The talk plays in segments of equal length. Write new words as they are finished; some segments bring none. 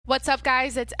What's up,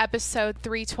 guys? It's episode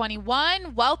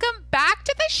 321. Welcome back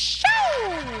to the show.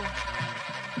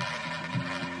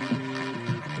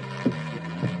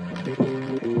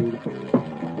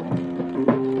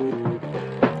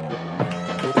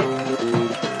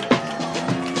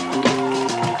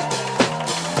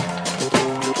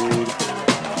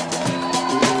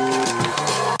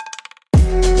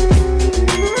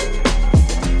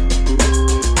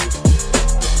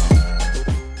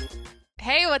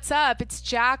 What's up? It's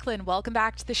Jacqueline. Welcome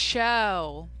back to the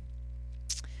show.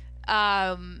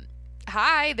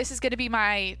 Hi, this is going to be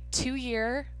my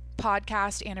 2-year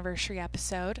podcast anniversary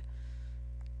episode.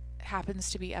 It happens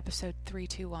to be episode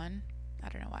 321. I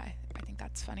don't know why. I think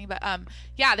that's funny. But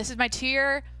yeah, this is my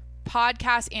 2-year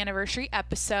podcast anniversary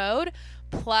episode.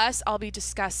 Plus, I'll be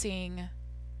discussing,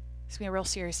 it's going to be a real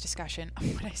serious discussion.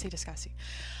 What did I say discussing?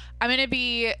 I'm going to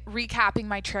be recapping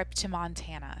my trip to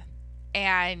Montana.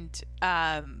 And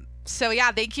so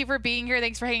yeah, thank you for being here.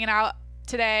 Thanks for hanging out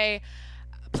today.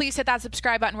 Please hit that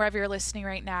subscribe button wherever you're listening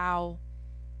right now.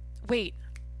 Wait,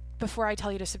 before I tell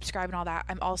you to subscribe and all that,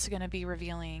 I'm also going to be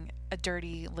revealing a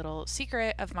dirty little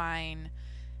secret of mine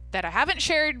that I haven't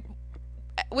shared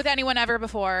with anyone ever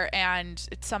before. And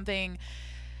it's something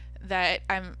that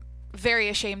I'm very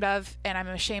ashamed of, and I'm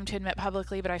ashamed to admit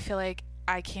publicly, but I feel like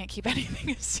I can't keep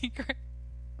anything a secret.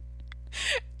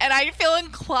 And I feel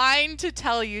inclined to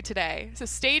tell you today. So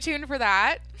stay tuned for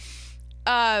that.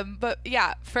 But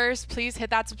yeah, first, please hit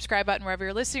that subscribe button wherever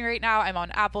you're listening right now. I'm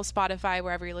on Apple, Spotify,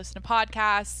 wherever you listen to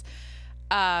podcasts.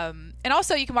 And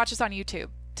also you can watch us on YouTube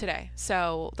today.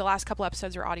 So the last couple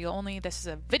episodes are audio only. This is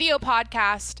a video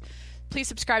podcast. Please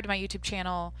subscribe to my YouTube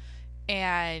channel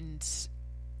and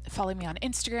follow me on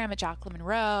Instagram at Jacqueline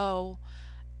Monroe.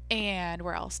 And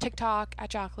where else? TikTok at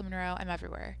Jacqueline Monroe. I'm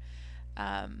everywhere.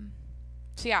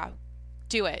 So yeah,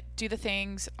 do it. Do the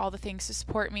things, all the things to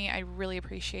support me. I really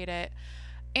appreciate it.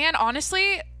 And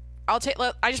honestly, I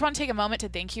just want to take a moment to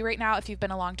thank you right now. If you've been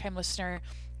a longtime listener,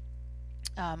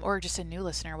 or just a new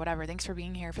listener, whatever. Thanks for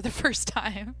being here for the first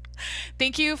time.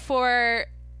 Thank you for,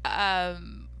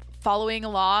 following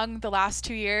along the last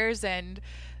 2 years and,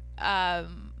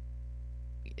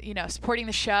 supporting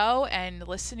the show and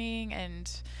listening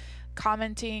and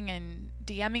commenting and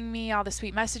DMing me all the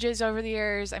sweet messages over the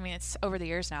years. I mean, it's over the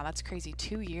years now. That's crazy.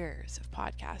 2 years of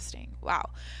podcasting. Wow.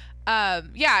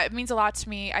 Yeah, it means a lot to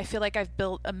me. I feel like I've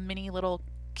built a mini little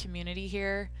community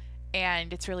here,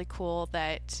 and it's really cool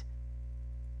that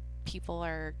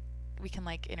we can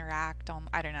like interact on,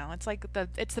 I don't know. It's like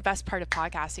it's the best part of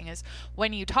podcasting is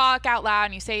when you talk out loud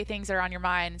and you say things that are on your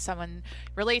mind and someone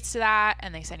relates to that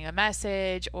and they send you a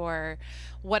message or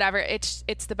whatever. It's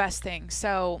the best thing.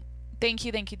 So thank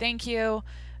you. This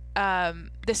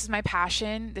is my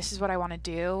passion. This is what I want to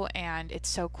do. And it's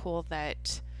so cool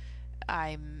that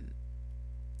I'm,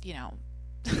 you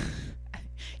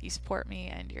support me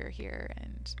and you're here.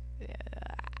 And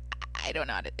I don't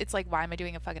know. It's like, why am I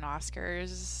doing a fucking Oscars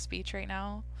speech right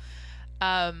now?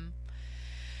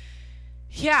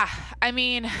 Yeah, I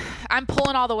mean, I'm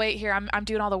pulling all the weight here. I'm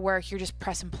doing all the work. You're just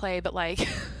press and play. But like...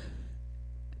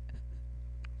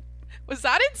 Was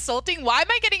that insulting? Why am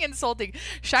I getting insulting?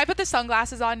 Should I put the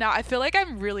sunglasses on now? I feel like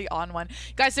I'm really on one.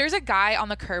 Guys, there's a guy on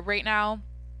the curb right now,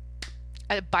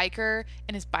 a biker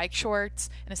in his bike shorts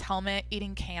and his helmet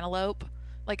eating cantaloupe,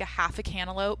 like a half a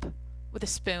cantaloupe with a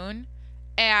spoon.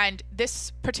 And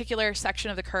this particular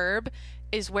section of the curb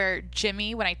is where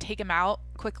Jimmy, when I take him out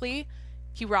quickly,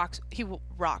 he walks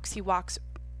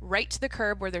right to the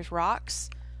curb where there's rocks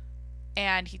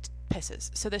and he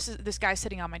pisses. So this guy's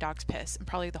sitting on my dog's piss, and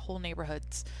probably the whole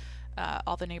neighborhood's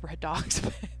all the neighborhood dogs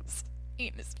piss,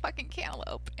 eating his fucking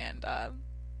cantaloupe. And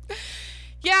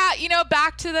yeah,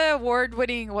 back to the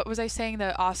award-winning, what was I saying,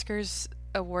 the Oscars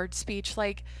award speech.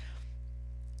 Like,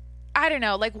 I don't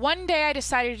know, like one day I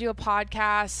decided to do a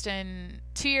podcast, and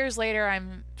 2 years later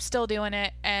I'm still doing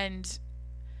it, and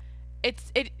it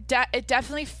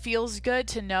definitely feels good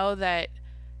to know that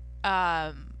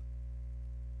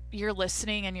you're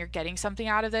listening and you're getting something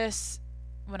out of this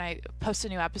when I post a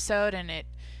new episode, and it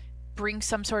brings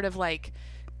some sort of like,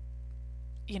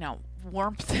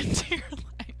 warmth into your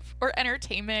life or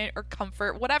entertainment or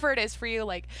comfort, whatever it is for you.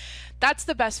 Like, that's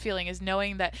the best feeling, is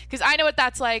knowing that, because I know what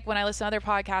that's like when I listen to other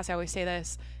podcasts. I always say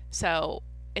this. So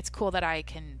it's cool that I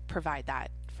can provide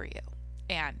that for you.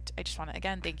 And I just want to,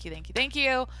 again, thank you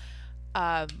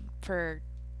for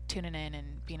tuning in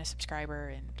and being a subscriber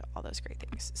and all those great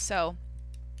things. So,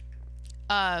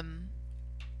 I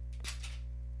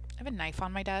have a knife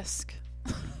on my desk.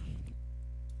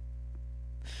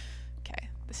 Okay,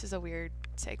 this is a weird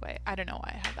segue. I don't know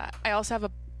why I have that. I also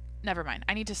have never mind.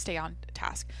 I need to stay on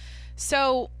task.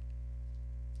 So,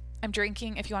 I'm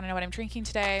drinking, if you want to know what I'm drinking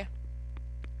today.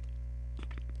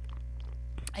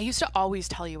 I used to always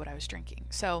tell you what I was drinking.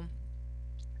 So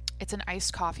it's an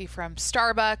iced coffee from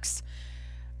Starbucks.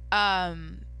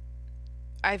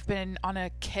 I've been on a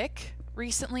kick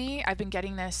recently. I've been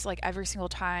getting this like every single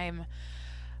time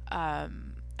I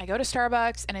go to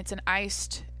Starbucks, and it's an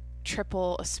iced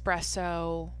triple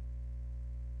espresso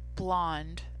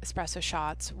blonde espresso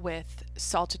shots with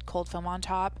salted cold foam on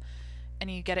top, and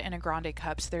you get it in a grande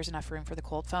cup, so there's enough room for the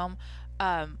cold foam.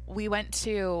 We went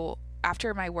to,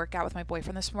 after my workout with my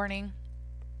boyfriend this morning,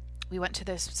 we went to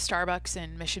this Starbucks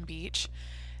in Mission Beach,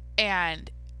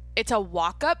 and it's a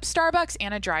walk-up Starbucks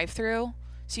and a drive-through.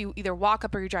 So you either walk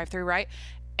up or you drive through, right?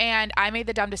 And I made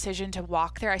the dumb decision to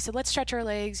walk there. I said, let's stretch our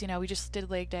legs. You know, we just did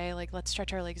leg day. Like, let's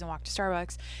stretch our legs and walk to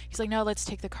Starbucks. He's like, no, let's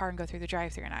take the car and go through the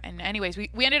drive-through. And anyways, we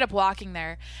ended up walking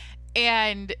there.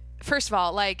 And first of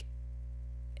all, like,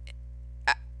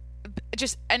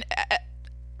 just,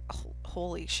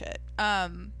 holy shit. I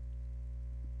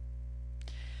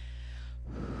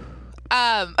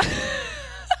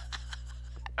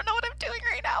don't know what I'm doing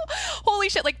right now. Holy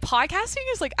shit. Like, podcasting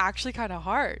is like actually kind of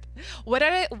hard. What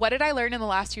did I learn in the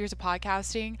last 2 years of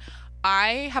podcasting?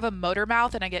 I have a motor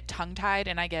mouth, and I get tongue tied,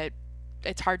 and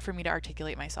it's hard for me to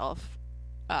articulate myself.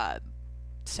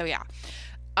 So yeah.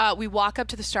 We walk up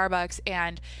to the Starbucks,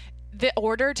 and the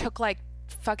order took like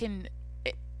fucking,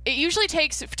 it usually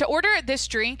takes to order this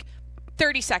drink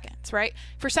 30 seconds, right?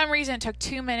 For some reason it took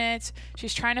 2 minutes.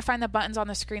 She's trying to find the buttons on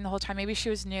the screen the whole time. Maybe she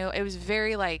was new. It was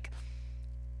very like,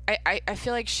 I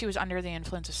feel like she was under the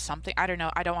influence of something. I don't know.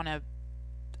 I don't want to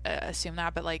assume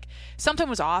that, but like something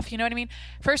was off. You know what I mean?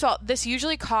 First of all, this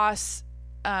usually costs,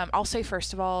 I'll say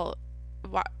first of all,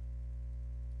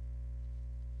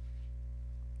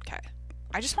 okay.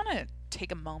 I just want to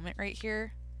take a moment right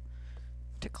here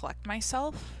to collect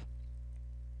myself.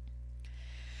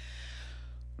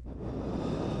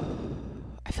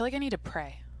 I feel like I need to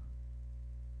pray.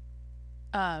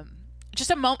 Just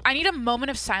a moment. I need a moment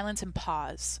of silence and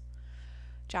pause.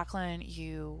 Jacqueline,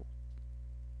 you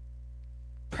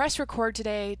press record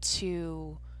today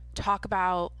to talk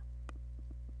about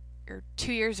your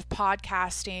 2 years of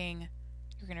podcasting.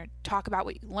 You're going to talk about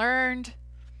what you learned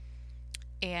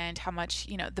and how much,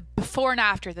 you know, the before and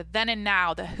after, the then and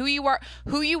now, the who you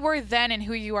were then and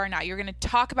who you are now. You're going to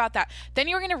talk about that. Then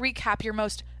you're going to recap your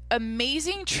most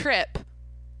amazing trip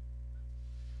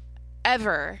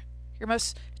ever. You're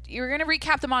going to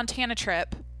recap the Montana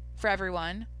trip for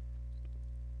everyone.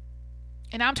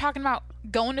 And now I'm talking about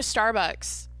going to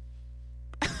Starbucks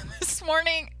this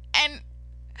morning and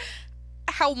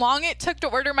how long it took to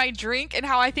order my drink and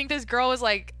how I think this girl was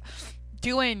like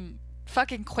doing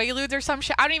fucking Quaaludes or some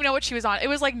shit. I don't even know what she was on. It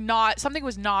was like something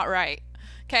was not right.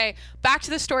 Okay, back to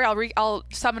the story. I'll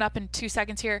sum it up in 2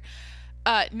 seconds here.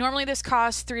 Normally this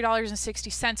costs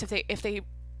 $3.60 if they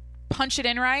punch it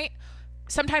in right.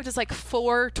 Sometimes it's like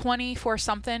 $4.20 for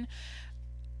something.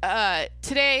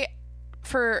 Today,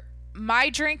 for my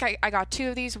drink, I got 2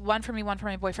 of these, one for me, one for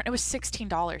my boyfriend. It was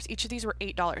 $16. Each of these were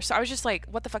 $8. So I was just like,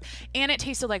 what the fuck? And it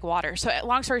tasted like water. So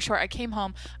long story short, I came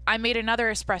home, I made another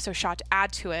espresso shot to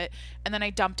add to it, and then I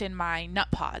dumped in my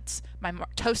nut pods, my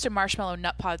toasted marshmallow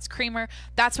nut pods creamer.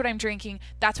 That's what I'm drinking.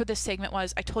 That's what this segment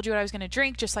was. I told you what I was going to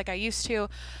drink, just like I used to.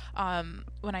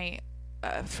 When I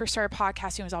first started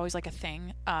podcasting, it was always like a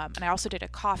thing. And I also did a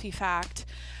coffee fact.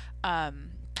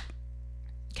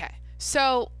 Okay.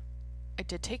 So I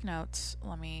did take notes.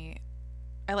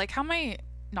 I like how my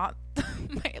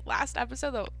last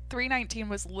episode, though, 319,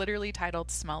 was literally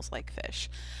titled Smells Like Fish.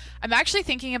 I'm actually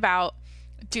thinking about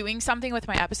doing something with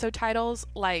my episode titles.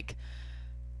 Like,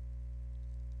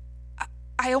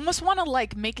 I almost want to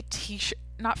like make a t-shirt,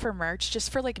 not for merch,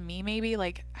 just for like me, maybe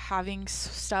like having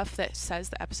stuff that says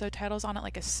the episode titles on it,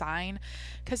 like a sign.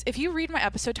 Because if you read my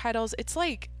episode titles, it's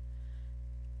like,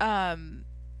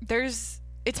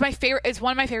 it's my favorite. It's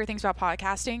one of my favorite things about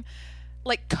podcasting.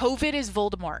 Like, COVID is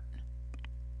Voldemort.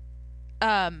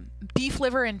 Beef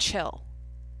liver and chill.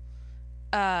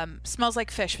 Smells Like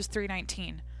Fish was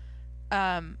 319.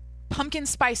 Pumpkin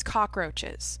spice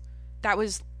cockroaches. That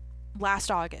was last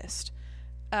August.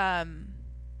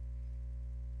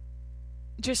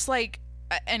 Just like,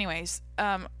 anyways,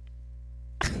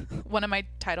 one of my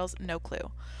titles, no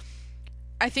clue.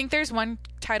 I think there's one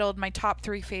titled My Top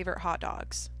 3 Favorite Hot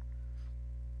Dogs.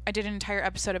 I did an entire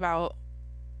episode about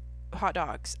hot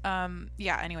dogs.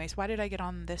 Yeah, anyways, why did I get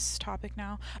on this topic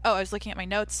now? Oh, I was looking at my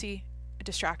notes. See,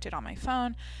 distracted on my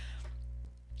phone.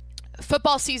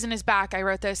 Football season is back. I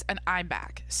wrote this and I'm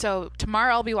back. So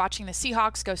tomorrow I'll be watching the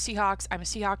Seahawks. Go Seahawks. I'm a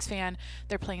Seahawks fan.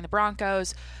 They're playing the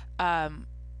Broncos.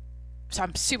 So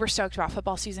I'm super stoked about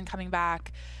football season coming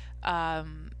back.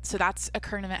 So that's a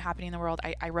current event happening in the world.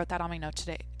 I wrote that on my note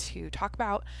today to talk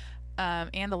about.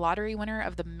 And the lottery winner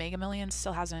of the Mega Millions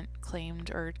still hasn't claimed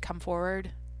or come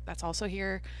forward. That's also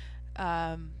here.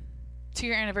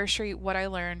 2-year anniversary, what I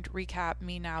learned, recap,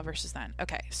 me now versus then.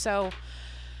 Okay, so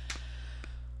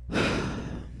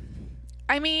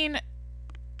I mean,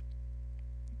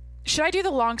 should I do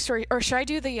the long story, or should I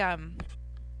do the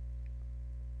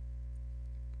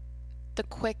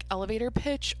quick elevator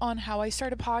pitch on how I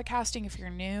started podcasting if you're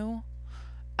new?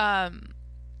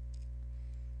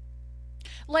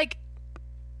 Like,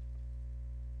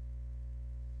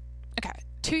 okay,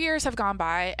 2 years have gone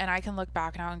by and I can look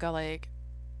back now and go like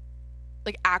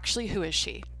actually, who is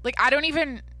she? Like, I don't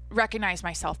even recognize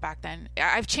myself back then.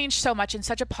 I've changed so much in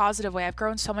such a positive way. I've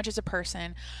grown so much as a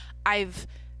person. I've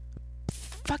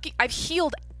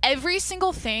healed every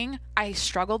single thing I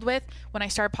struggled with when I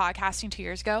started podcasting 2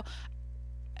 years ago.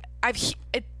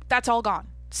 That's all gone.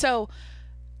 So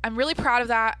I'm really proud of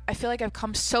that. I feel like I've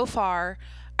come so far.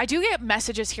 I do get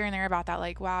messages here and there about that,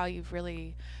 like, wow, you've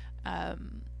really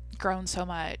grown so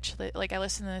much. Like, I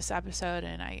listened to this episode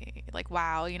and I like,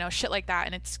 wow, you know, shit like that.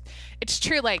 And it's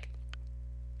true. Like,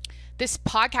 this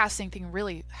podcasting thing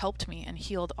really helped me and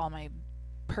healed all my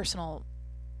personal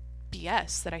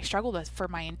BS that I struggled with for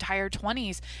my entire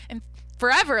 20s and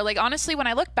forever. Like, honestly, when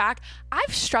I look back,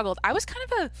 I've struggled. I was kind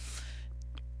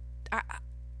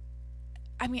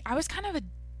of a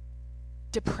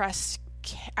depressed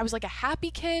kid. I was like a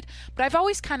happy kid, but I've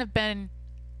always kind of been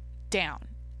down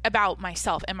about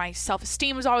myself, and my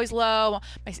self-esteem was always low.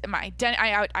 I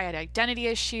had identity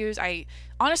issues. I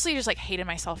honestly just like hated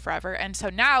myself forever. And so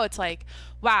now it's like,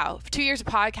 wow, 2 years of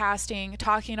podcasting,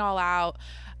 talking it all out,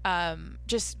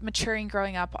 just maturing,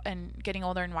 growing up, and getting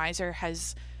older and wiser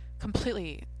has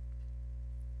completely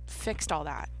fixed all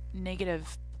that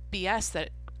negative BS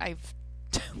that I've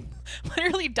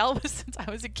literally dealt with since I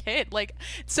was a kid. Like,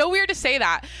 it's so weird to say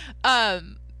that.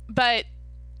 But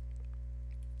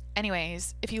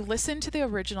anyways, if you listen to the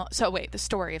original, the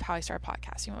story of how I started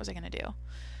podcasting, what was I going to do?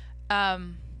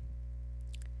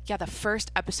 Yeah, the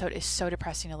first episode is so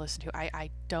depressing to listen to. I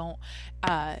don't,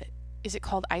 is it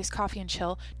called Iced Coffee and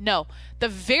Chill? No, the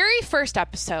very first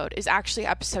episode is actually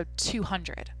episode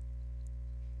 200.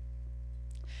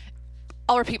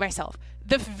 I'll repeat myself.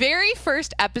 The very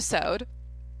first episode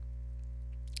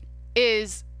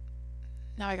is,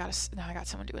 now I got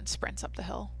someone doing sprints up the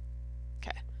hill.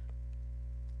 Okay.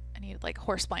 I need like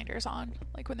horse blinders on,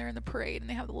 like when they're in the parade and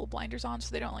they have the little blinders on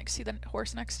so they don't like see the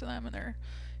horse next to them and they're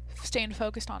staying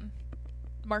focused on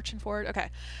marching forward. Okay.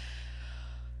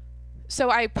 So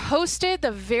I posted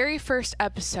the very first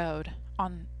episode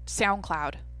on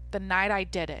SoundCloud the night I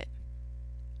did it.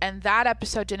 And that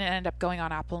episode didn't end up going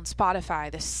on Apple and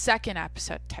Spotify. The second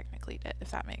episode technically did,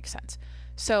 if that makes sense.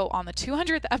 So on the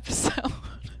 200th episode,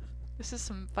 this is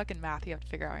some fucking math you have to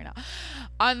figure out right now.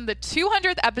 On the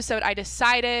 200th episode, I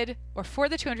decided, or for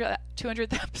the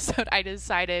 200th episode, I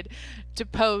decided to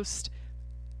post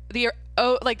the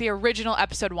original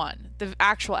episode 1, the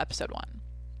actual episode 1.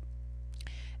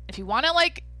 If you want to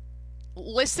like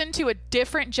listen to a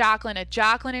different Jacqueline, a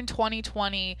Jacqueline in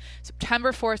 2020,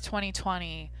 September 4th,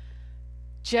 2020,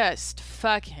 just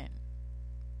fucking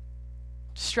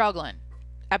struggling.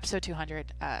 Episode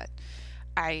 200.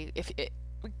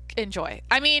 Enjoy.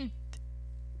 I mean,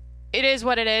 it is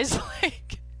what it is.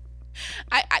 Like,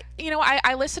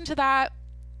 I listened to that.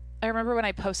 I remember when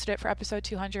I posted it for episode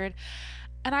 200,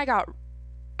 and I got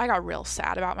real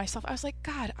sad about myself. I was like,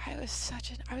 God, I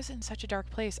was in such a dark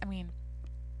place. I mean,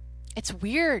 it's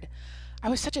weird. I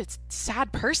was such a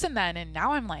sad person then, and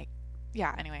now I'm like,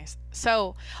 yeah, anyways.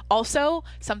 So, also,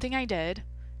 something I did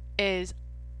is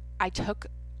I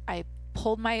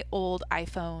pulled my old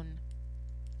iPhone,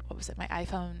 what was it, my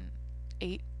iPhone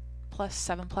 8 Plus,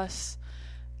 7 Plus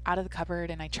out of the cupboard,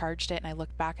 and I charged it, and I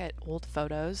looked back at old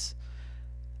photos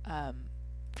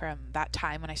from that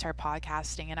time when I started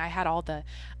podcasting, and I had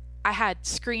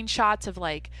screenshots of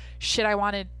like shit I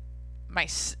wanted,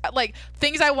 like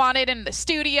things I wanted in the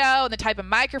studio and the type of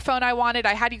microphone I wanted.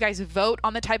 I had you guys vote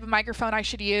on the type of microphone I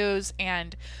should use,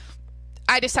 and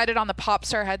I decided on the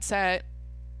Popstar headset.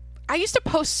 I used to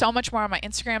post so much more on my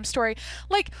Instagram story.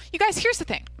 Like, you guys, here's the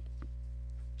thing.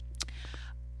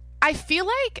 I feel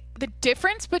like the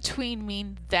difference between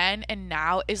me then and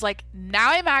now is like,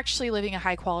 now I'm actually living a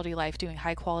high quality life, doing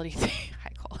high quality.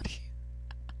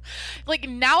 Like,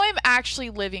 now I'm actually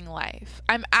living life.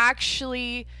 I'm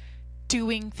actually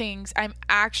doing things. I'm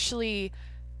actually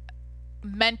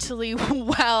mentally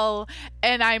well,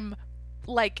 and I'm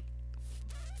like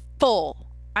full.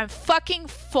 I'm fucking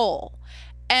full.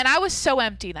 And I was so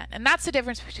empty then. And that's the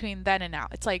difference between then and now.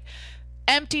 It's like,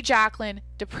 empty Jacqueline,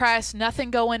 depressed,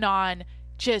 nothing going on,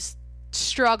 just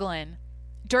struggling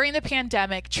during the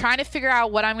pandemic, trying to figure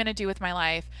out what I'm going to do with my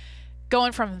life.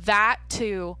 Going from that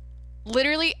to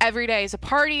literally every day is a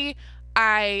party.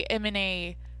 I am in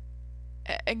a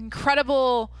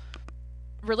incredible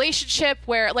relationship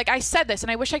where, like, I said this,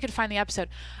 and I wish I could find the episode.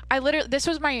 This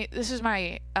was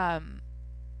my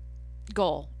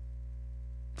goal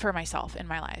for myself in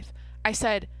my life. I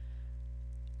said,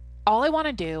 all I want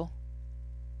to do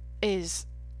is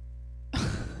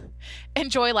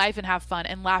enjoy life and have fun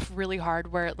and laugh really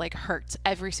hard where it like hurts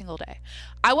every single day.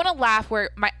 I want to laugh where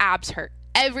my abs hurt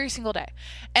every single day.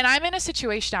 And I'm in a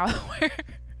situation now where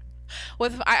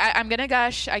I'm going to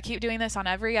gush. I keep doing this on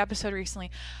every episode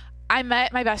recently. I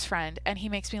met my best friend and he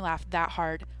makes me laugh that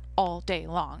hard all day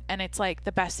long. And it's like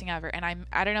the best thing ever. And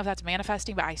I don't know if that's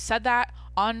manifesting, but I said that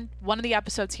on one of the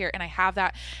episodes here and I have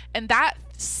that. And that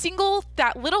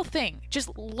little thing,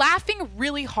 just laughing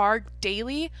really hard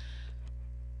daily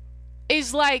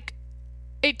is like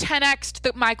it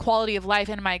 10x'd my quality of life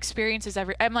and my experiences.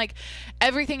 I'm like,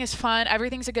 everything is fun.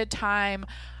 Everything's a good time.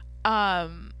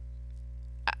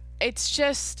 It's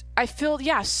just, I feel,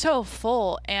 so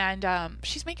full. And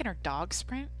she's making her dog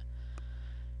sprint.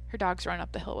 Her dog's running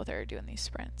up the hill with her doing these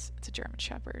sprints. It's a German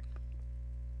Shepherd.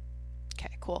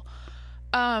 Okay, cool.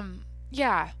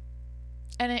 Yeah.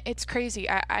 And it's crazy.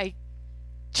 I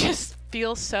just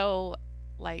feel so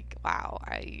like, wow,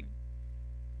 I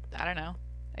don't know.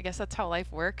 I guess that's how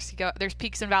life works. There's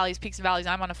peaks and valleys.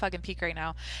 I'm on a fucking peak right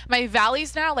now. My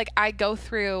valleys now, like I go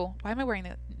through, why am I wearing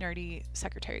the nerdy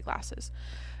secretary glasses?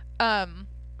 I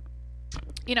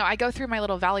go through my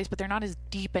little valleys, but they're not as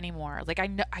deep anymore. Like I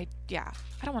don't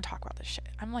want to talk about this shit.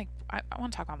 I'm like, I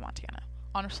want to talk about Montana.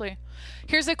 Honestly,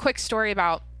 here's a quick story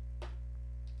about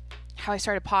how I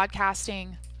started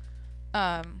podcasting.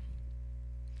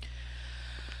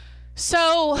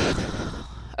 So,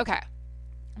 okay.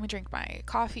 Let me drink my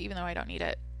coffee, even though I don't need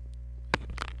it.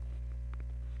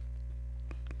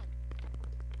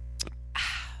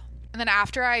 And then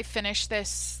after I finish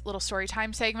this little story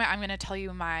time segment, I'm going to tell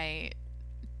you my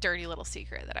dirty little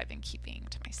secret that I've been keeping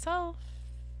to myself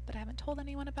that I haven't told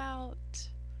anyone about.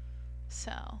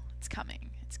 So it's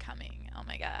coming. Oh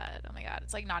my God.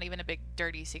 It's like not even a big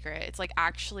dirty secret. It's like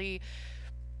actually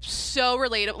so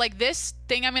relatable. Like this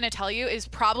thing I'm going to tell you is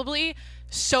probably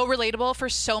so relatable for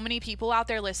so many people out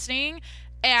there listening.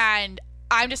 And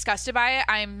I'm disgusted by it.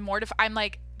 I'm mortified. I'm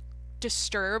like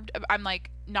disturbed.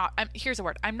 Here's the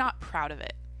word. I'm not proud of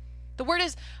it. The word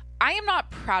is, I am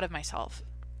not proud of myself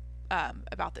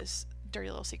about this dirty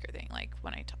little secret thing. Like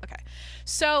when okay.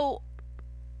 So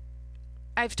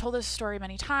I've told this story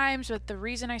many times, but the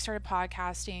reason I started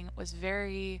podcasting was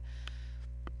very,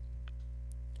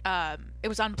 it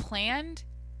was unplanned.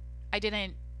 I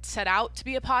didn't set out to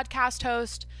be a podcast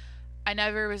host. I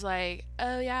never was like,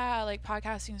 oh yeah, like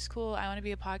podcasting is cool. I want to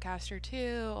be a podcaster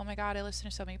too. Oh my God, I listen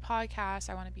to so many podcasts.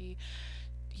 I want to be,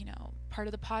 part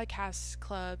of the podcast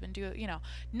club and do,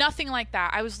 nothing like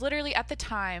that. I was literally at the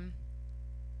time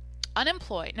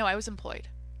unemployed. No, I was employed.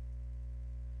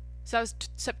 So that was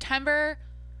September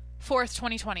 4th,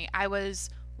 2020. I was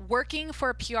working for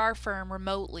a PR firm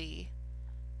remotely,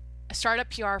 a startup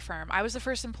PR firm. I was the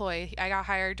first employee. I got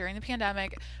hired during the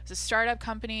pandemic. It was a startup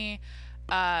company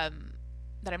that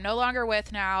I'm no longer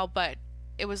with now, but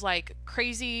it was like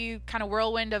crazy kind of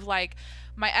whirlwind of like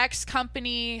my ex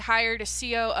company hired a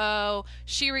COO.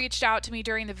 She reached out to me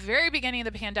during the very beginning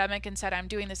of the pandemic and said, I'm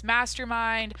doing this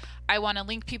mastermind. I want to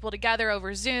link people together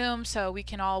over Zoom so we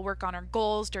can all work on our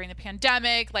goals during the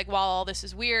pandemic, like while all this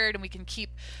is weird, and we can keep,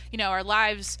 our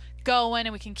lives going,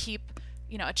 and we can keep,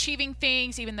 achieving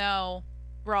things even though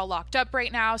we're all locked up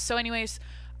right now. So anyways,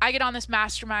 I get on this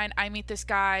mastermind. I meet this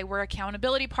guy. We're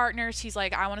accountability partners. He's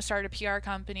like, I want to start a PR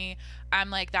company. I'm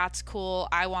like, that's cool.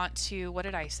 I want to, what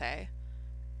did I say?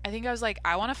 I think I was like,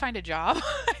 I want to find a job.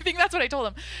 I think that's what I told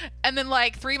him. And then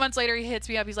like 3 months later, he hits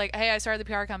me up. He's like, hey, I started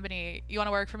the PR company. You want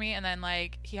to work for me? And then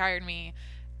like he hired me.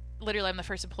 Literally, I'm the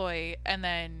first employee. And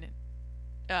then,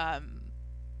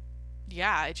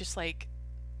 it just like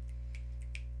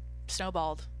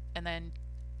snowballed. And then,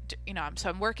 so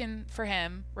I'm working for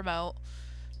him remote.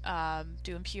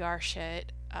 Doing PR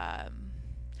shit. I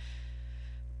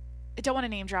don't want to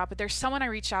name drop, but there's someone I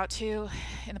reached out to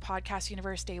in the podcast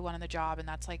universe day one of the job, and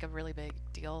that's like a really big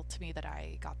deal to me that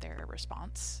I got their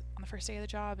response on the first day of the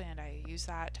job, and I used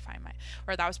that to find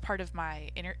that was part of my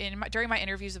during my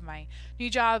interviews of my new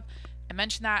job. I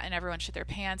mentioned that, and everyone shit their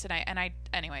pants, and I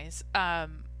anyways, I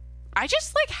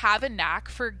just like have a knack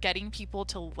for getting people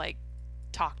to like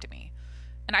talk to me.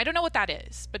 And I don't know what that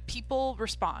is, but people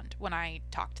respond when I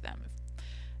talk to them.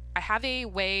 I have a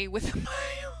way with my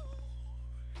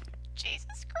Jesus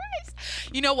Christ.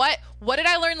 You know what? What did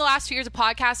I learn the last few years of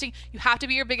podcasting? You have to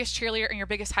be your biggest cheerleader and your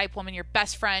biggest hype woman, your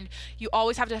best friend. You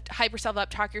always have to hype yourself up,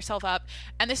 talk yourself up.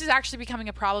 And this is actually becoming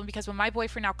a problem because when my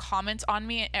boyfriend now comments on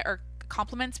me or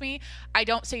compliments me, I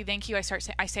don't say thank you. I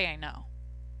say I know.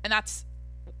 And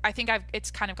I think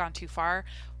it's kind of gone too far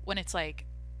when it's like,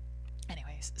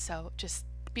 anyways, so just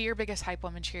be your biggest hype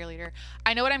woman, cheerleader.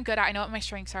 I know what I'm good at. I know what my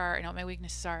strengths are. I know what my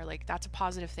weaknesses are. Like, that's a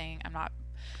positive thing.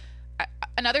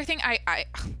 Another thing,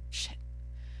 shit.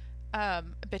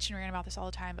 Bitch and rant about this all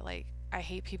the time, but like, I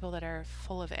hate people that are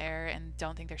full of air and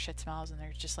don't think their shit smells and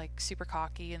they're just like super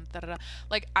cocky and da da da.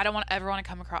 Like, I don't ever want to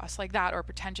come across like that or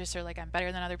pretentious or like I'm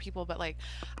better than other people, but like,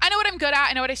 I know what I'm good at.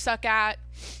 I know what I suck at.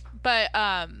 But,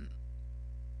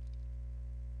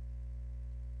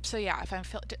 so yeah, if am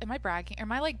I bragging?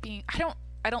 Am I like being,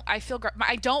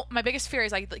 my biggest fear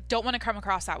is I like, don't want to come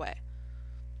across that way.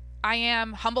 I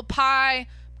am humble pie,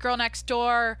 girl next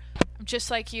door. I'm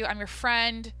just like you. I'm your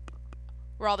friend.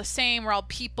 We're all the same. We're all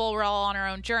people. We're all on our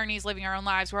own journeys, living our own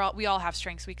lives. We all have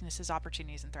strengths, weaknesses,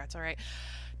 opportunities, and threats. All right.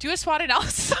 Do a SWOT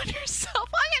analysis on yourself.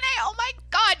 Oh my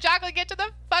God, Jacqueline, get to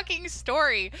the fucking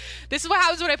story. This is what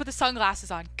happens when I put the sunglasses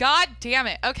on. God damn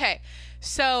it. Okay.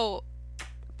 So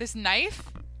this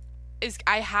knife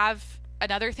I have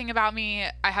another thing about me.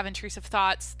 I have intrusive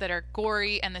thoughts that are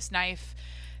gory, and this knife,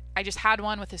 I just had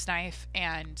one with this knife,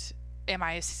 and am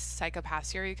I a psychopath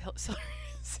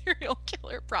serial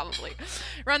killer? Probably.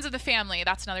 Runs in the family.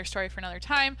 That's another story for another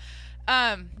time.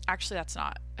 Actually, that's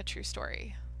not a true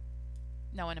story.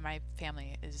 No one in my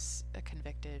family is a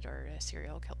convicted or a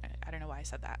serial killer. I don't know why I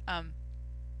said that.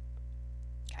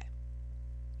 Okay.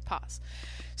 Pause.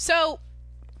 So,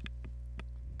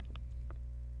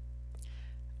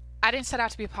 I didn't set out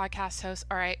to be a podcast host.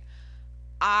 All right.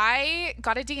 I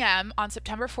got a DM on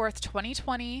September 4th,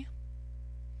 2020.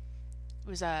 It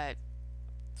was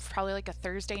probably like a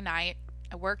Thursday night.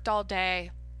 I worked all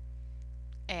day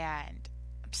and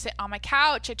I'm sitting on my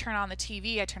couch. I turn on the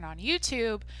TV. I turn on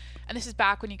YouTube. And this is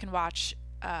back when you can watch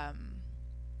the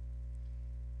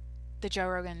Joe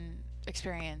Rogan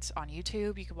Experience on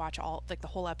YouTube. You could watch the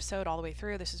whole episode all the way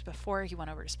through. This is before he went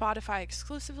over to Spotify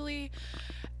exclusively.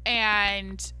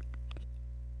 And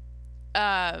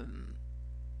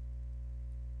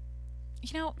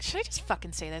you know, should I just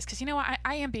fucking say this? Because you know what?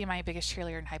 I am being my biggest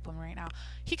cheerleader and hype woman right now.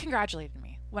 He congratulated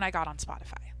me when I got on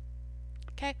Spotify.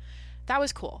 Okay? That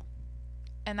was cool.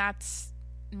 And that's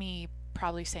me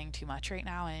probably saying too much right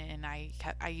now. And I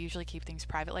usually keep things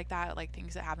private like that, like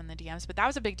things that happen in the DMs. But that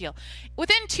was a big deal.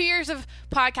 Within 2 years of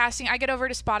podcasting, I get over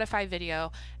to Spotify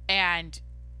video and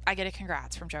I get a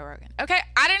congrats from Joe Rogan. Okay?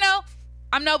 I don't know.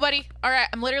 I'm nobody. All right?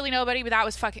 I'm literally nobody. But that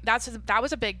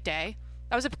was a big day.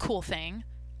 That was a cool thing.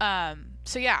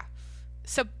 So yeah,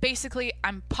 so basically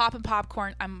I'm popping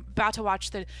popcorn. I'm about to watch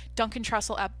the Duncan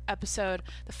Trussell episode,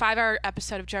 the 5-hour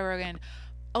episode of Joe Rogan,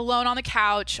 alone on the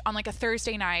couch on like a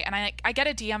Thursday night. And I get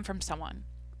a DM from someone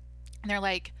and they're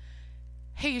like,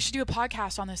 hey, you should do a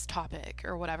podcast on this topic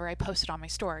or whatever. I posted on my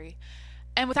story,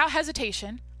 and without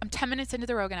hesitation, I'm 10 minutes into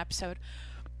the Rogan episode.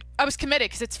 I was committed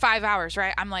because it's 5 hours,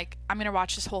 right? I'm like, I'm going to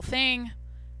watch this whole thing.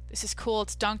 This is cool.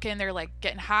 It's Duncan. They're like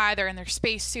getting high. They're in their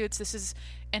space suits. This is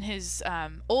in his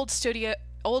old studio.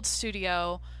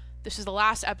 This is the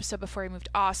last episode before he moved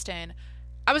to Austin.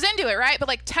 I was into it, right? But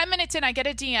like 10 minutes in, I get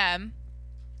a DM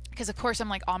because, of course, I'm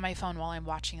like on my phone while I'm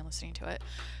watching and listening to it.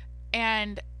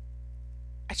 And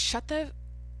I shut the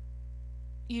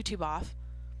YouTube off.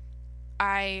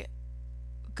 I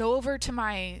go over to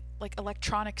my like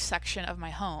electronics section of my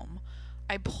home.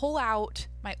 I pull out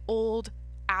my old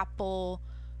Apple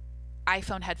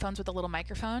iPhone headphones with a little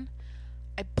microphone.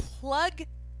 I plug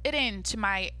it into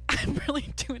my I'm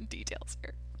really doing details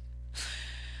here.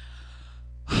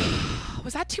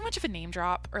 Was that too much of a name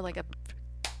drop or like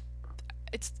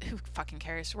it's who fucking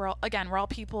cares? We're all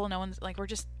people. No one's like,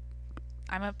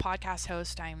 I'm a podcast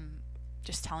host. I'm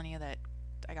just telling you that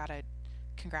I got a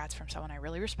congrats from someone I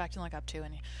really respect and look up to,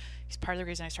 and he's part of the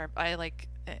reason I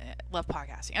love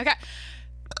podcasting. Okay.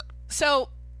 So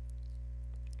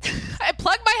I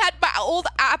plugged my old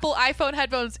Apple iPhone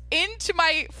headphones into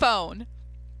my phone.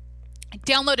 I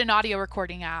downloaded an audio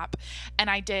recording app, and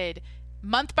I did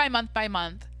month by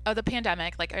month of the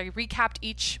pandemic. Like, I recapped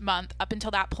each month up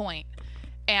until that point,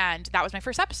 and that was my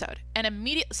first episode. And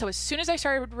so as soon as I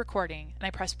started recording and I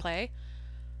pressed play,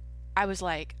 I was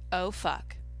like, oh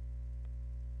fuck,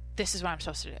 this is what I'm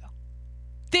supposed to do.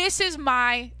 This is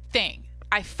my thing.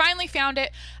 I finally found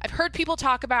it. I've heard people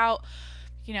talk about,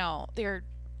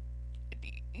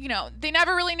 they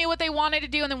never really knew what they wanted to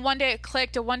do. And then one day it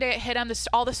clicked, and one day it hit them,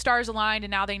 all the stars aligned,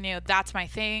 and now they knew that's my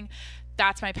thing.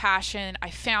 That's my passion. I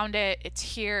found it. It's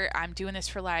here. I'm doing this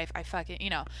for life. I fucking,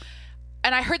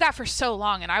 and I heard that for so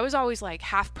long. And I was always like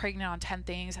half pregnant on 10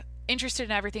 things, interested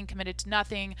in everything, committed to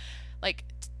nothing, like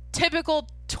typical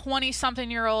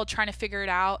 20-something-year-old trying to figure it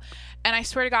out. And I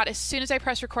swear to God, as soon as I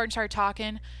pressed record and started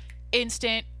talking,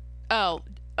 instant, oh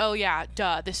yeah,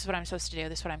 duh, this is what I'm supposed to do.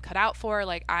 This is what I'm cut out for.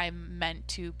 Like, I'm meant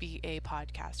to be a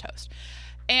podcast host.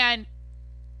 And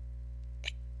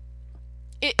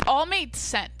it all made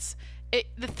sense.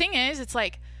 The thing is, it's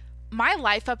like my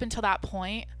life up until that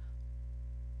point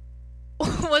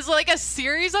was like a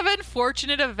series of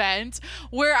unfortunate events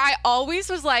where I always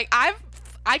was like,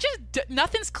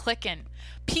 nothing's clicking.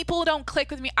 People don't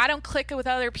click with me. I don't click with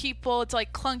other people. It's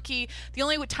like clunky. The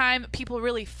only time people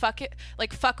really fuck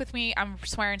with me, I'm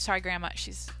swearing, sorry, Grandma.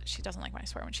 She doesn't like when I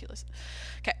swear when she listens.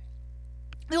 Okay.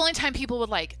 The only time people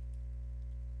would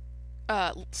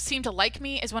seem to like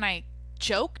me is when I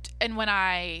joked and when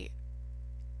I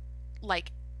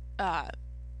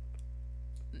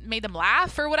made them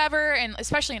laugh or whatever, and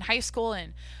especially in high school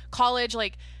and college,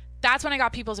 like that's when I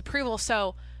got people's approval.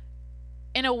 So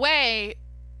in a way,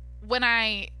 when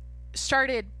I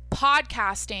started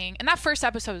podcasting, and that first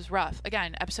episode was rough,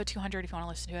 again, episode 200 if you want to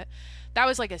listen to it, that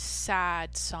was like a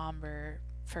sad, somber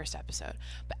first episode.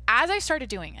 But as I started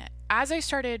doing it, as I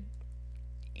started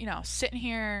sitting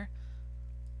here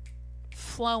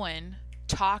flowing,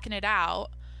 talking it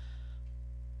out,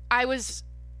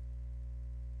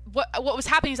 what was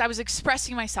happening is I was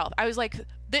expressing myself. I was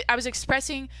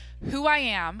expressing who I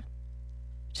am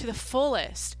to the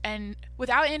fullest and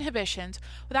without inhibitions,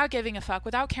 without giving a fuck,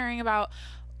 without caring about,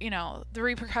 the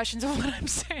repercussions of what I'm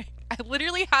saying. I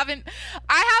haven't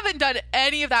done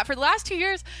any of that for the last 2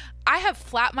 years. I have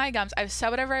flapped my gums. I've said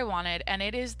whatever I wanted, and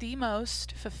it is the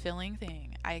most fulfilling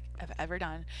thing I have ever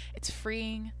done. It's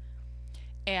freeing,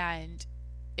 and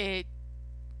it's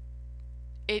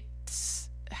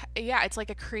like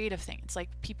a creative thing. It's like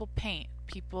people paint,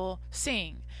 people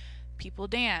sing, people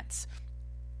dance,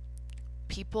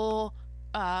 people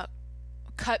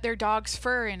cut their dog's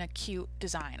fur in a cute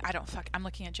design. I'm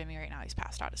looking at Jimmy right now. He's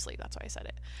passed out asleep. That's why I said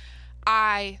it.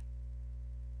 I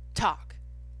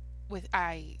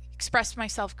express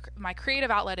myself. My creative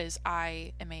outlet is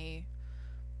I am a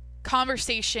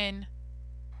conversationalist.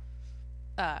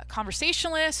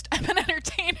 I'm an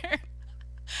entertainer.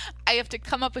 I have to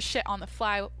come up with shit on the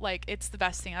fly. Like, it's the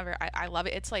best thing ever. I love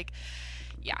it. It's like,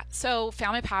 yeah. So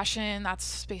found my passion.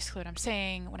 That's basically what I'm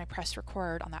saying. When I pressed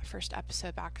record on that first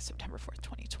episode back September 4th,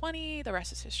 2020, the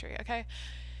rest is history. Okay.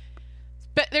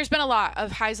 But there's been a lot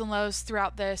of highs and lows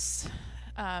throughout this,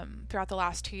 throughout the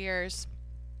last 2 years.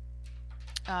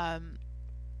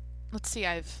 Let's see.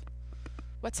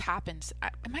 What's happened?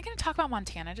 Am I going to talk about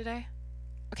Montana today?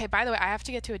 Okay. By the way, I have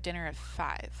to get to a dinner at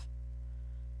 5.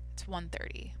 It's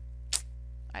 1:30.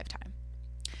 I have time.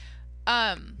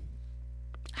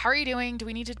 How are you doing? Do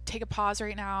we need to take a pause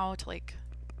right now to take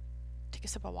a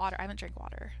sip of water? I haven't drank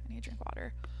water. I need to drink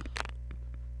water.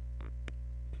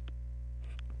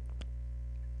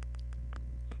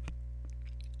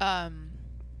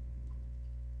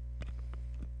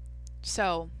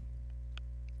 So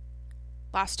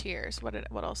last 2 years, what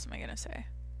else am I gonna say?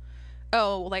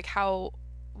 Oh, like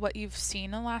what you've seen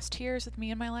in the last 2 years with me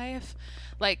in my life.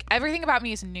 Like, everything about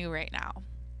me is new right now,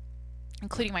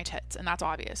 including my tits, and that's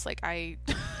obvious. Like, I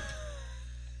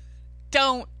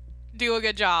don't do a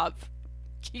good job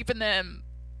keeping them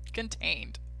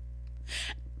contained.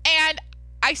 And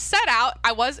I set out,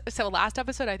 so last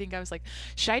episode, I think I was like,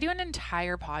 should I do an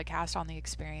entire podcast on the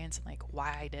experience and like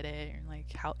why I did it and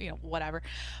like how, whatever.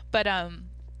 But, God,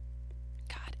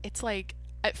 it's like,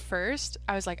 at first,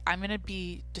 I was like, I'm going to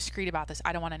be discreet about this.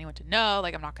 I don't want anyone to know.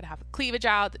 Like, I'm not going to have a cleavage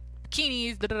out, the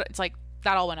bikinis. It's like,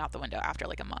 that all went out the window after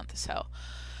like a month. So,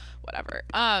 whatever.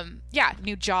 Yeah,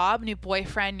 new job, new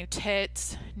boyfriend, new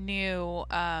tits, new,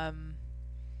 what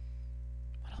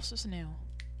else is new?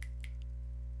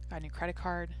 Got a new credit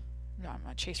card. I'm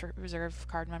a Chase Reserve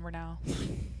card member now.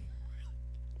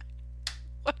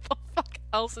 What the fuck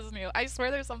else is new? I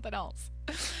swear there's something else.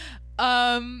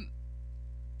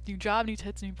 New job, new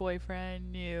tits, new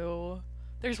boyfriend,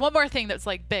 there's one more thing that's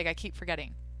like big. I keep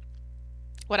forgetting.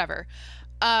 Whatever.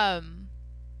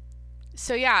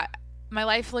 So yeah, my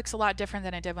life looks a lot different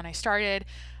than it did when I started.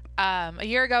 A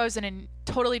year ago, I was in a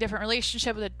totally different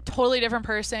relationship with a totally different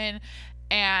person.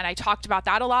 And I talked about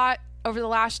that a lot over the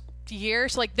last year.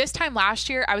 So like this time last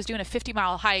year, I was doing a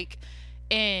 50-mile hike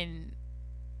in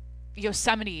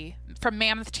Yosemite, from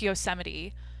Mammoth to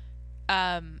Yosemite.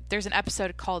 There's an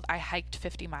episode called I Hiked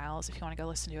 50 Miles if you want to go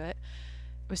listen to it.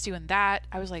 was doing that.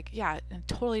 I was like, yeah, in a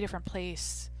totally different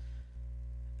place.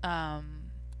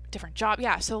 Different job.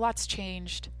 Yeah, so lots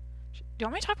changed. Do you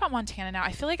want me to talk about Montana now?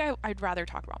 I feel like I'd rather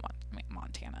talk about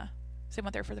Montana. So I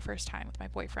went there for the first time with my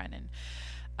boyfriend and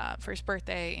for his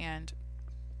birthday, and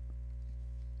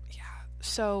yeah.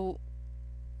 So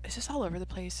it's just all over the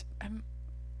place. I'm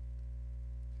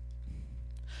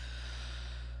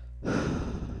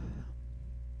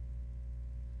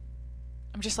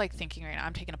just like thinking right now.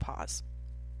 I'm taking a pause.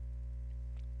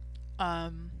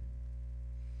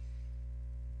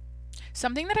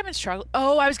 Something that I've been struggling.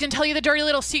 Oh, I was going to tell you the dirty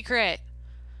little secret.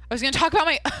 I was going to talk about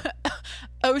my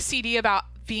OCD about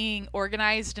being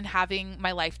organized and having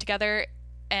my life together,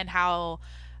 and how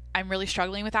I'm really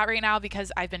struggling with that right now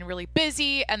because I've been really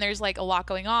busy and there's like a lot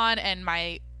going on, and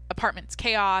my apartment's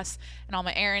chaos and all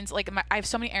my errands. Like I have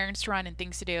so many errands to run and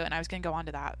things to do, and I was going to go on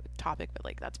to that topic, but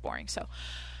like that's boring. So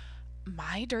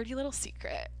my dirty little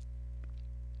secret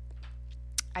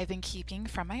I've been keeping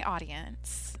from my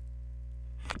audience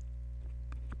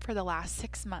for the last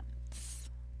 6 months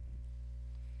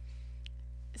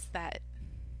is that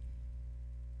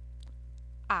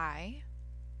I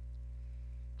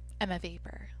am a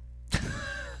vapor.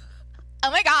 Oh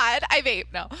my God, I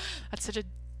vape. No, that's such a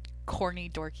corny,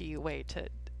 dorky way to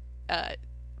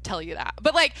tell you that.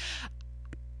 But like,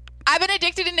 I've been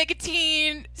addicted to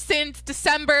nicotine since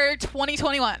December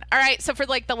 2021. All right. So for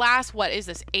like the last,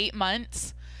 8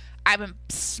 months, I've been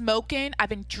smoking. I've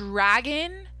been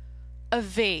dragging a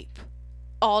vape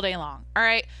all day long. All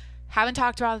right. Haven't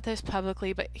talked about this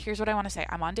publicly, but here's what I want to say.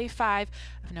 I'm on day 5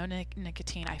 of no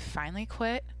nicotine. I finally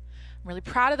quit. I'm really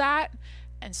proud of that.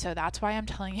 And so that's why I'm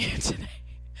telling you today.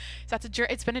 So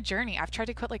it's been a journey. I've tried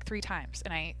to quit like 3 times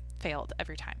and I failed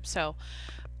every time. So,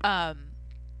 God,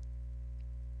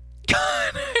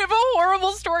 I have a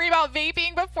horrible story about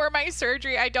vaping before my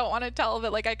surgery. I don't want to tell,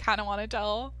 but like I kind of want to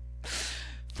tell.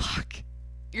 Fuck.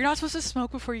 You're not supposed to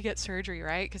smoke before you get surgery,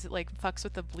 right? Because it like fucks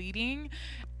with the bleeding.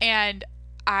 And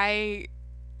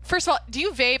first of all, do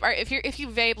you vape? Or if you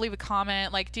vape, leave a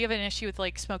comment. Like, do you have an issue with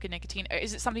like smoking nicotine? Or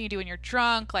is it something you do when you're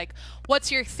drunk? Like,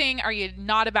 what's your thing? Are you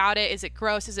not about it? Is it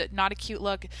gross? Is it not a cute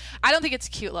look? I don't think it's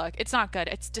a cute look. It's not good.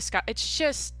 It's It's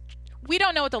just, we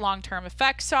don't know what the long-term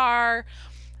effects are.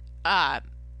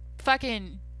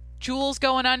 Fucking Juul's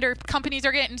going under. Companies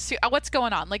are getting what's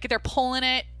going on? Like, they're pulling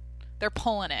it.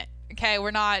 Okay,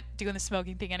 we're not doing the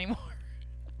smoking thing anymore.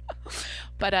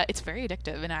 But it's very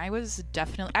addictive, and I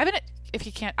definitely have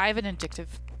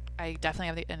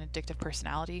an addictive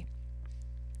personality.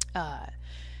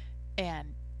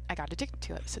 And I got addicted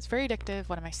to it. So it's very addictive.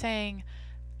 What am I saying?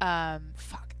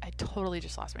 Fuck, I totally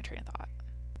just lost my train of thought.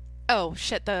 Oh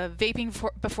shit, the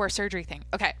vaping before surgery thing.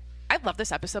 Okay. I love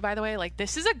this episode, by the way. Like,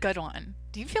 this is a good one.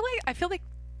 I feel like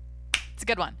it's a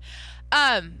good one.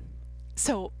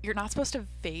 So you're not supposed to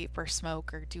vape or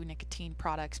smoke or do nicotine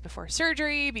products before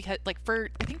surgery because like for,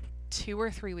 I think 2 or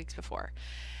 3 weeks before.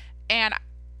 And,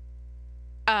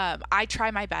 I try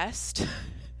my best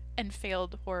and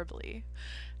failed horribly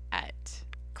at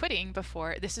quitting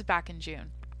before. This is back in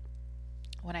June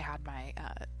when I had my,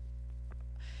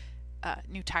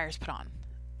 new tires put on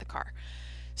the car.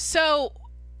 So,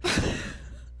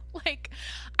 like,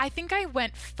 I think I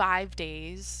went 5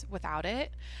 days without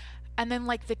it. And then,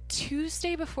 like, the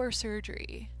Tuesday before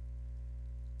surgery,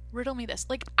 riddle me this.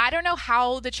 Like, I don't know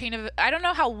how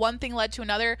one thing led to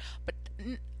another, but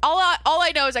all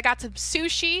I know is I got some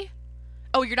sushi.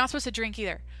 Oh, you're not supposed to drink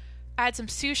either. I had some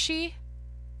sushi.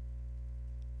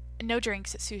 No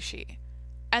drinks at sushi.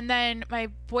 And then my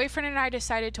boyfriend and I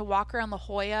decided to walk around La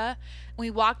Jolla. And we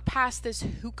walked past this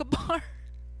hookah bar.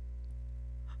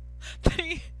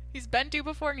 He's been to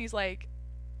before, and he's like,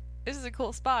 this is a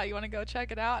cool spot. You want to go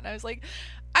check it out? And I was like,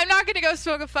 I'm not going to go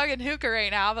smoke a fucking hookah right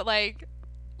now, but like,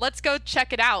 let's go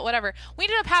check it out. Whatever. We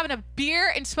ended up having a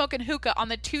beer and smoking hookah on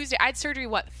the Tuesday. I had surgery,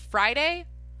 Friday?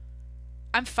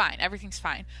 I'm fine. Everything's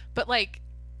fine. But like,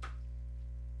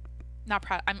 not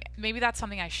proud. Maybe that's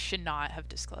something I should not have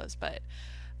disclosed, but,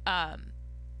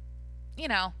 you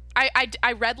know,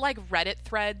 I read like Reddit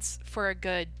threads for a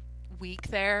good week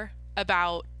there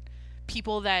about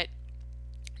people that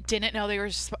didn't know they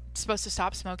were supposed to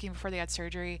stop smoking before they had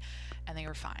surgery, and they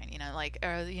were fine. You know, like,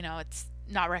 it's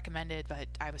not recommended, but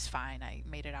I was fine. I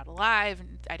made it out alive,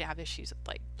 and I didn't have issues with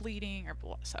like bleeding or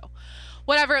so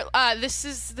whatever. This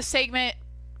is the segment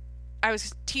I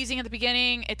was teasing at the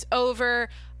beginning. It's over.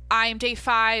 I'm day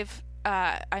 5.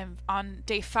 I'm on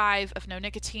day 5 of no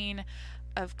nicotine,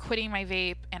 of quitting my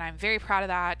vape, and I'm very proud of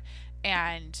that.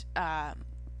 And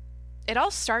it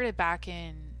all started back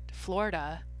in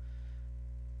Florida.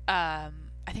 I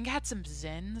think I had some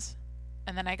Zins,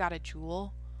 and then I got a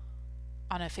Juul.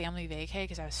 on a family vacay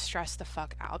because I was stressed the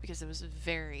fuck out because it was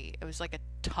like a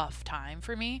tough time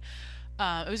for me.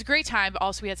 It was a great time, but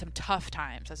also we had some tough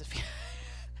times as a family.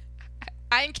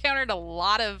 I encountered a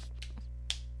lot of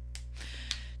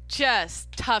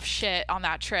just tough shit on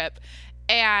that trip.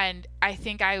 And I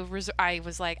think I was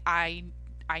like, I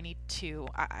need to,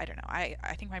 I don't know. I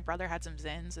think my brother had some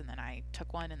Zins, and then I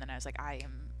took one, and then I was like, I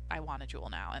want a Juul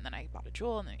now. And then I bought a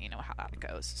Juul, and then you know how that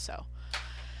goes. So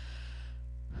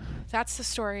that's the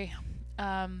story.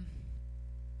 I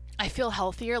feel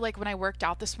healthier. Like when I worked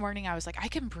out this morning, I was like, I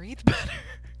can breathe better.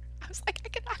 I was like, I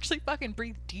can actually fucking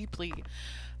breathe deeply.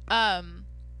 I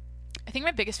think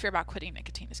my biggest fear about quitting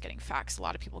nicotine is getting fat, 'cause a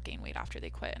lot of people gain weight after they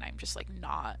quit, and I'm just like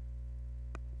not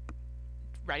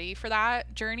ready for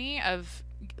that journey of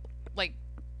like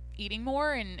eating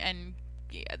more and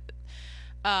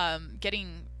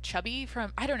getting chubby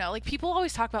from, I don't know, like people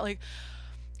always talk about like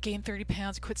gain 30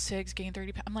 pounds, quit cigs, gain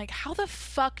 30 pounds. I'm like, how the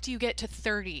fuck do you get to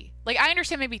 30? Like, I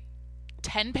understand maybe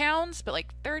 10 pounds, but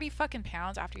like 30 fucking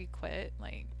pounds after you quit,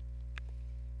 like,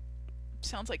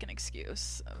 sounds like an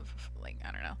excuse of like,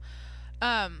 I don't know.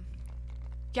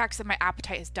 Yeah, because my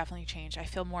appetite has definitely changed. I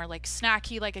feel more like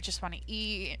snacky, like I just want to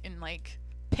eat and like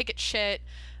pick at shit.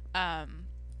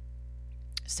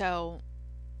 So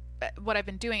what I've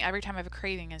been doing every time I have a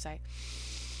craving is I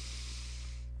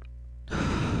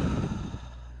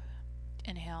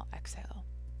inhale, exhale.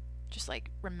 Just like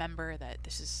remember that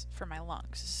this is for my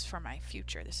lungs, this is for my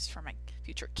future, this is for my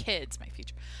future kids, my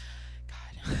future. God.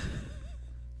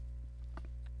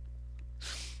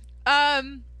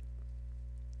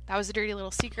 That was a dirty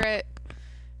little secret.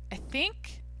 I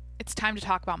think it's time to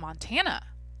talk about Montana.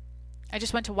 I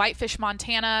just went to Whitefish,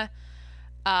 Montana,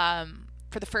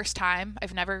 for the first time.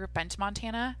 I've never been to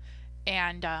Montana,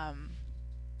 and yeah,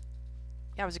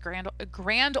 it was a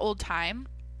grand old time.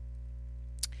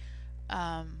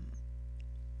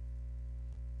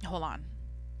 Hold on.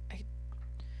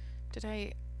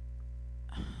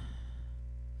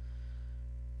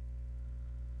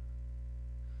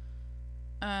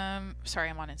 Sorry,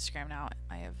 I'm on Instagram now.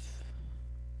 Okay.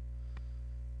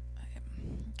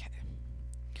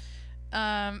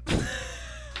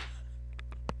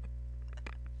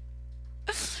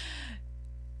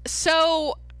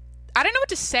 So I don't know what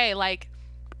to say. Like,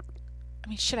 I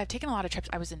mean, shit, I've taken a lot of trips.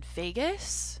 I was in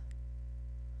Vegas.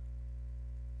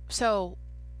 So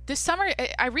this summer,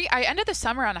 I ended the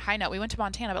summer on a high note. We went to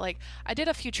Montana, but like I did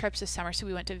a few trips this summer. So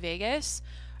we went to Vegas.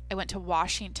 I went to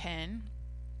Washington.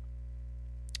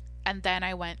 And then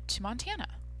I went to Montana.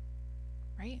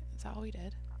 Right? Is that all we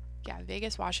did? Yeah,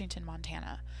 Vegas, Washington,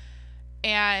 Montana.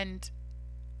 And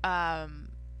I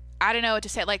don't know what to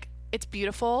say. Like, it's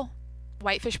beautiful.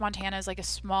 Whitefish, Montana is like a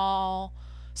smaller.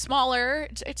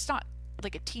 It's not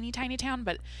like a teeny tiny town,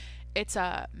 but it's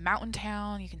a mountain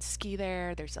town. You can ski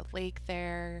there. There's a lake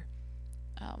there,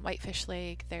 Whitefish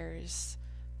Lake. There's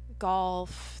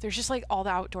golf. There's just like all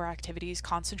the outdoor activities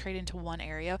concentrated into one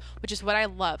area, which is what I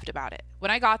loved about it.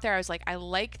 When I got there, I was like, I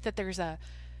like that there's a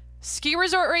ski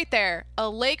resort right there, a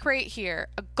lake right here,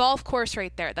 a golf course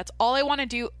right there. That's all I want to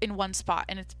do in one spot,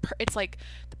 and it's like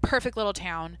the perfect little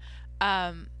town.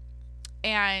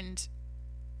 And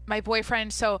my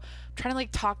boyfriend, so I'm trying to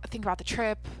like think about the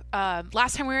trip.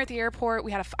 Last time we were at the airport,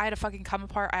 I had a fucking come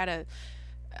apart.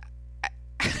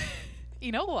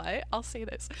 You know what? I'll say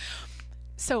this.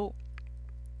 So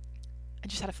I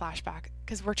just had a flashback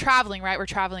because we're traveling, right? We're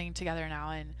traveling together now,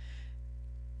 and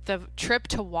the trip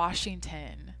to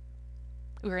Washington,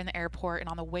 we were in the airport, and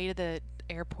on the way to the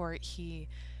airport, he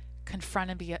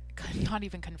not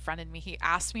even confronted me. He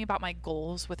asked me about my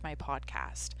goals with my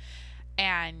podcast,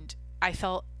 and I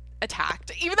felt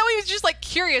attacked, even though he was just like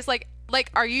curious, like,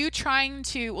 are you trying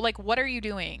to, like, what are you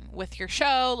doing with your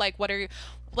show? Like, what are you,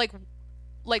 like,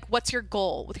 what's your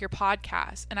goal with your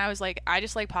podcast? And I was like, I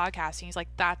just like podcasting. He's like,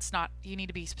 that's not, you need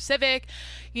to be specific.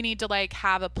 You need to like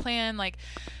have a plan. Like,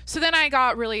 so then I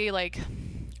got really like,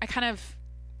 I kind of,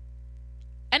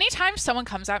 anytime someone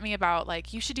comes at me about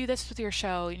like, you should do this with your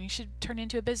show and you should turn it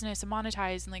into a business and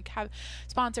monetize and like have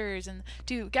sponsors and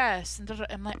do guests and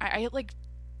I'm like, I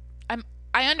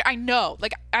know,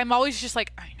 like, I'm always just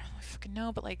like, I know, I fucking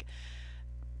know, but like,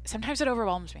 sometimes it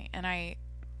overwhelms me. And I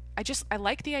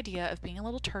like the idea of being a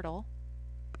little turtle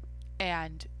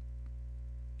and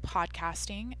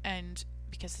podcasting, and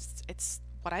because it's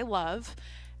what I love.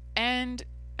 And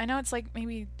I know it's like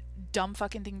maybe dumb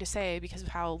fucking thing to say because of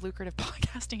how lucrative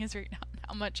podcasting is right now and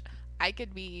how much I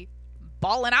could be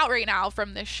balling out right now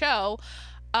from this show.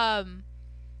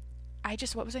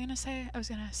 What was I going to say? I was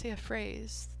going to say a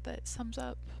phrase that sums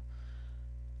up,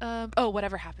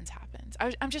 whatever happens, happens.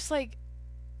 I'm just like,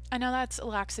 I know that's a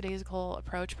lackadaisical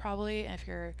approach probably. And if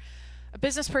you're a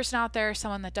business person out there,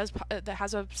 someone that that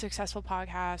has a successful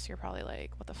podcast, you're probably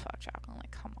like, what the fuck, Jacqueline?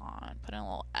 Like, come on, put in a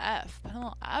little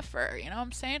effort, you know what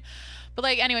I'm saying? But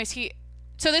like, anyways,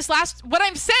 what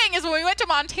I'm saying is when we went to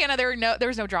Montana, there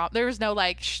was no drama. There was no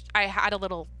like, I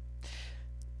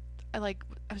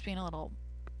was being a little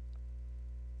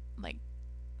like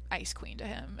ice queen to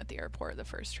him at the airport the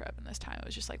first trip, and this time it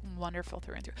was just like wonderful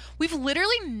through and through. We've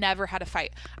literally never had a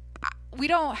fight. We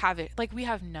don't have it. Like,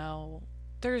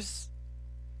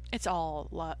 it's all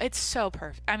love. It's so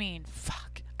perfect. I mean,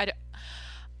 fuck.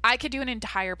 I could do an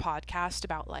entire podcast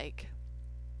about like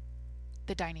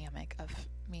the dynamic of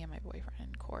me and my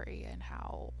boyfriend Corey and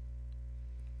how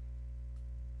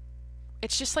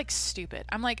it's just like stupid.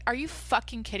 I'm like, are you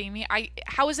fucking kidding me?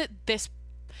 How is it this?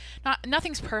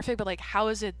 Nothing's perfect, but like, how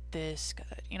is it this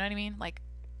good? You know what I mean? Like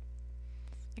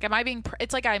am I being?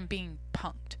 It's like I'm being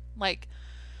punked. Like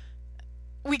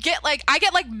I get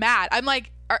like mad. I'm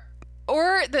like,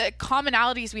 or the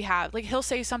commonalities we have. Like he'll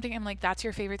say something, I'm like, that's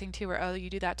your favorite thing too, or oh, you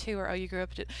do that too, or oh, you grew up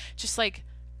just like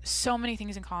so many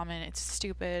things in common. It's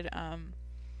stupid.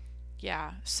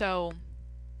 Yeah. So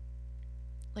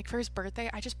like for his birthday,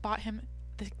 I just bought him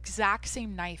the exact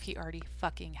same knife he already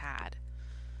fucking had.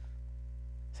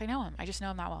 So I know him. I just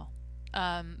know him that well.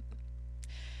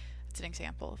 It's an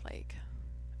example of like,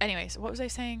 anyways, what was I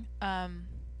saying?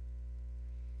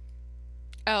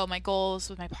 Oh, my goals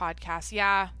with my podcast.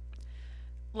 Yeah.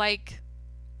 Like,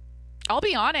 I'll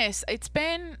be honest, it's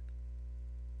been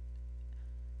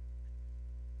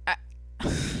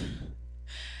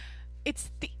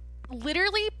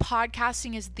literally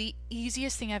podcasting is the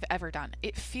easiest thing I've ever done.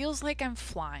 It feels like I'm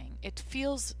flying. It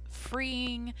feels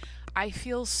freeing. I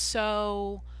feel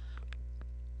so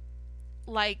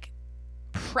like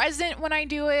present when I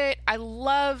do it. I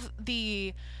love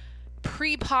the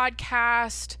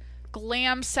pre-podcast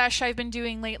glam sesh I've been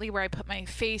doing lately where I put my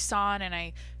face on and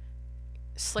I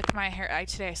slicked my hair.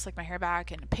 Today I slicked my hair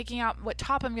back and picking out what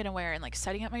top I'm going to wear and like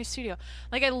setting up my studio.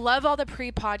 Like I love all the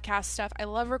pre-podcast stuff. I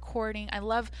love recording. I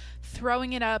love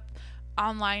throwing it up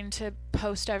online to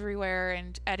post everywhere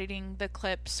and editing the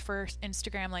clips for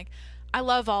Instagram. Like I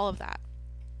love all of that.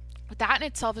 But that in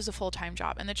itself is a full-time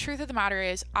job. And the truth of the matter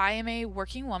is I am a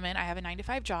working woman. I have a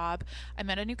 9-to-5 job. I'm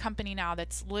at a new company now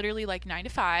that's literally like 9 to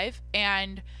 5.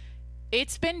 And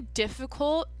it's been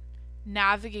difficult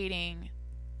navigating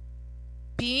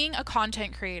being a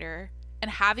content creator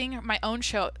and having my own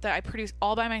show that I produce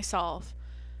all by myself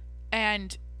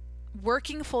and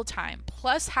working full time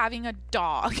plus having a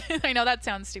dog. I know that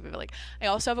sounds stupid, but like I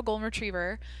also have a golden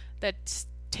retriever that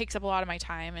takes up a lot of my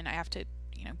time and I have to,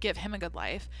 give him a good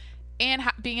life. And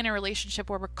being in a relationship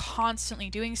where we're constantly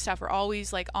doing stuff. We're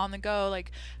always like on the go,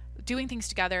 like doing things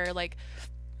together, like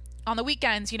on the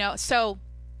weekends, So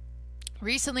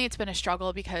recently it's been a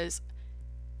struggle because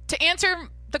to answer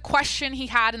the question he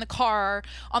had in the car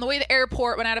on the way to the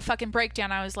airport when I had a fucking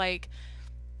breakdown, I was like,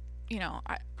 I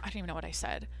don't even know what I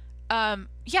said.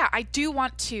 Yeah, I do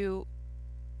want to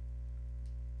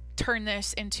turn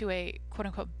this into a quote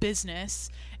unquote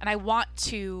business and I want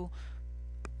to,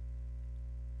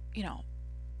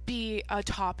 be a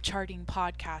top charting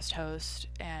podcast host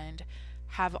and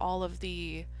have all of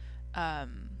the,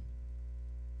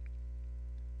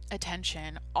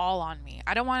 attention all on me.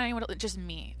 I don't want anyone to, just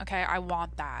me. Okay. I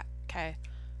want that. Okay.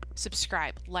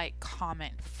 Subscribe, like,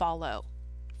 comment, follow,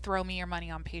 throw me your money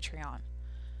on Patreon.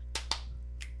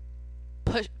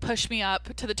 Push me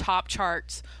up to the top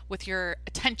charts with your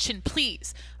attention,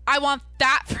 please. I want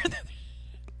that for the,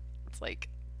 it's like,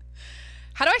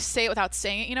 how do I say it without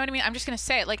saying it? You know what I mean? I'm just going to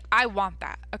say it. Like, I want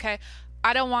that. Okay.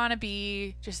 I don't want to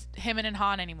be just him and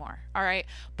Han anymore. All right.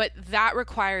 But that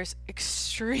requires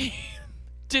extreme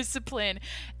discipline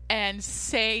and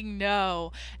saying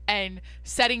no and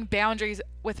setting boundaries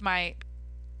with my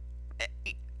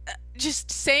just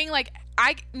saying like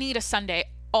I need a Sunday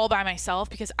all by myself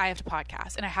because I have to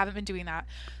podcast and I haven't been doing that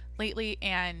lately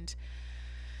and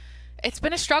it's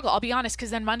been a struggle, I'll be honest, because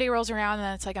then Monday rolls around and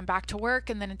then it's like I'm back to work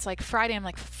and then it's like Friday I'm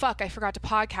like fuck I forgot to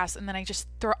podcast and then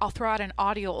I'll throw out an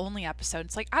audio only episode.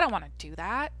 It's like I don't want to do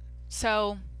that.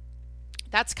 So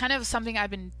that's kind of something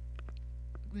I've been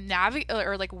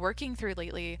or like working through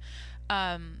lately.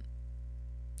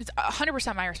 It's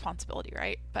 100% my responsibility,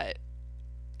 right? But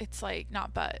it's like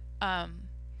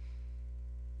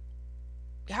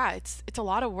yeah, it's a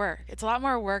lot of work. It's a lot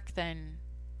more work than,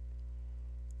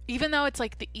 even though it's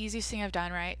like the easiest thing I've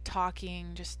done, right?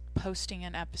 Talking, just posting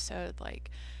an episode like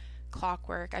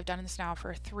clockwork. I've done this now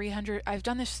for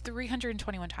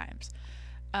 321 times.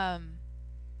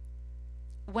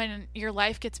 when your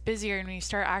life gets busier and when you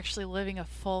start actually living a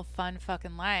full, fun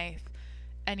fucking life,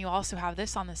 and you also have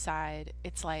this on the side,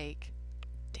 it's like,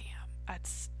 damn,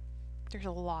 there's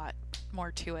a lot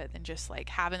more to it than just like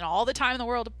having all the time in the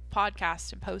world to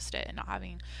podcast and post it and not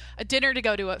having a dinner to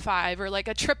go to at 5 or like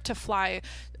a trip to fly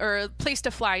or a place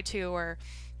to fly to or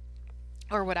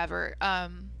whatever.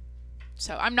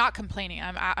 So I'm not complaining.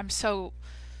 I'm so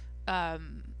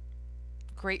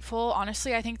grateful.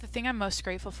 Honestly, I think the thing I'm most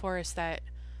grateful for is that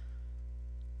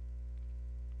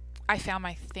I found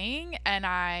my thing, and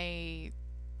I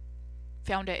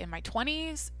found it in my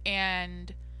 20s,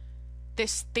 and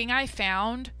this thing I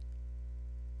found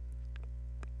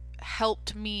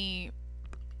helped me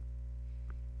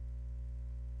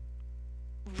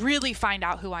really find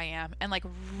out who I am and like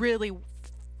really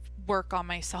work on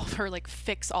myself, or like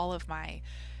fix all of my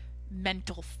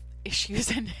mental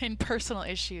issues and personal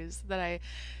issues that I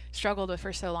struggled with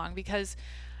for so long. Because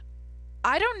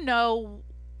I don't know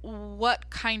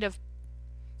what kind of,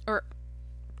 or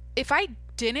if I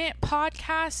didn't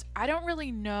podcast, I don't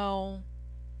really know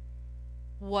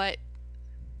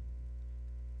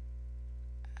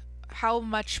how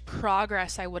much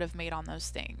progress I would have made on those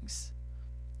things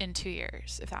in 2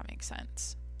 years, if that makes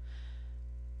sense.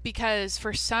 Because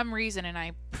for some reason, and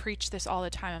I preach this all the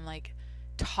time, I'm like,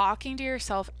 talking to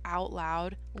yourself out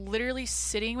loud, literally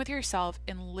sitting with yourself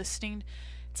and listening.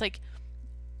 It's like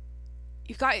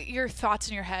you've got your thoughts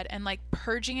in your head, and like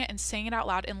purging it and saying it out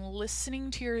loud and listening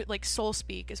to your like soul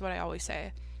speak is what I always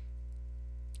say,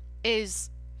 is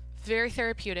very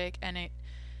therapeutic, and it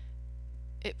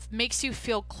makes you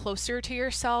feel closer to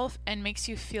yourself and makes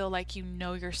you feel like you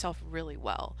know yourself really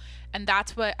well. And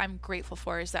that's what I'm grateful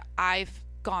for, is that I've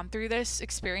gone through this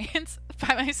experience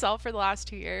by myself for the last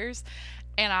 2 years,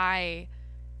 and I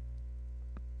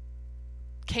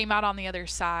came out on the other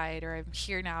side, or I'm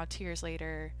here now 2 years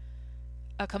later,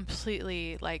 a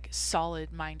completely like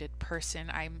solid minded person.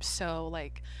 I'm so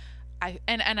like,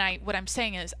 what I'm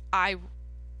saying is I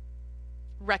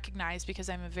recognize, because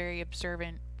I'm a very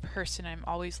observant person, I'm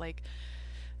always like,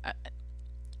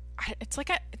 it's not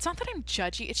that I'm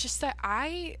judgy, it's just that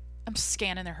I'm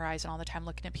scanning their horizon all the time,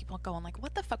 looking at people and going like,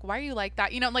 what the fuck, why are you like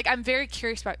that? You know, like I'm very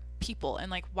curious about people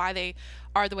and like why they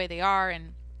are the way they are.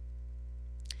 And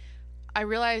I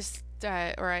realized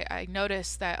that, or I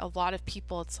noticed that a lot of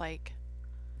people, it's like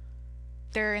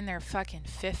they're in their fucking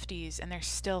 50s and they're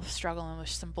still struggling with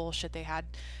some bullshit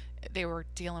they were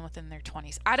dealing with in their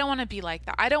 20s. I don't want to be like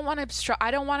that. I don't want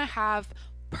to have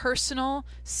personal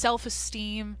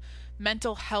self-esteem,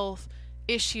 mental health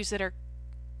issues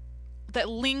that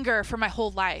linger for my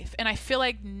whole life. And I feel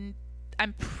like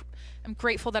I'm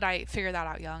grateful that I figured that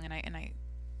out young, and I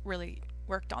really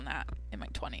worked on that in my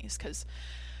 20s, because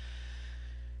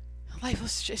life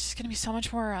was just going to be so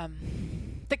much more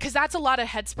because that's a lot of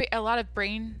headspace, a lot of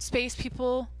brain space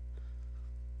people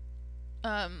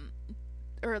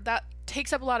or that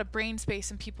takes up a lot of brain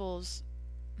space in people's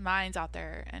minds out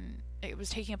there, and it was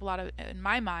taking up a lot of in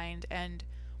my mind. And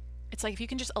it's like, if you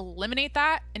can just eliminate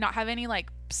that and not have any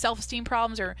like self-esteem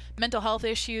problems or mental health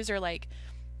issues or like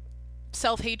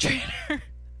self-hatred or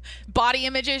body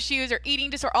image issues or eating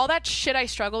disorder, all that shit I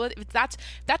struggle with, if that's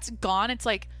gone, it's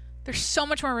like there's so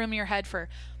much more room in your head for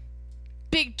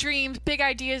big dreams, big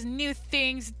ideas, new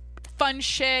things, fun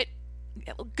shit,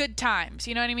 good times,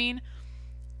 you know what I mean?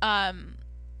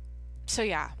 So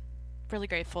yeah, really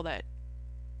grateful that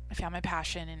I found my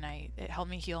passion, and it helped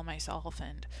me heal myself.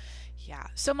 And yeah,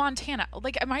 so Montana,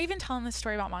 like, am I even telling this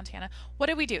story about Montana? What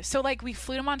did we do? So like, we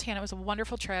flew to Montana. It was a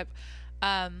wonderful trip.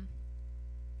 I'm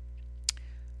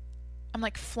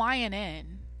like flying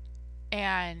in,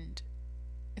 and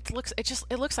it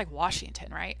looks like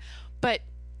Washington, right? But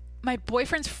my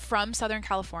boyfriend's from Southern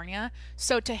California,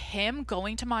 so to him,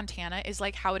 going to Montana is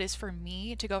like how it is for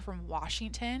me to go from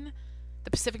Washington,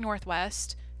 the Pacific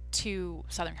Northwest, to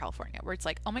Southern California, where it's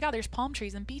like, oh my God, there's palm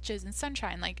trees and beaches and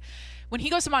sunshine. Like, when he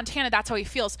goes to Montana, that's how he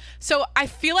feels. So I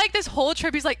feel like this whole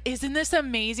trip, he's like, isn't this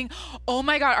amazing? Oh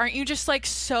my God, aren't you just like,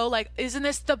 so like, isn't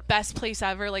this the best place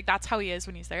ever? Like, that's how he is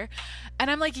when he's there. And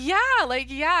I'm like, yeah.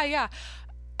 I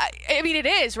mean, it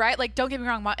is, right? Like, don't get me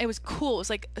wrong, it was cool. It was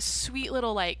like a sweet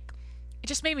little, like, it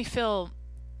just made me feel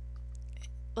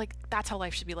like that's how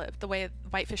life should be lived. The way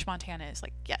Whitefish, Montana is,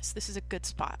 like, yes, this is a good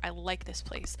spot. I like this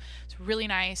place. It's really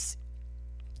nice,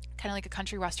 kind of like a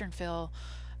country western feel.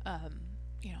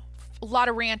 You know, a lot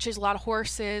of ranches, a lot of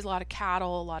horses, a lot of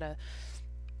cattle, a lot of,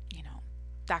 you know,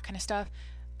 that kind of stuff.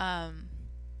 But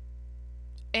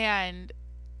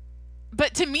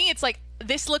to me, it's like,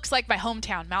 this looks like my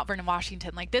hometown, Mount Vernon,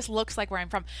 Washington. Like, this looks like where I'm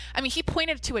from. I mean, he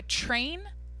pointed to a train.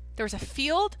 There was a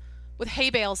field with hay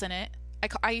bales in it,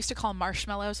 I used to call them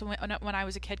marshmallows when I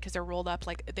was a kid because they're rolled up,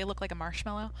 like they look like a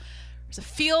marshmallow. There's a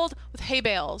field with hay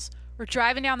bales. We're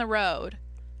driving down the road,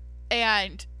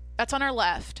 and that's on our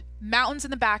left. Mountains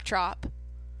in the backdrop.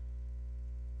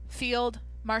 Field,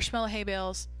 marshmallow, hay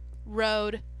bales,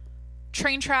 road,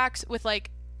 train tracks with like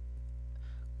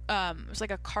it was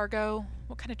like a cargo.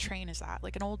 What kind of train is that?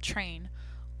 Like an old train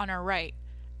on our right.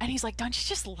 And he's like, "Don't you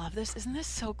just love this? Isn't this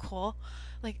so cool?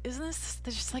 Like, isn't this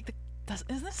just like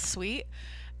isn't this sweet?"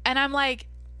 And I'm like,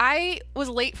 I was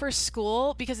late for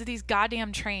school because of these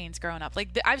goddamn trains growing up.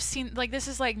 Like, I've seen, like, this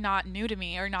is like not new to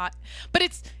me or not, but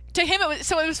it's to him.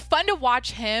 It was fun to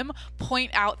watch him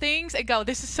point out things and go,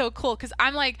 "This is so cool." Cause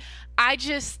I'm like,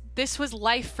 this was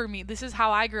life for me. This is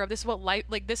how I grew up. This is what life,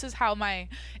 like, this is how my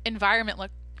environment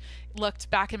looked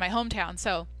back in my hometown.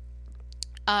 So,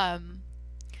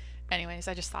 anyways,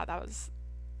 I just thought that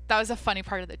was a funny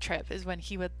part of the trip, is when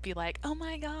he would be like, "Oh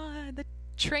my God, the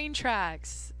train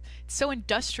tracks. It's so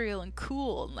industrial and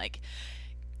cool." And like,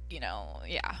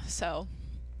 yeah. So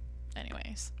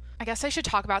anyways, I guess I should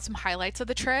talk about some highlights of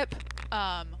the trip.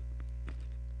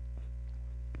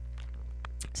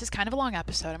 This is kind of a long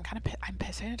episode. I'm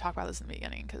pissed I didn't talk about this in the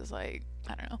beginning because, like,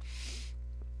 I don't know.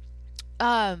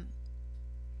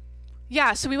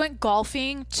 Yeah, so we went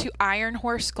golfing to Iron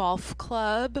Horse Golf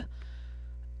Club.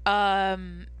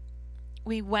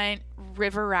 We went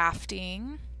river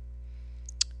rafting.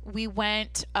 We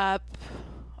went up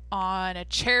on a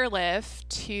chairlift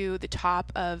to the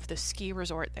top of the ski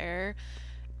resort there.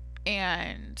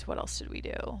 And what else did we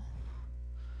do?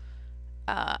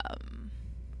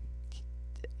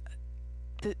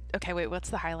 Okay, wait, what's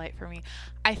the highlight for me?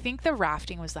 I think the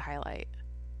rafting was the highlight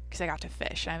because I got to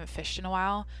fish. I haven't fished in a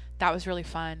while. That was really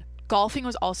fun. Golfing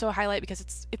was also a highlight because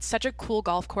it's such a cool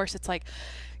golf course. It's like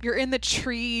you're in the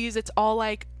trees. It's all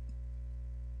like,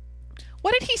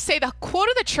 what did he say? The quote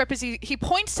of the trip is he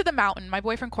points to the mountain. My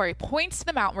boyfriend Corey points to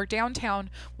the mountain. We're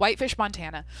downtown Whitefish,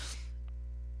 Montana.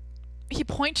 He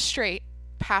points straight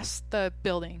past the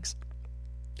buildings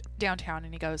downtown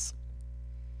and he goes,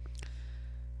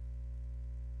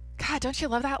 "God, don't you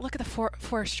love that? Look at the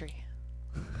forestry.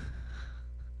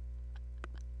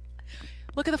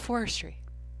 Look at the forestry.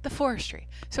 The forestry."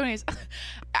 So anyways,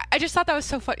 I just thought that was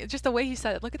so funny. Just the way he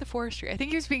said it. Look at the forestry. I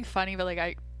think he was being funny, but like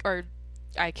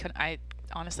I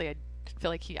honestly, I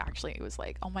feel like he actually was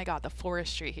like, "Oh my God, the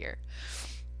forestry here."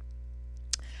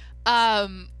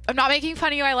 I'm not making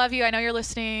fun of you. I love you. I know you're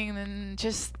listening. And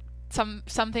just some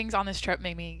things on this trip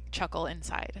made me chuckle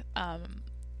inside.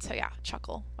 So yeah,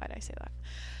 chuckle. Why did I say that?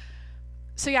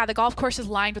 So yeah, the golf course is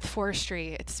lined with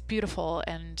forestry. It's beautiful.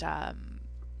 And,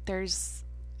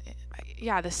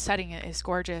 the setting is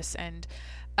gorgeous. And,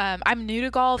 I'm new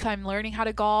to golf. I'm learning how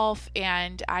to golf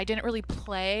and I didn't really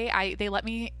play. They let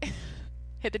me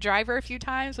hit the driver a few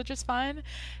times, which is fun.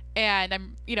 And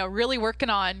I'm, really working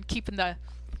on keeping the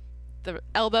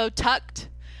elbow tucked,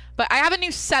 but I have a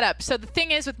new setup. So the thing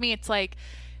is with me, it's like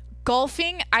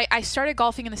golfing. I started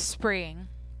golfing in the spring,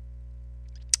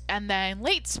 and then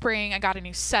late spring I got a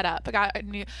new setup. I got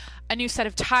a new set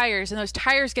of tires, and those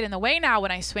tires get in the way now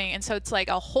when I swing. And so it's like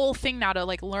a whole thing now to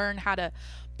like learn how to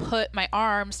put my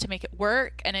arms to make it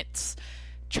work. And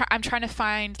I'm trying to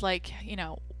find like,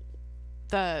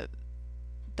 the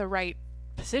right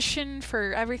position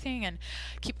for everything and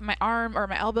keep my arm or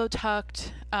my elbow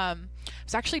tucked. I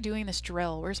was actually doing this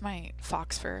drill. Where's my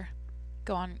Fox fur?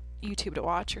 Go on YouTube to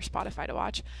watch or Spotify to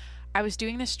watch. I was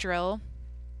doing this drill.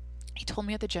 He told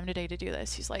me at the gym today to do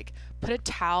this. He's like, put a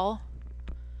towel.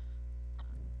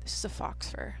 This is a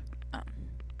fox fur.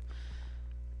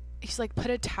 He's like, put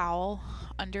a towel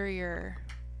under your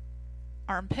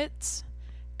armpits,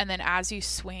 and then as you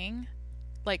swing,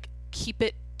 like keep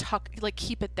it tucked, like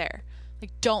keep it there.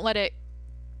 Like don't let it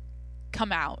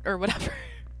come out or whatever.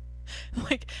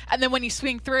 Like, and then when you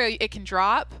swing through, it can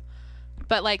drop.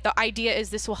 But like the idea is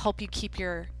this will help you keep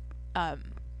your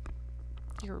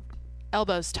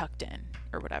elbows tucked in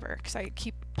or whatever, because I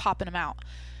keep popping them out.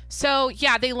 So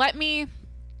yeah, they let me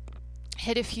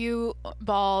hit a few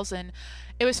balls and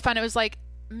it was fun. It was like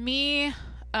me,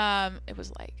 it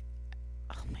was like,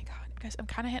 oh my God, guys, I'm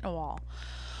kind of hitting a wall.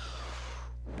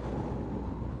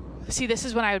 See, this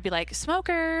is when I would be like,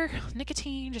 smoker,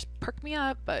 nicotine, just perk me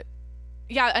up. But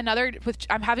yeah,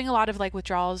 I'm having a lot of like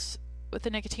withdrawals with the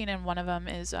nicotine, and one of them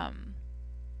is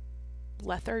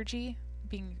lethargy,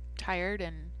 being tired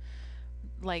and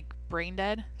like brain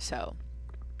dead. So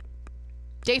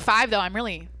day 5 though, I'm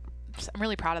really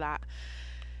proud of that.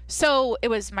 So it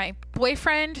was my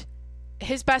boyfriend,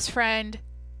 his best friend,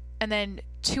 and then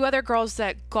 2 other girls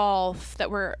that golf that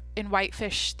were in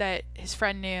Whitefish that his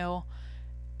friend knew.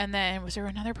 And then was there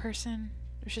another person?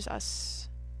 It was just us.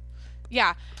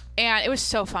 Yeah. And it was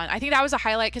so fun. I think that was a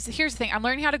highlight because here's the thing. I'm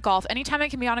learning how to golf. Anytime I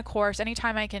can be on a course,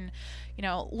 anytime I can,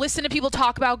 listen to people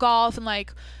talk about golf and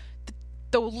like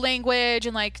the language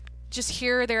and like just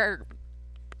hear their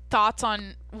thoughts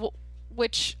on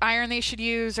which iron they should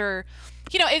use, or,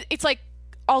 it's like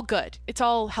all good. It's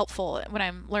all helpful when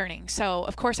I'm learning. So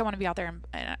of course I want to be out there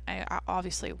and I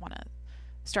obviously want to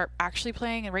start actually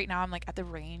playing. And right now I'm like at the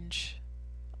range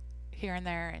here and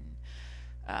there. And,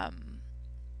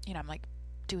 I'm like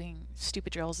doing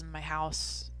stupid drills in my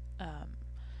house.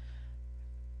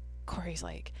 Corey's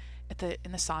like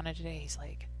in the sauna today. He's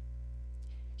like,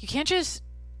 you can't just,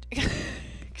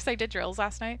 because I did drills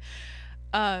last night.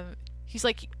 He's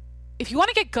like, if you want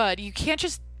to get good, you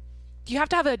have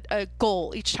to have a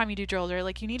goal each time you do drills, or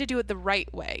like you need to do it the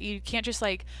right way. You can't just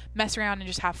like mess around and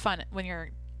just have fun when you're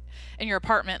in your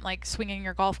apartment, like swinging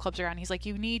your golf clubs around. He's like,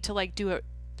 you need to like do it.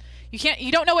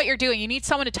 You don't know what you're doing. You need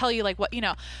someone to tell you like what. So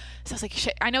I was like,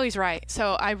 shit, I know he's right.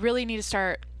 So I really need to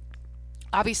start.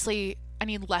 Obviously, I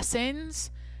need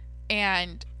lessons,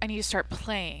 and I need to start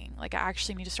playing. Like I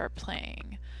actually need to start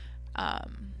playing.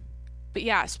 But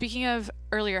yeah, speaking of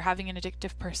earlier having an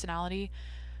addictive personality,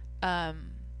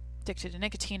 addicted to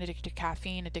nicotine, addicted to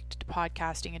caffeine, addicted to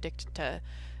podcasting, addicted to,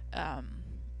 I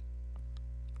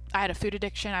had a food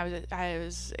addiction. I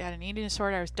had an eating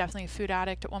disorder. I was definitely a food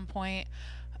addict at one point.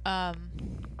 What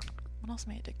else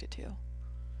am I addicted to?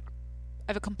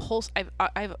 I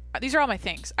have these are all my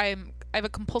things. I have a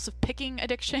compulsive picking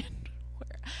addiction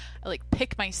where I like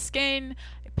pick my skin,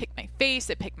 I pick my face,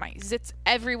 I pick my zits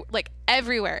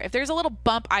everywhere. If there's a little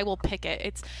bump, I will pick it.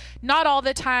 It's not all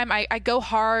the time. I go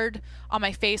hard on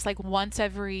my face like once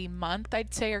every month,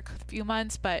 I'd say, or a few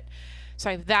months. But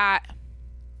so I have that,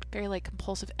 very like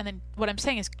compulsive. And then what I'm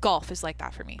saying is golf is like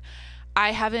that for me.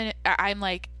 I'm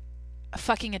like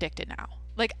fucking addicted now.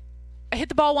 Like I hit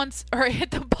the ball once, or I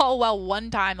hit the ball well one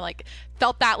time, like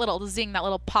felt that little zing, that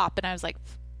little pop, and I was like,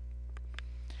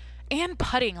 and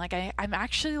putting, like I'm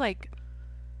actually like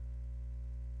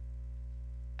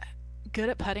good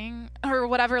at putting or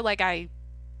whatever. Like I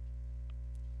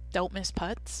don't miss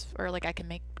putts, or like I can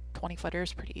make 20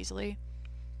 footers pretty easily.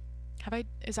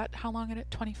 Is that how long it is?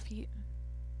 20 feet?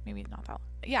 Maybe not that long.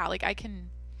 Yeah, like I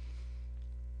can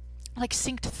like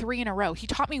synced 3 in a row. He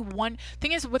taught me one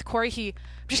thing is with Corey, I'm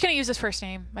just going to use his first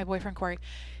name, my boyfriend Corey.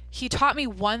 He taught me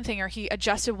one thing, or he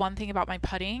adjusted one thing about my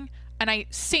putting, and I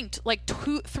synced like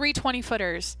 3 20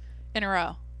 footers in a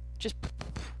row. Just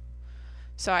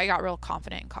so I got real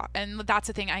confident and that's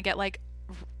the thing. I get like,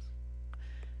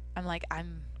 I'm like,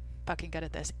 I'm fucking good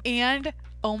at this. And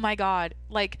oh my God,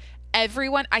 like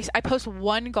everyone, I post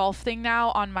one golf thing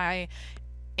now on my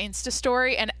Insta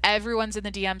story, and everyone's in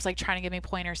the DMs like trying to give me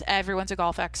pointers. Everyone's a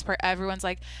golf expert. Everyone's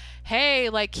like, hey,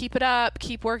 like keep it up,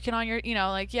 keep working on your,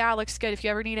 like, yeah, looks good if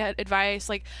you ever need advice.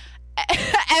 Like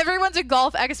everyone's a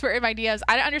golf expert in my DMs.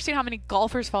 I don't understand how many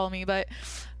golfers follow me, but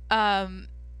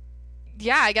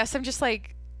yeah, I guess I'm just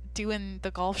like doing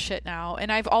the golf shit now,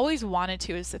 and I've always wanted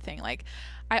to, is the thing. Like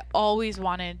I always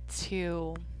wanted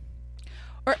to,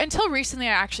 or until recently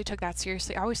I actually took that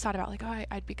seriously. I always thought about like, oh,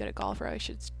 I'd be good at golf, or I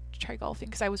should try golfing,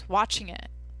 because I was watching it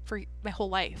for my whole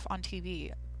life on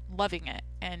TV, loving it.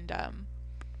 And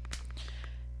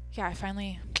yeah, I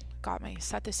finally got my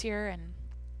set this year, and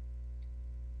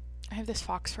I have this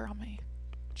fox fur on my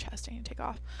chest I need to take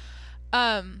off.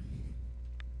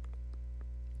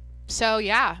 So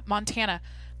yeah, Montana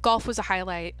golf was a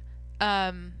highlight. We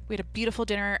had a beautiful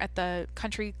dinner at the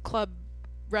country club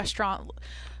restaurant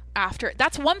after.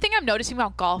 That's one thing I'm noticing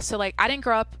about golf. So like I didn't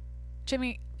grow up,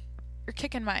 Jimmy, you're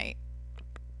kicking my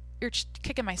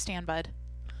stand, bud.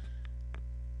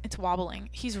 It's wobbling.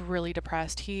 He's really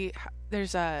depressed.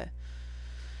 There's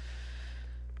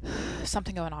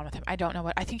something going on with him. I don't know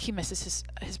what. I think he misses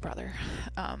his brother.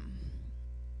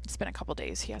 It's been a couple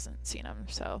days. He hasn't seen him.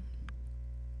 So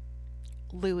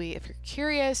Louie, if you're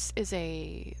curious, is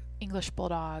a English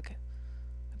bulldog,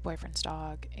 my boyfriend's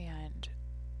dog, and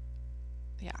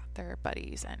yeah, they're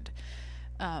buddies. And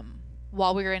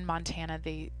while we were in Montana,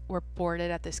 they were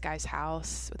boarded at this guy's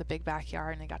house with a big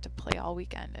backyard, and they got to play all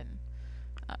weekend. And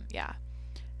yeah.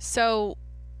 So,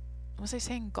 what was I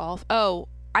saying? Golf. Oh,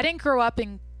 I didn't grow up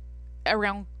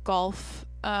around golf.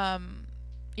 My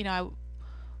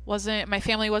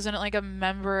family wasn't like a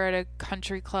member at a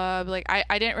country club. Like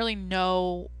I didn't really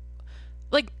know,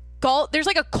 like golf. There's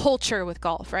like a culture with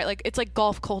golf, right? Like it's like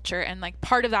golf culture, and like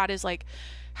part of that is like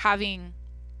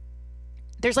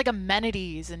there's like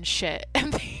amenities and shit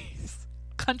and these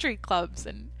country clubs.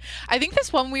 And I think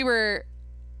this one we were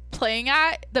playing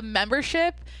at, the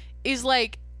membership is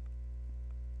like,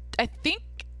 I think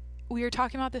we were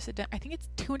talking about this at I think it's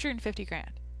 $250,000.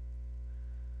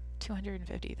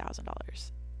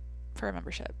 $250,000 for a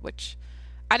membership, which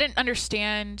I didn't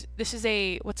understand. This is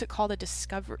a, what's it called? A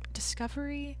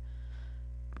discovery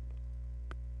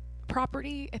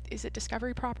property? Is it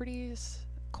Discovery Properties?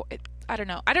 I don't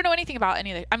know. I don't know anything about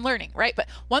any of it. I'm learning, right? But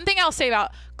one thing I'll say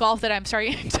about golf that I'm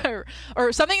starting to,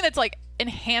 or something that's like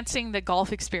enhancing the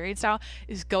golf experience now,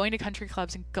 is going to country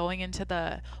clubs and going into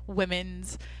the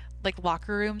women's like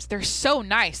locker rooms. They're so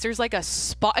nice. There's like a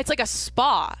spa. It's like a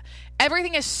spa.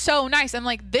 Everything is so nice. I'm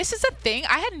like, this is a thing.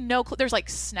 I had no clue. There's like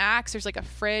snacks. There's like a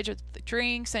fridge with the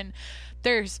drinks, and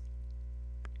there's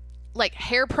like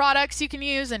hair products you can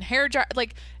use and hair dry.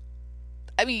 Like,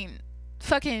 I mean,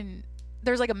 fucking,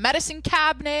 there's like a medicine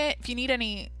cabinet if you need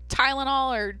any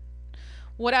Tylenol or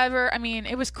whatever. I mean,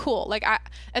 it was cool. Like,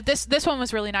 this one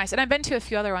was really nice, and I've been to a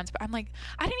few other ones, but I'm like,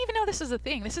 I didn't even know this is a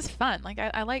thing. This is fun. Like,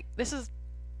 I like, this is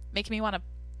making me want to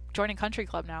join a country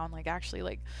club now and like actually,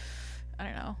 like, I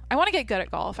don't know. I want to get good at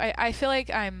golf. I feel like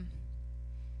I'm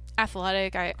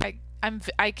athletic. I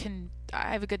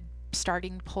have a good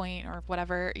starting point or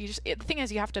whatever. The thing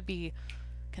is, you have to be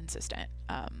consistent.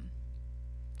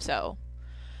 So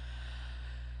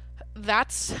that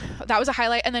was a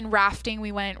highlight. And then rafting,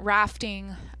 we went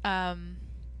rafting. God,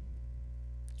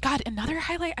 another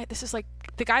highlight. This is like,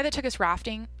 the guy that took us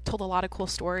rafting told a lot of cool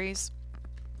stories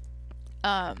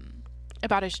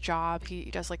about his job. He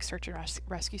does like search and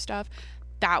rescue stuff.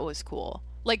 That was cool.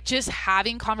 Like, just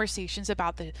having conversations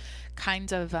about the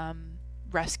kinds of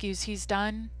rescues he's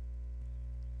done,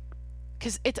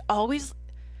 because it's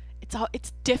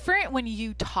different when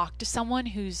you talk to someone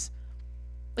who's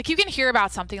like, you can hear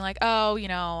about something like, oh, you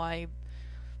know,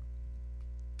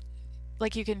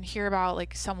 you can hear about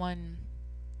like someone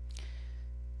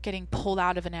getting pulled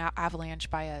out of an avalanche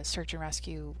by a search and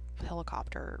rescue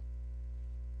helicopter,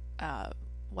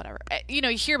 whatever, you know,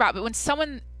 you hear about it, but when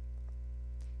someone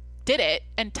did it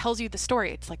and tells you the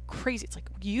story, it's like crazy. It's like,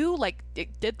 you like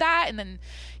did that. And then,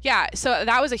 yeah, so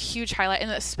that was a huge highlight. And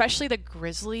especially the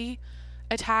grizzly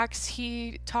attacks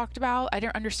he talked about. I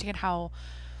don't understand how,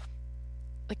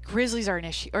 like, grizzlies are an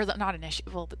issue, or not an issue.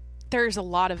 Well, there's a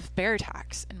lot of bear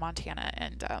attacks in Montana,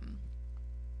 and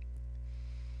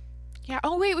yeah.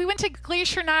 Oh wait, we went to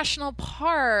Glacier National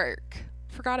Park.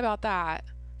 Forgot about that.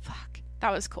 Fuck,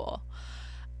 that was cool.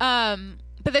 But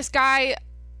this guy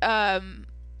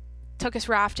took us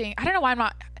rafting. I don't know why I'm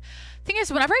not. Thing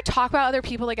is, whenever I talk about other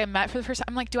people like I met for the first time,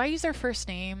 I'm like, do I use their first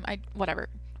name? Whatever.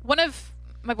 One of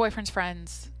my boyfriend's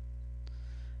friends,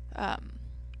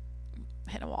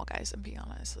 hitting a wall, guys. I'm being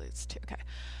honest. It's too okay.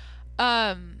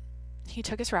 He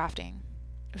took us rafting.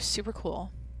 It was super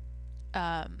cool.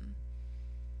 That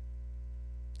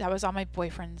was on my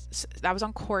boyfriend's. That was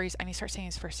on Corey's. I need to start saying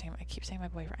his first name. I keep saying my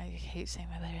boyfriend. I hate saying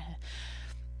my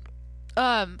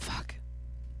boyfriend. Fuck.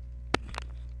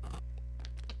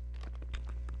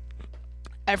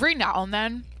 Every now and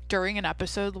then during an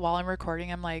episode while I'm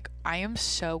recording, I'm like, I am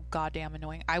so goddamn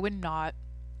annoying. I would not,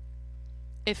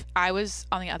 if I was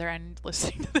on the other end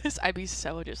listening to this, I'd be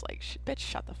so just like, bitch,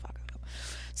 shut the fuck up.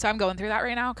 So I'm going through that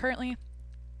right now currently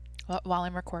while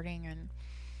I'm recording, and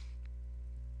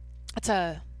that's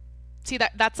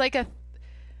like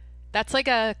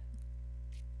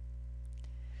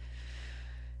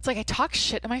it's like I talk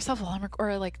shit to myself while I'm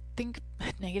or like think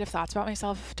negative thoughts about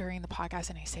myself during the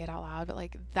podcast and I say it out loud, but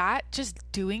like that, just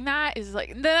doing that is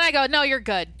like, then I go, no, you're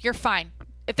good. You're fine.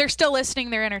 If they're still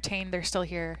listening, they're entertained. They're still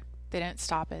here. They didn't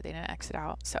stop it. They didn't exit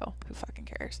out. So who fucking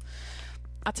cares?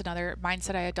 That's another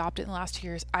mindset I adopted in the last 2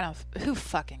 years. Who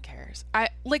fucking cares? I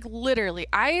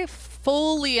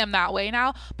fully am that way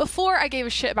now. Before I gave a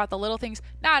shit about the little things.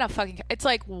 Now I don't fucking care. It's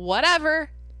like,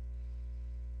 whatever.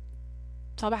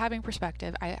 It's all about having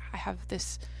perspective. I have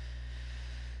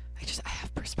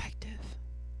perspective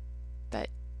that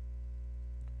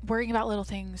worrying about little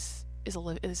things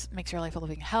makes your life a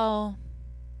living hell.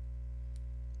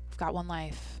 You've got one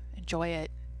life. Enjoy it.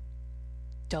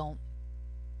 Don't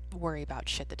worry about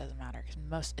shit that doesn't matter,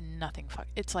 because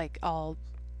it's like all,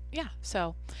 yeah.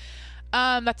 So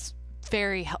that's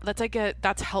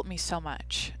helped me so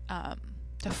much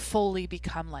to fully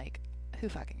become like, who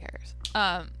fucking cares?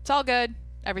 It's all good.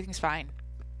 Everything's fine.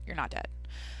 You're not dead.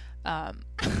 Got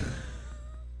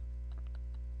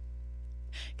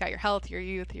your health, your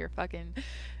youth, you're fucking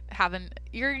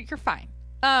you're fine.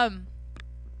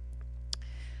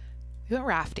 We went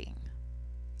rafting.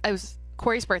 It was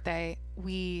Corey's birthday.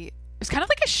 It was kind of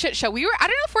like a shit show. I don't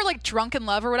know if we're like drunk in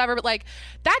love or whatever, but like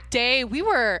that day we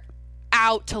were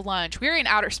out to lunch. We were in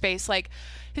outer space. Like,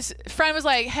 his friend was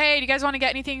like, hey, do you guys want to get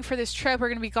anything for this trip? We're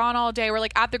going to be gone all day. We're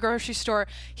like at the grocery store.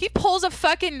 He pulls a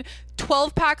fucking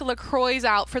 12-pack of LaCroix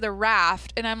out for the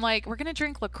raft. And I'm like, we're going to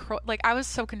drink LaCroix. Like, I was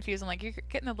so confused. I'm like, you're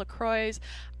getting the LaCroix.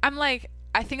 I'm like,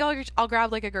 I think I'll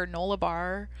grab like a granola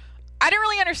bar. I didn't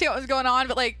really understand what was going on,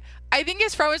 but like, I think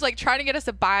his friend was like trying to get us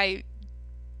to buy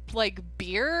like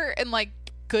beer and like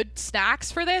good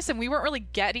snacks for this, and we weren't really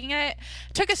getting it.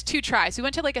 It took us 2 tries. We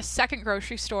went to like a second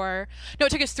grocery store. No,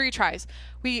 it took us 3 tries.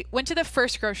 We went to the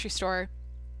first grocery store,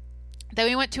 then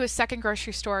we went to a second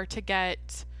grocery store to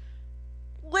get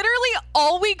literally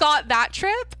all we got that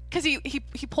trip, because he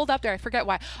pulled up there. I forget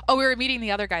why. Oh, we were meeting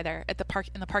the other guy there at the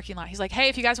parking lot. He's like, hey,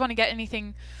 if you guys want to get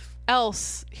anything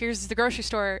else, here's the grocery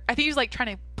store. I think he was like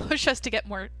trying to push us to get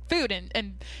more food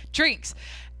and drinks.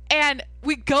 And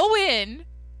we go in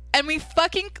and we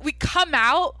come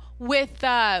out with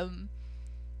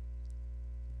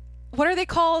what are they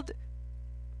called?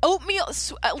 Oatmeal,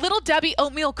 Little Debbie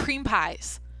oatmeal cream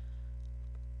pies.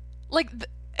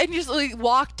 And just like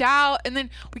walked out, and then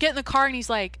we get in the car and he's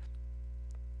like,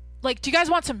 do you guys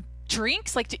want some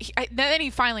drinks? Then he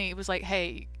finally was like,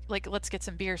 hey, like, let's get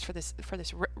some beers for this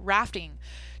rafting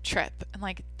trip. And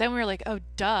like, then we were like, oh,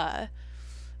 duh.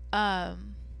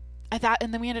 And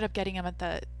then we ended up getting him at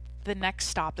the next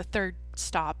stop, the third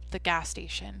stop, the gas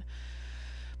station.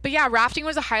 But yeah, rafting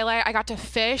was a highlight. I got to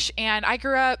fish, and I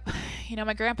grew up,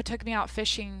 my grandpa took me out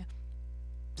fishing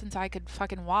since I could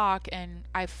fucking walk, and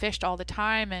I fished all the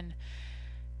time, and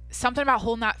something about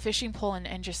holding that fishing pole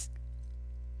and just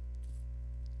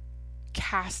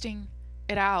casting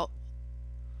it out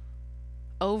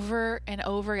over and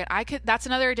over again. That's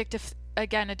another addictive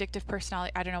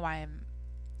personality. I don't know why I'm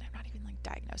not even like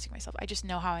diagnosing myself. I just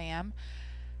know how I am.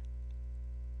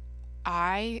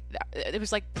 It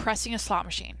was like pressing a slot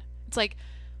machine. It's like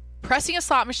pressing a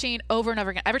slot machine over and over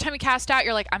again. Every time you cast out,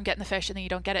 you're like, I'm getting the fish, and then you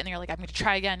don't get it, and then you're like, I'm going to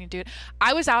try again. You do it.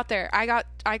 I was out there. I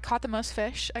caught the most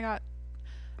fish. I caught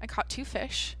 2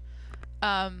 fish.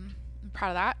 I'm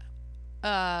proud of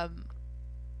that.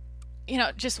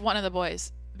 Just one of the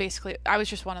boys. Basically, I was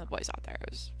just one of the boys out there. It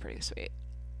was pretty sweet.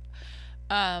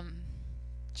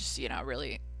 Just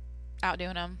really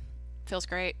outdoing them. Feels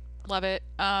great. Love it.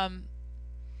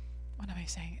 What am I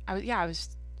saying? I was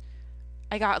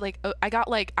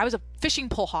a fishing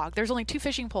pole hog. There's only 2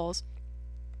 fishing poles,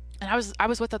 and I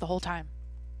was with it the whole time.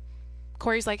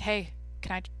 Corey's like, hey,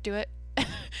 can I do it?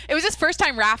 It was his first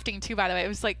time rafting too, by the way. It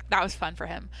was like, that was fun for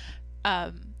him.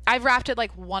 I've rafted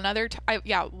like 2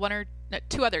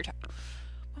 other times.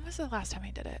 When was the last time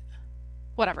I did it?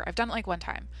 Whatever. I've done it like 1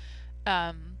 time.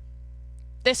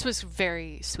 This was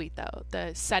very sweet though.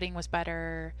 The setting was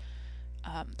better.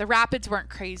 The rapids weren't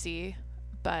crazy,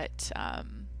 but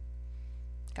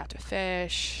got to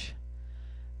fish.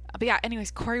 But yeah,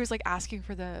 anyways, Corey was like asking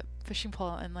for the fishing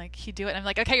pole, and like he'd do it, and I'm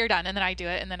like, okay, you're done, and then I do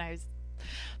it, and then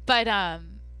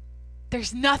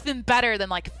there's nothing better than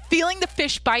like feeling the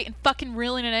fish bite and fucking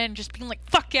reeling it in and just being like,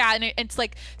 fuck yeah, and it's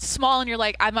like small, and you're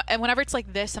like, and whenever it's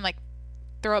like this, I'm like,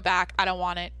 throw it back, I don't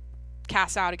want it,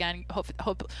 cast out again,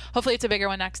 hopefully it's a bigger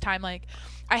one next time. Like,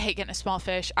 I hate getting a small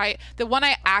fish. The one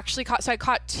I actually caught, so I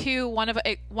caught 2,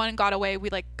 one got away, we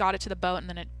like got it to the boat, and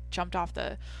then it jumped off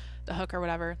the hook or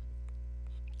whatever,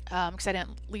 because I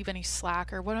didn't leave any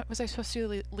slack, or what was I supposed to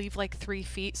do, leave like 3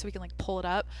 feet so we can like pull it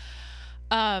up.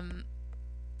 I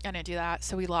didn't do that,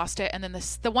 so we lost it. And then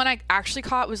the one I actually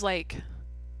caught was like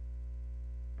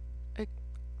I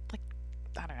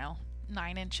don't know,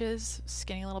 9 inches,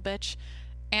 skinny little bitch.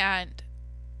 And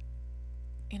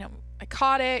I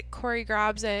caught it. Corey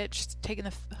grabs it, just taking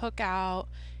the hook out.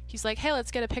 He's like, hey,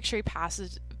 let's get a picture. He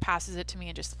passes it to me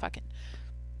and just fucking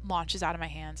launches out of my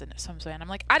hands and it swims away. And I'm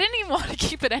like, I didn't even want to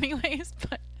keep it anyways,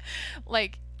 but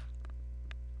like,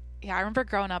 yeah, I remember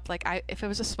growing up, like, if it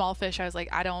was a small fish, I was like,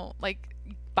 I don't, like,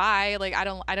 bye, like, I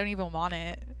don't even want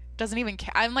it. It doesn't even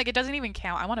count. I'm like, it doesn't even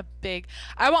count. I want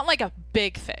like a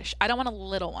big fish. I don't want a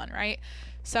little one, right?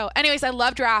 So anyways, I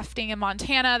loved rafting in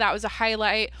Montana. That was a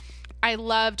highlight.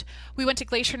 We went to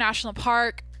Glacier National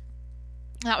Park.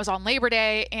 That was on Labor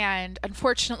Day, and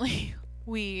unfortunately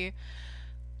we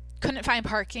couldn't find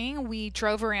parking. We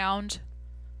drove around.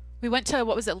 We went to,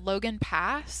 what was it, Logan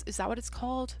Pass? Is that what it's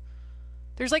called?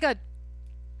 There's like a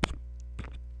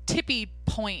tippy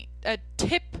point,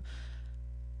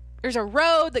 there's a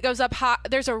road that goes up high.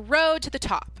 There's a road to the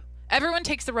top. Everyone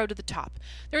takes the road to the top.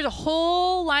 There's a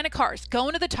whole line of cars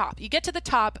going to the top. You get to the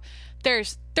top,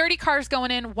 there's 30 cars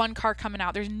going in, 1 car coming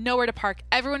out. There's nowhere to park.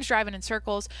 Everyone's driving in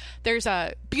circles. There's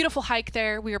a beautiful hike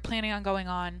there we were planning on going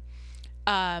on.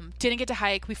 Didn't get to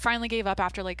hike. We finally gave up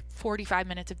after like 45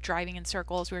 minutes of driving in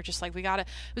circles. We were just like, it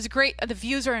was great. The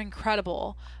views are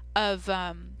incredible of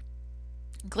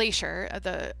Glacier.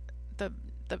 The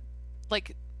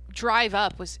like drive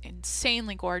up was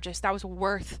insanely gorgeous. That was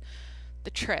worth the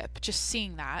trip, just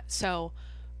seeing that. So,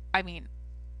 I mean,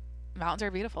 mountains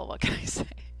are beautiful. What can I say?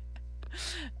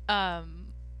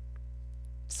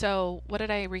 So what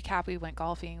did I recap? We went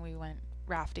golfing, we went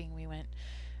rafting, we went,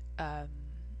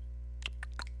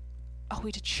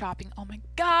 we did shopping. Oh my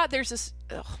God,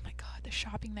 the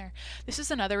shopping there. This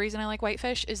is another reason I like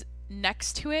Whitefish, is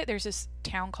next to it, there's this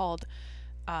town called,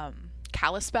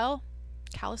 Kalispell,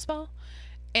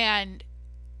 and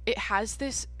it has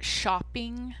this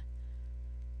shopping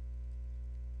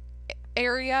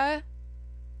area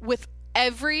with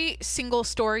every single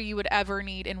store you would ever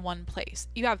need in one place.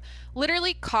 You have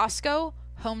literally Costco,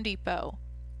 Home Depot,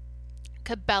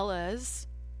 Cabela's,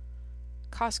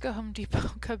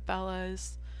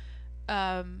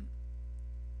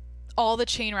 all the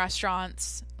chain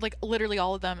restaurants, like literally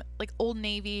all of them, like Old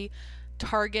Navy,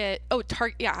 Target.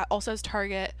 Yeah, also has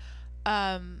Target,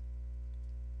 like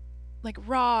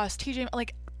Ross, TJ,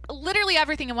 like literally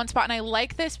everything in one spot. And I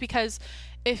like this because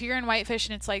if you're in Whitefish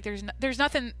and it's like there's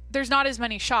not as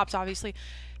many shops, obviously,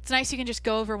 it's nice you can just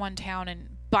go over one town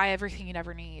and buy everything you'd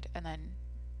ever need and then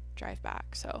drive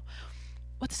back. So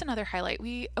what's another highlight?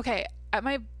 At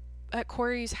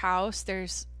Corey's house,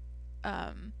 there's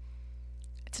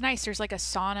it's nice. There's like a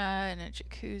sauna and a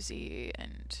jacuzzi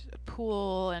and a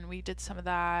pool, and we did some of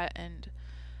that, and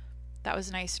that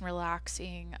was nice and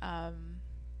relaxing.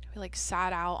 We like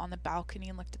sat out on the balcony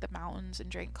and looked at the mountains and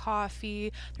drank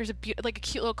coffee. There's a cute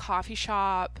little coffee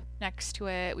shop next to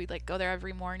it. We'd like go there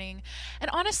every morning. And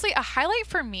honestly, a highlight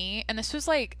for me, and this was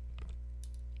like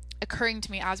occurring to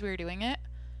me as we were doing it,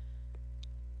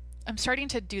 I'm starting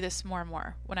to do this more and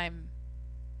more when I'm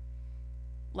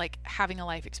like having a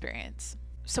life experience.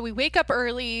 So we wake up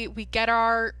early, we get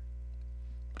our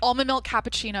almond milk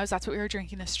cappuccinos. That's what we were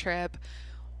drinking this trip.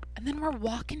 And then we're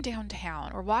walking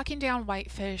downtown. We're walking down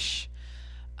Whitefish,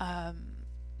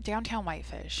 downtown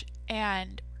Whitefish,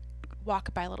 and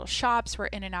walk by little shops. We're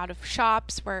in and out of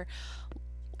shops. We're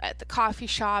at the coffee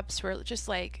shops. We're just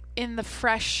like in the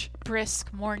fresh,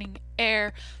 brisk morning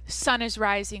air. The sun is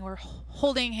rising. We're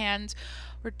holding hands.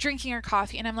 We're drinking our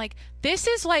coffee. And I'm like, this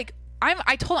is like,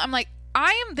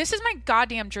 this is my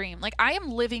goddamn dream. Like, I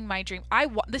am living my dream.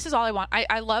 This is all I want.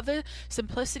 I love the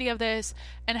simplicity of this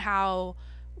and how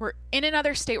we're in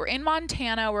another state. We're in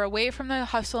Montana. We're away from the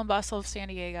hustle and bustle of San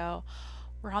Diego.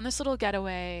 We're on this little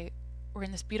getaway. We're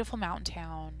in this beautiful mountain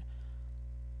town.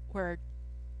 We're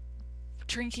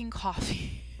drinking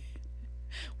coffee,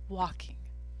 walking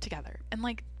together. And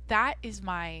like, that is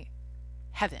my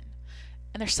heaven.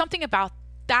 And there's something about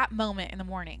that moment in the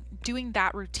morning, doing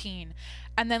that routine.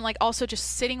 And then like also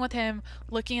just sitting with him,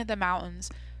 looking at the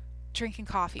mountains, drinking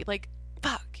coffee. Like,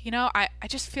 fuck, I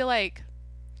just feel like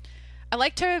I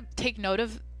like to take note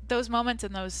of those moments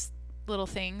and those little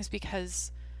things,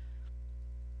 because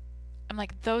I'm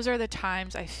like, those are the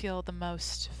times I feel the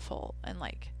most full and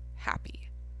like happy.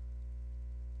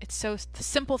 It's so the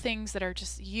simple things that are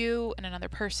just you and another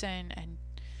person, and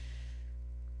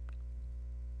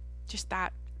just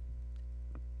that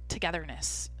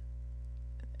togetherness,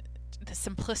 the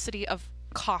simplicity of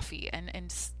coffee and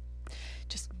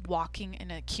just walking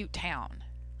in a cute town.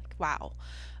 Like, wow.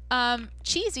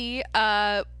 Cheesy.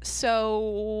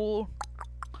 So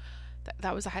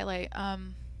that was a highlight.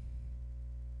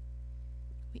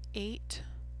 We ate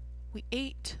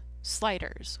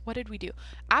sliders. What did we do?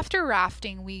 After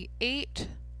rafting, we ate,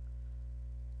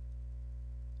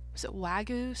 was it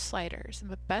Wagyu sliders?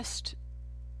 The best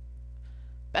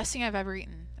thing I've ever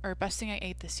eaten, or best thing I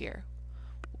ate this year.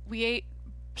 We ate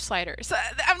sliders.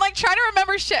 I'm like trying to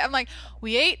remember shit. I'm like,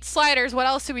 we ate sliders. What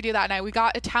else did we do that night? We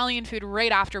got Italian food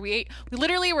right after we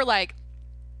literally were like,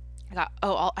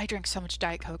 I drank so much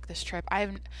Diet Coke this trip. I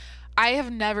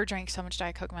have never drank so much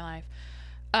Diet Coke in my life.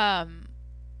 I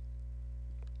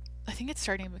think it's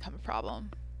starting to become a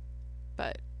problem,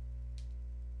 but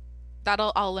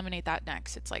I'll eliminate that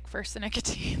next. It's like first the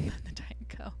nicotine, then the Diet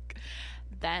Coke,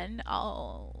 then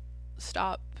I'll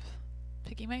stop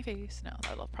picking my face. No,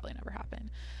 that'll probably never happen.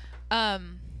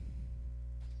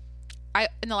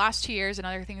 In the last 2 years,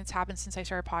 another thing that's happened since I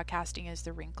started podcasting is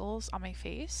the wrinkles on my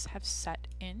face have set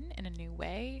in a new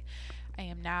way. I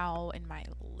am now in my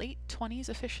late 20s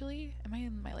officially. Am I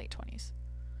in my late 20s?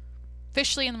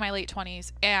 Officially in my late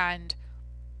 20s, and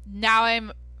now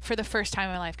I'm, for the first time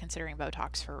in my life, considering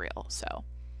Botox for real. So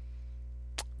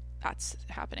that's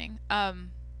happening. Lost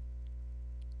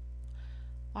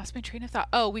my train of thought.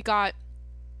 Oh, we got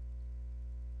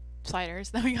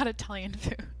sliders. Then we got Italian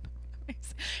food.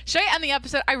 Should I end the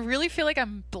episode? I really feel like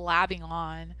I'm blabbing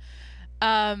on.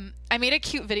 I made a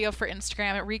cute video for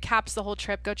Instagram. It recaps the whole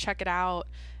trip. Go check it out.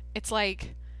 It's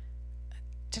like,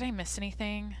 did I miss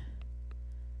anything?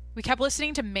 We kept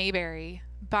listening to Mayberry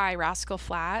by Rascal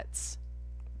Flatts.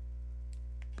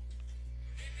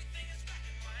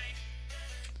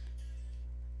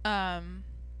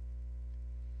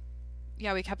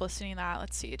 Yeah, we kept listening to that.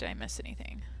 Let's see, did I miss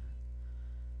anything?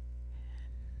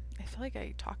 I feel like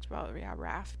I talked about,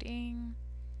 rafting.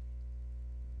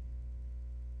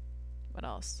 What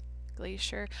else?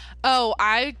 Glacier. Oh,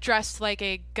 I dressed like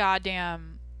a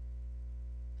goddamn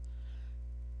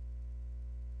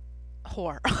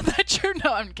whore on that trip.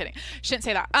 No, I'm kidding. Shouldn't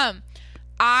say that.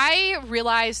 I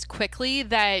realized quickly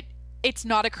that it's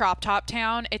not a crop top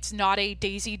town. It's not a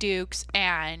Daisy Dukes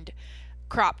and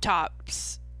crop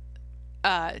tops.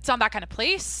 It's not that kind of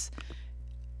place.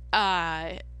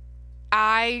 I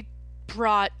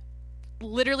brought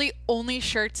literally only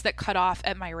shirts that cut off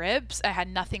at my ribs. I had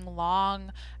nothing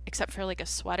long except for like a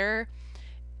sweater.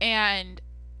 And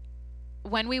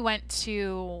when we went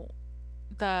to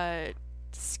the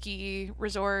ski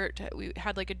resort, we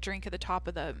had like a drink at the top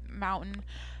of the mountain.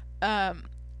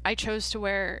 I chose to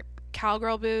wear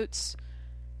cowgirl boots,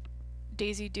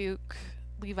 Daisy Duke,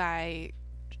 Levi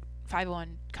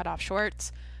 501 cutoff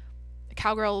shorts, a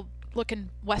cowgirl looking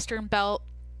Western belt,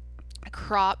 a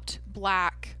cropped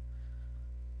black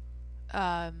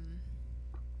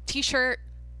t-shirt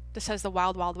that says the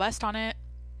Wild Wild West on it,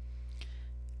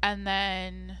 and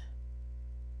then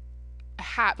a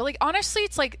hat. But like honestly,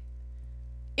 it's like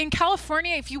in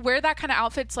California, if you wear that kind of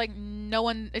outfit, it's like no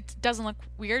one, it doesn't look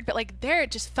weird. But like there,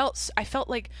 it just felt, I felt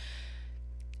like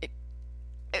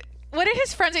what did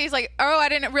his friend say? He's like, oh, I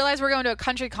didn't realize we're going to a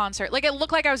country concert. Like, it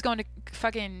looked like I was going to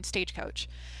fucking Stagecoach.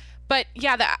 But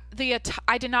yeah,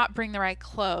 I did not bring the right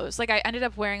clothes. Like, I ended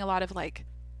up wearing a lot of like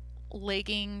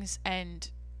leggings and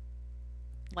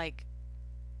like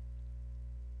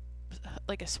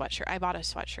a sweatshirt. I bought a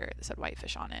sweatshirt that said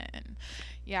Whitefish on it. And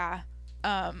yeah.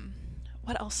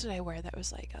 What else did I wear that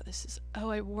was like,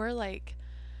 I wore like,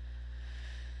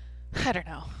 I don't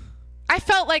know. I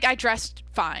felt like I dressed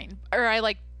fine, or I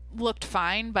like looked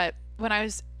fine, but when I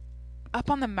was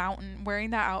up on the mountain wearing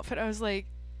that outfit, I was like,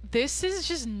 this is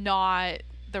just not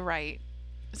the right.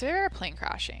 Is there a plane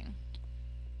crashing?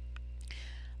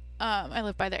 I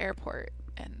live by the airport,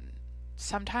 and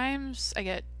sometimes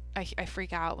I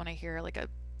freak out when I hear like a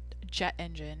jet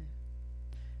engine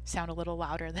sound a little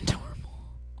louder than normal.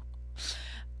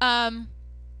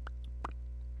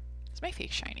 Is my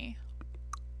face shiny?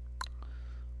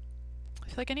 I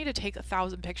feel like I need to take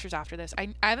 1,000 pictures after this.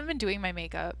 I haven't been doing my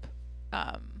makeup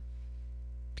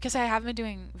because I haven't been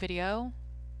doing video,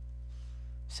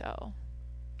 so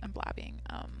I'm blabbing.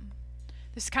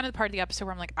 This is kind of the part of the episode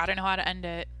where I'm like, I don't know how to end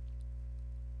it.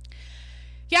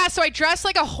 Yeah, so I dressed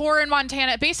like a whore in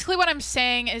Montana. Basically what I'm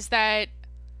saying is that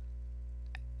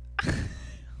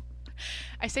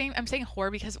I'm saying whore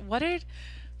because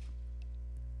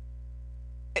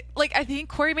I think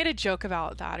Corey made a joke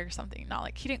about that or something. Not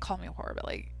like, he didn't call me a whore, but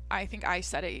like, I think I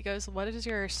said it. He goes, what is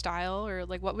your style? Or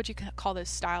like, what would you call this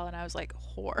style? And I was like,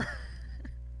 whore.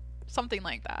 Something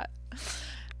like that.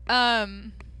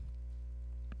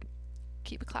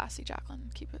 Keep it classy,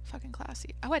 Jacqueline. Keep it fucking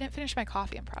classy. Oh, I didn't finish my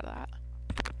coffee. I'm proud of that.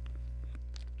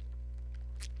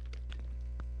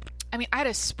 I mean, I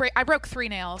broke 3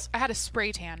 nails. I had a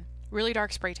spray tan. Really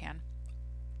dark spray tan.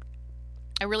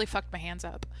 I really fucked my hands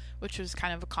up, which was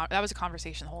kind of that was a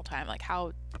conversation the whole time, like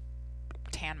how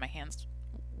tan my hands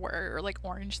were, or like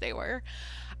orange they were.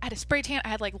 I had a spray tan. I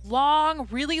had like long,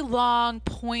 really long,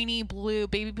 pointy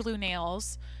baby blue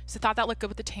nails. So I thought that looked good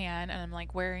with the tan, and I'm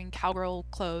like wearing cowgirl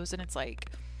clothes, and it's like,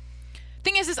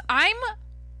 thing is I'm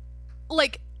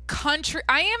like country.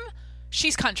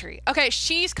 She's country. Okay,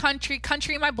 she's country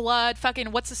in my blood.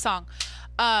 Fucking, what's the song?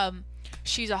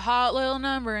 She's a hot little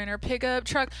number in her pickup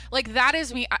truck. Like, that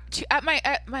is me at my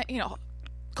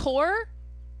core.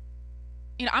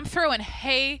 I'm throwing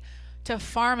hay to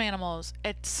farm animals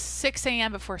at 6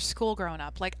 a.m. before school growing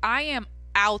up. Like, I am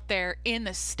out there in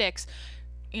the sticks,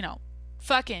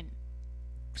 fucking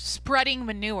spreading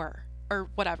manure or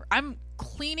whatever. I'm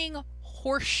cleaning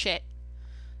horse shit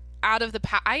out of the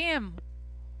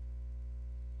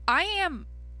I am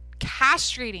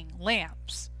castrating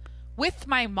lambs with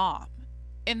my mom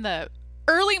in the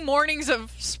early mornings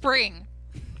of spring.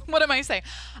 What am I saying?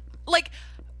 Like,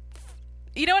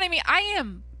 you know what I mean? I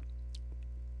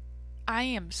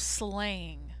am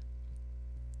slaying.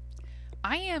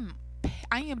 I am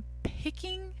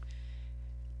taking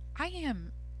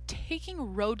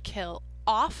roadkill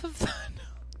off of the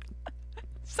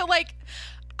So like,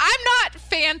 I'm not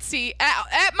fancy.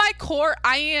 At my core,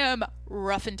 I am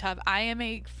rough and tough. I am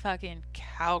a fucking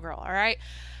cowgirl, all right?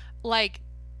 Like,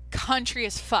 country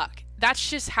as fuck.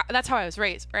 That's how I was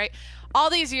raised, right? All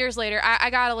these years later, I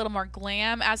got a little more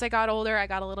glam as I got older. I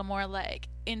got a little more like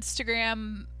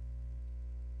Instagram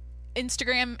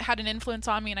had an influence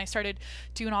on me, and I started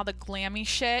doing all the glammy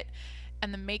shit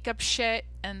and the makeup shit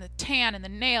and the tan and the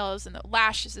nails and the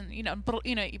lashes and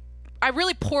I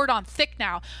really poured on thick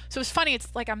now. So it's funny.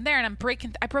 It's like I'm there and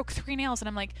I broke 3 nails and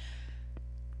I'm like,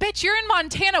 bitch, you're in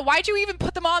Montana. Why'd you even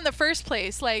put them on in the first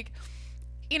place? Like,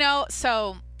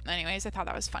 so anyways, I thought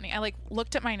that was funny. I like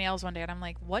looked at my nails one day and I'm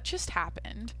like, what just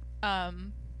happened?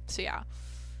 So yeah.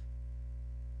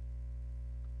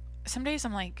 Some days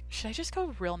I'm like, should I just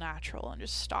go real natural and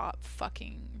just stop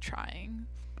fucking trying?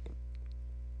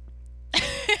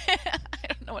 I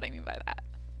don't know what I mean by that.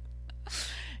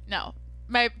 No.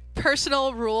 My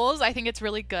personal rules, I think it's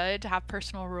really good to have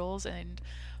personal rules and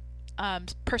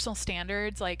personal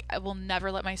standards. Like, I will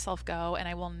never let myself go, and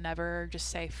I will never just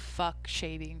say fuck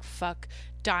shaving, fuck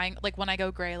dyeing. Like, when I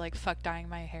go gray, like, fuck dyeing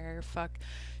my hair, fuck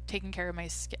taking care of my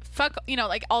skin, fuck,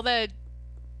 like all the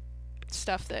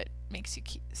stuff that makes you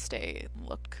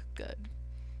look good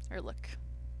or look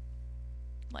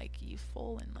like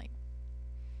youthful and like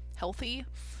healthy.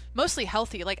 Mostly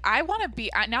healthy. Like, I want to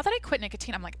be, now that I quit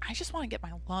nicotine, I'm like, I just want to get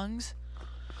my lungs.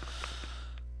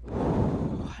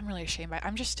 I'm really ashamed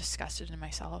I'm just disgusted in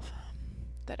myself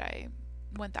that I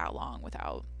went that long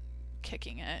without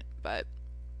kicking it.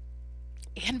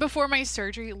 And before my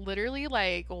surgery, literally,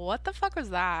 like, what the fuck was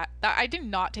that? I did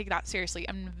not take that seriously.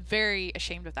 I'm very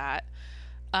ashamed of that.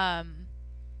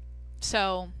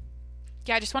 So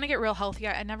yeah, I just want to get real healthy.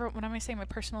 I never, when I'm saying my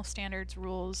personal standards,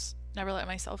 rules, never let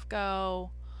myself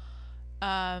go.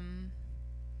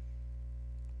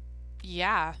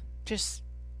 Yeah, just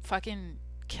fucking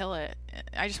kill it.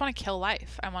 I just want to kill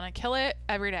life. I want to kill it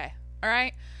every day. All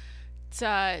right. It's,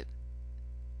 God,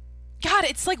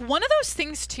 it's like one of those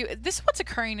things too. This is what's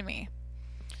occurring to me.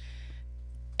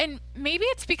 And maybe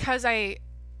it's because I've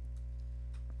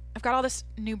got all this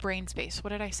new brain space.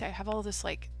 What did I say? I have all this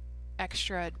like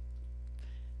extra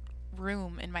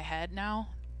room in my head now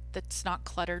that's not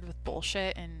cluttered with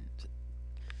bullshit and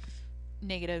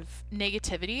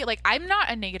negativity. Like, I'm not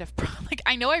a negative like,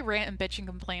 I know I rant and bitch and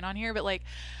complain on here, but like,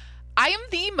 I am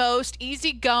the most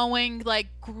easygoing, like,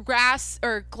 glass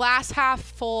half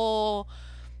full.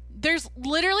 There's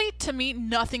literally, to me,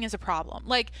 nothing is a problem.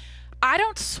 Like, I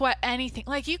don't sweat anything.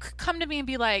 Like, you could come to me and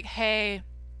be like, hey,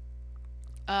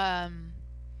 I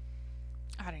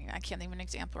can't think of an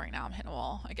example right now. I'm hitting a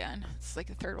wall again. It's like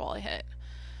the third wall I hit.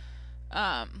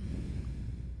 What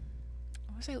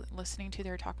was I listening to? They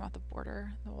were talking about the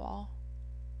border, the wall.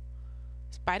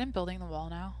 Is Biden building the wall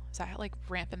now? Is that like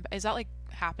rampant? Is that like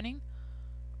happening?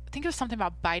 I think it was something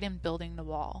about Biden building the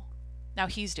wall. Now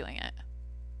he's doing it.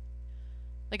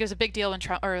 Like, it was a big deal when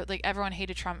Trump, or like everyone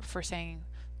hated Trump for saying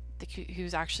he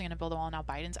was actually going to build a wall. Now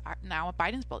Biden's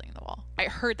building the wall. I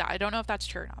heard that. I don't know if that's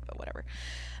true or not, but whatever.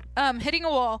 Hitting a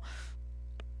wall.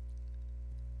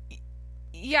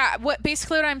 Yeah, what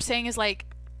I'm saying is like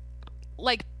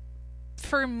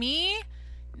for me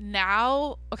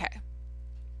now, okay.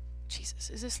 Jesus,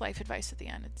 is this life advice at the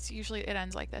end? It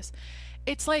ends like this.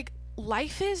 It's like,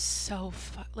 life is so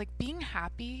like, being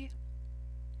happy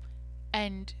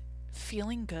and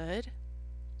feeling good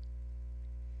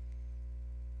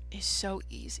is so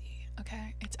easy.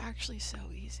 Okay, it's actually so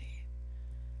easy.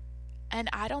 And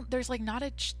there's like not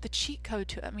the cheat code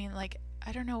to it. I mean, like,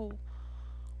 I don't know.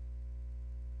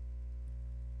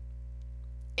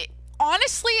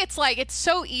 Honestly, it's like, it's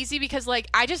so easy because like,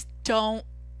 I just don't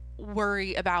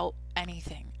worry about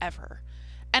anything ever.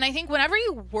 And I think whenever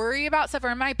you worry about stuff, or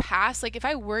in my past, like, if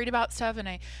I worried about stuff and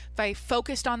if I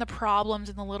focused on the problems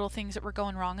and the little things that were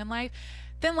going wrong in life,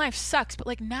 then life sucks. But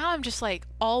like, now I'm just like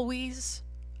always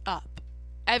up.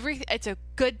 It's a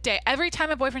good day. Every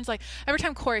time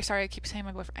Corey, sorry, I keep saying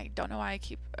my boyfriend. I don't know why I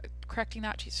keep correcting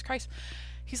that. Jesus Christ.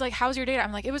 He's like, how's your day?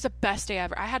 I'm like, it was the best day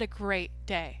ever. I had a great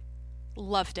day.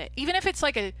 Loved it. Even if it's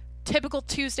like a typical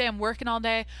Tuesday, I'm working all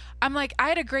day, I'm like, I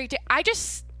had a great day.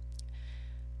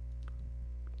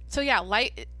 So yeah,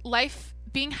 life,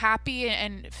 being happy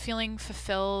and feeling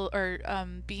fulfilled, or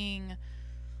being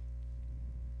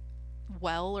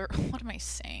well, or what am I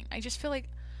saying? I just feel like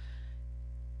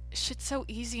shit's so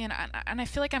easy, and I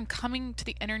feel like I'm coming to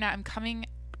the internet. I'm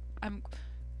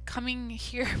coming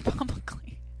here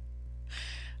publicly,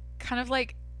 kind of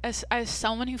like as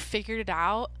someone who figured it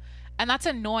out, and that's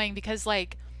annoying because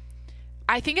like,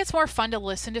 I think it's more fun to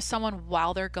listen to someone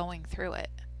while they're going through it.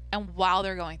 and while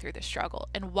they're going through the struggle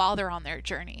and while they're on their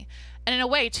journey. And in a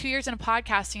way, 2 years into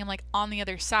podcasting, I'm like on the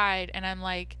other side, and I'm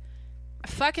like, I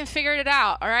fucking figured it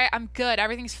out. All right. I'm good.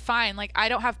 Everything's fine. Like, I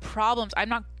don't have problems. I'm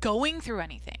not going through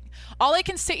anything. All I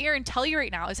can sit here and tell you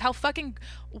right now is how fucking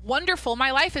wonderful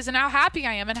my life is and how happy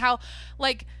I am and how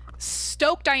like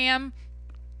stoked I am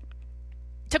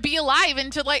to be alive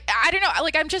and to like, I don't know,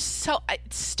 like I'm just so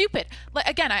stupid. Like,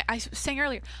 again, I was saying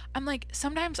earlier, I'm like,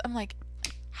 sometimes I'm like,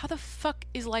 how the fuck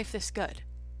is life this good?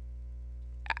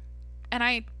 And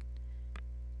I'm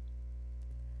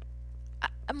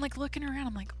like looking around,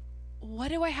 I'm like, what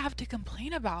do I have to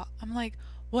complain about? I'm like,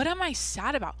 what am I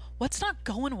sad about? What's not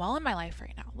going well in my life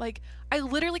right now? Like, I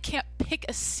literally can't pick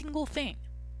a single thing.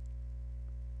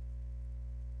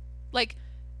 Like,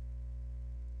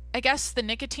 I guess the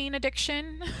nicotine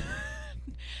addiction,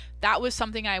 that was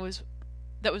something that was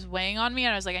weighing on me.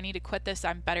 And I was like, I need to quit this.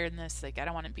 I'm better than this. Like, I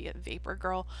don't want to be a vapor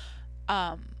girl.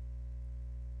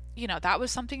 You know, that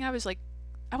was something I was like,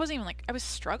 I wasn't even like, I was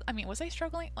struggling. I mean, was I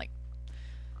struggling? Like,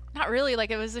 not really. Like,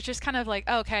 it was just kind of like,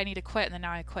 oh, okay, I need to quit. And then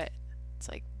now I quit. It's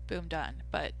like, boom, done.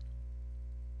 But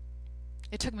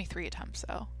it took me 3 attempts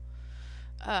though.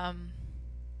 Oh,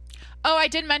 I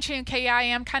did mention, okay, yeah, I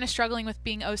am kind of struggling with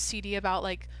being OCD about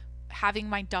like having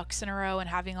my ducks in a row and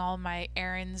having all my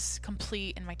errands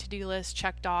complete and my to-do list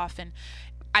checked off. And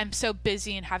I'm so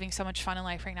busy and having so much fun in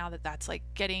life right now that's like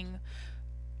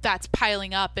that's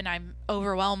piling up, and I'm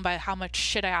overwhelmed by how much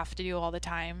shit I have to do all the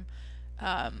time.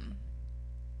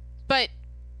 But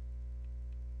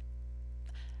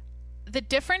the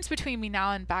difference between me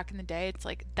now and back in the day, it's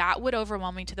like that would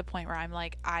overwhelm me to the point where I'm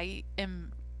like, I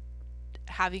am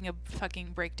having a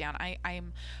fucking breakdown.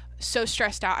 I'm so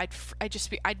stressed out.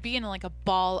 I'd be in like a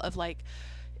ball of like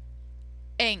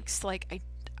angst. Like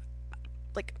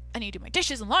I need to do my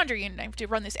dishes and laundry, and I have to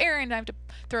run this errand, and I have to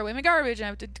throw away my garbage, and I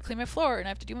have to clean my floor, and I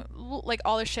have to do like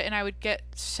all this shit. And I would get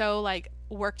so like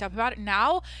worked up about it.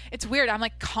 Now it's weird. I'm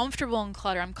like comfortable in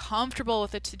clutter. I'm comfortable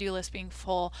with the to-do list being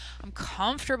full. I'm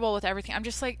comfortable with everything. I'm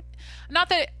just like, not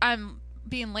that I'm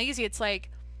being lazy. It's like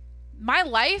my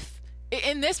life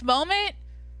in this moment,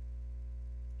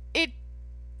 it's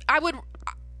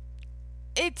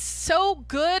so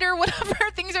good or whatever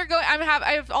things are going.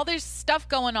 I have all this stuff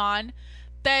going on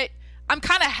that I'm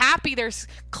kind of happy there's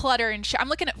clutter and shit. I'm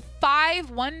looking at 4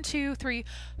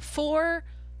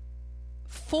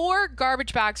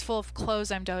 garbage bags full of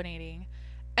clothes I'm donating,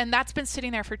 and that's been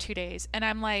sitting there for 2 days, and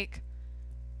I'm like,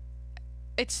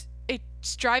 it's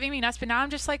driving me nuts. But now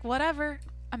I'm just like, whatever,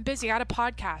 I'm busy. I got a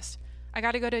podcast, I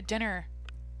got to go to dinner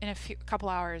in a couple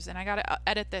hours, and I got to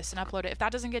edit this and upload it. If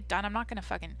that doesn't get done, I'm not gonna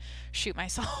fucking shoot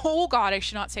myself. Oh god, I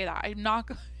should not say that. I'm not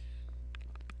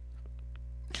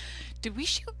Did we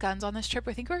shoot guns on this trip?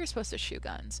 I think we were supposed to shoot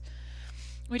guns.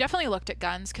 We definitely looked at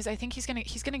guns because I think he's gonna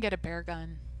get a bear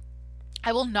gun.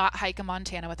 I will not hike in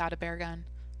Montana without a bear gun.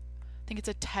 I think it's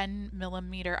a 10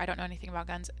 millimeter. I don't know anything about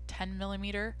guns. 10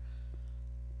 millimeter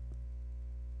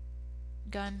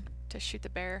gun to shoot the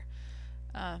bear.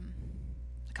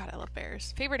 God, I love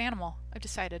bears. Favorite animal? I've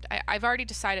decided. I've already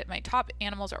decided my top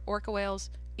animals are orca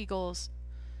whales, eagles,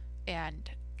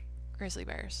 and grizzly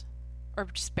bears. Or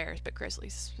just bears, but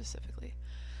grizzlies specifically.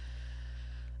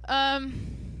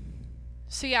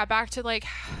 So yeah, back to like,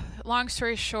 long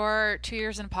story short, 2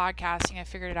 years in podcasting, I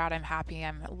figured it out. I'm happy.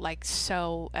 I'm like,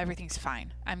 so everything's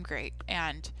fine. I'm great.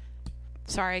 And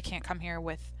sorry, I can't come here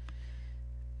with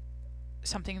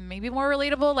something maybe more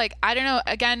relatable. Like, I don't know.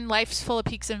 Again, life's full of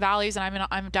peaks and valleys, and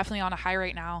I'm definitely on a high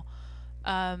right now.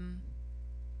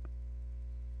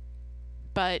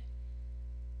 But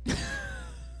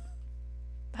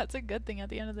that's a good thing at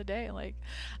the end of the day. Like,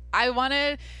 I want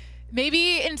to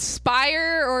maybe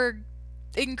inspire or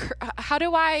how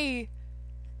do I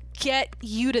get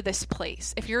you to this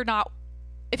place? If you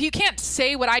can't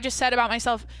say what I just said about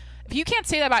myself, if you can't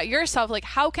say that about yourself, like,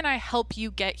 how can I help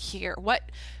you get here? What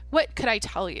could I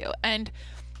tell you? And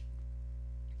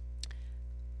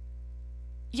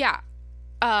yeah,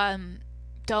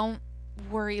 don't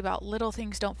worry about little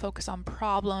things. Don't focus on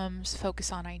problems.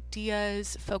 Focus on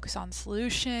ideas. Focus on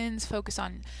solutions. Focus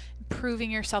on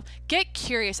improving yourself. Get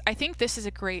curious. I think this is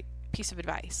a great piece of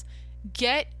advice.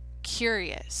 Get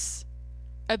curious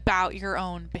about your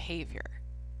own behavior.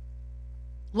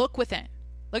 Look within.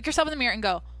 Look yourself in the mirror and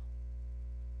go,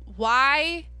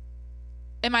 why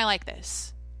am I like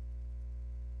this?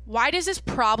 Why does this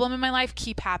problem in my life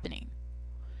keep happening?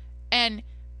 And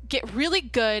get really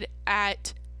good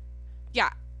at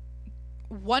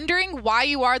wondering why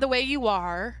you are the way you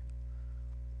are,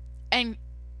 and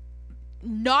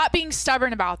not being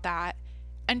stubborn about that,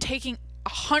 and taking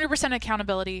 100%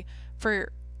 accountability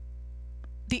for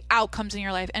the outcomes in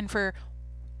your life and for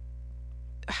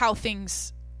how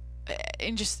things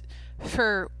and just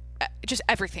for just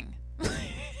everything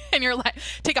in your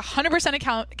life. Take 100%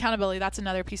 accountability. That's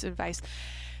another piece of advice.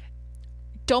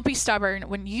 Don't be stubborn.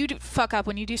 When you fuck up,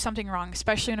 when you do something wrong,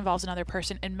 especially when it involves another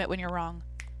person, admit when you're wrong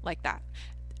like that.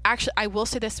 Actually, I will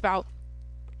say this about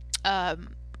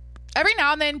every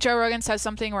now and then Joe Rogan says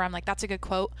something where I'm like, that's a good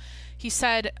quote. He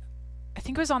said, I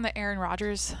think it was on the Aaron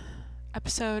Rodgers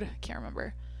episode. I can't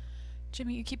remember.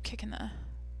 Jimmy, you keep kicking the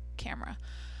camera.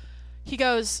 He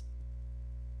goes,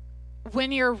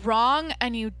 when you're wrong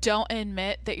and you don't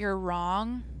admit that you're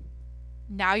wrong,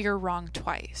 now you're wrong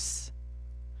twice.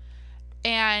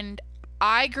 And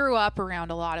I grew up around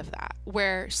a lot of that,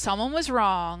 where someone was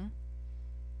wrong.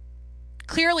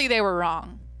 Clearly they were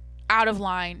wrong, out of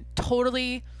line,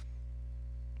 totally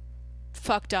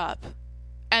fucked up.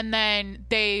 And then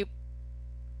they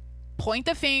point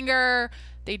the finger.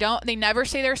 They never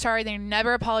say they're sorry. They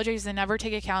never apologize. They never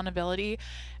take accountability.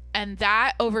 And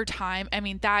that over time, I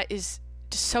mean, that is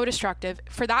so destructive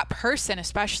for that person,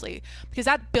 especially because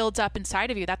that builds up inside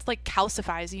of you. That's like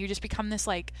calcifies. You just become this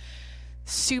like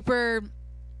super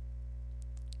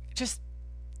just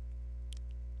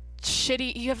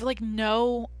shitty. You have like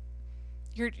no,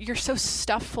 you're so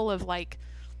stuffed full of like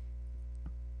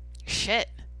shit,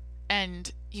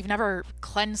 and you've never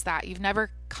cleansed that. You've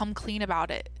never come clean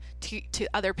about it to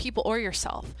other people or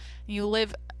yourself. You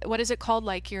live, what is it called?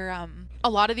 Like you're, a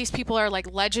lot of these people are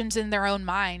like legends in their own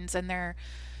minds, and they're,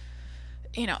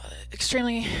 you know,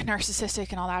 extremely narcissistic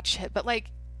and all that shit. But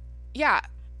like, yeah,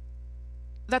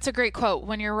 that's a great quote.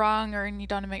 When you're wrong or you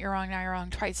don't admit you're wrong, now you're wrong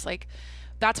twice. Like,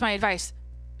 that's my advice.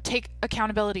 Take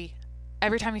accountability.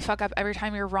 Every time you fuck up, every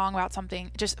time you're wrong about something,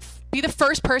 just be the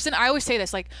first person. I always say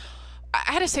this, like,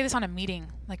 I had to say this on a meeting,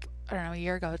 like, I don't know, a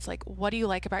year ago. It's like, what do you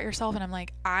like about yourself? And I'm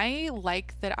like, I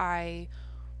like that I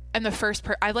am the first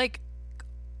I like,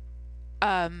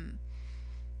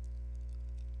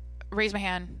 raise my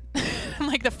hand. I'm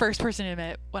like the first person to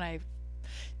admit when I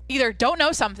either don't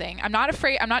know something. I'm not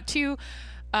afraid. I'm not too,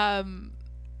 I'm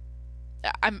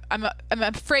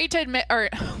afraid to admit, or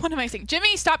what am I saying?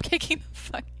 Jimmy, stop kicking the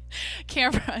fucking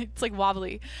camera. It's like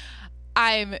wobbly.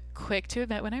 I'm quick to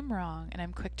admit when I'm wrong, and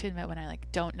I'm quick to admit when I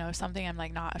like don't know something. I'm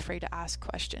like not afraid to ask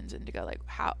questions and to go like,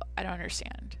 how, I don't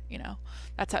understand, you know.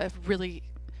 That's a really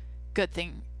good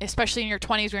thing, especially in your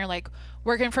 20s when you're like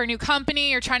working for a new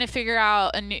company, you're trying to figure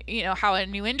out you know, how a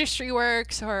new industry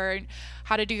works or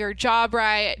how to do your job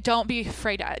right. Don't be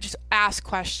afraid to just ask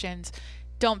questions.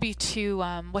 Don't be too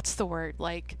what's the word,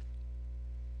 like,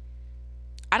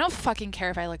 I don't fucking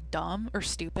care if I look dumb or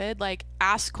stupid. Like,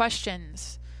 ask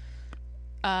questions,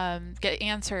 get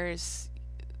answers.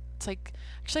 It's like,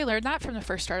 actually I learned that from the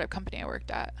first startup company I worked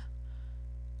at.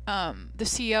 The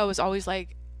CEO was always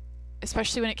like,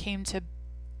 especially when it came to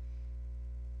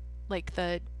like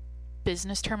the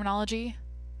business terminology,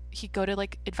 he'd go to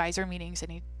like advisor meetings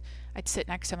and I'd sit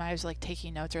next to him. I was like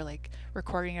taking notes or like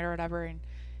recording it or whatever, and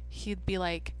he'd be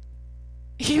like,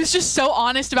 he was just so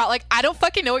honest about like, I don't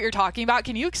fucking know what you're talking about.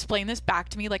 Can you explain this back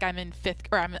to me? Like I'm in fifth,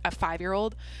 or I'm a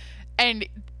 5-year-old. And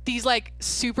these like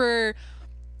super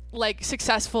like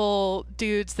successful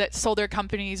dudes that sold their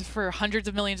companies for hundreds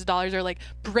of millions of dollars are like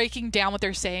breaking down what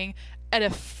they're saying at a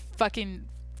fucking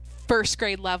first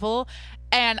grade level.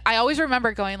 And I always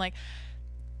remember going like,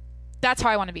 that's how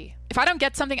I want to be. If I don't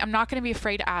get something, I'm not going to be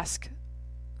afraid to ask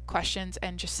questions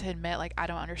and just admit like I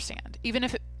don't understand, even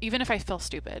if I feel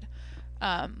stupid.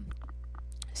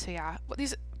 So yeah,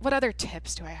 what other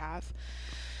tips do I have?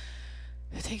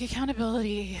 Take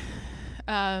accountability.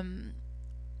 And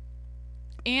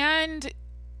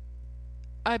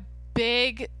a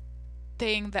big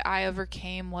thing that I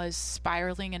overcame was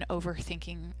spiraling and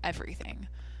overthinking everything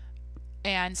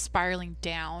and spiraling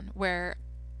down, where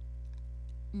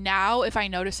now if I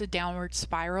notice a downward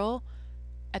spiral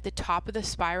at the top of the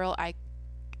spiral, I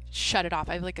shut it off.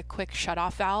 I have like a quick shut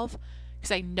off valve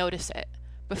because I notice it.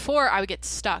 Before I would get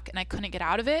stuck and I couldn't get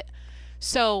out of it.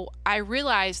 So I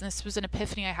realized, and this was an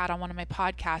epiphany I had on one of my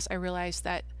podcasts, I realized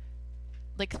that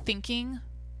like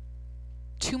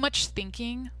too much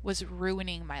thinking was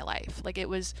ruining my life. Like it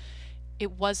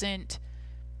wasn't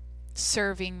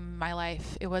serving my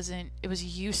life. It was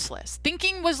useless.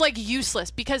 Thinking was like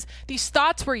useless because these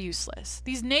thoughts were useless.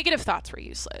 These negative thoughts were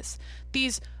useless.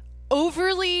 These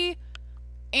overly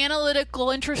analytical,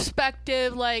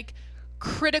 introspective, like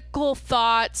critical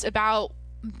thoughts about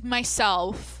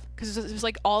myself, because it was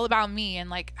like all about me and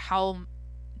like how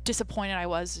disappointed I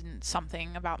was in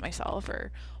something about myself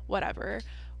or whatever.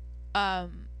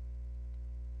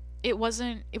 It was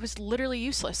literally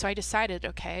useless. So I decided,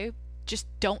 okay, just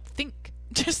don't think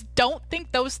Just don't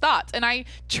think those thoughts. And I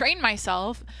train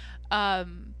myself to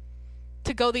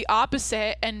go the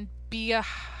opposite and be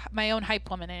my own hype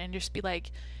woman and just be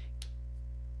like,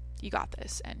 you got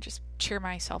this, and just cheer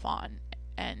myself on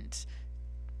and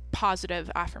positive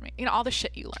affirmation. You know, all the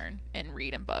shit you learn and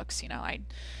read in books. You know, I'm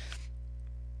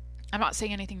not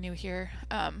saying anything new here.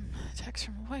 Text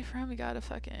from a boyfriend. We got a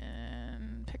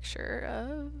fucking picture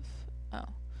of...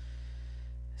 Oh.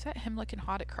 Is that him looking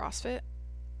hot at CrossFit?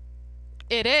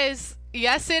 It is.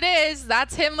 Yes, it is.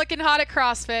 That's him looking hot at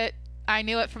CrossFit. I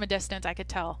knew it from a distance. I could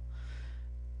tell.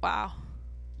 Wow.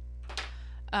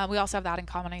 We also have that in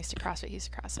common. I used to CrossFit. He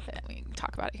used to CrossFit. We can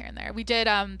talk about it here and there. We did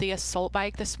the assault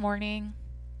bike this morning.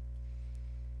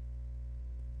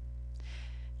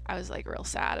 I was like real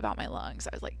sad about my lungs.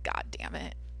 I was like, God damn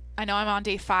it. I know I'm on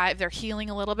day 5. They're healing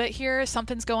a little bit here.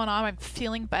 Something's going on. I'm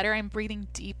feeling better. I'm breathing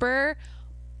deeper.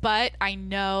 But I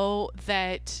know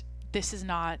that this is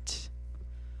not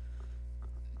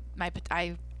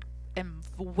I am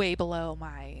way below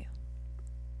my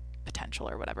potential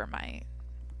or whatever, my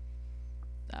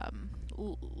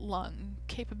lung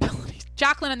capabilities.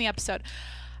 Jacqueline in the episode.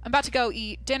 I'm about to go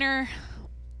eat dinner.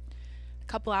 A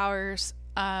couple hours.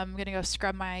 I'm gonna go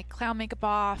scrub my clown makeup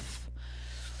off,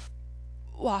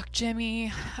 walk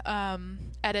Jimmy,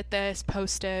 edit this,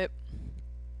 post it.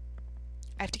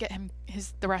 I have to get him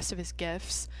the rest of his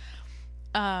gifts.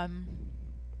 Should I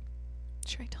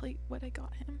tell you what I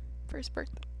got him for his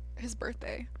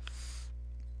birthday?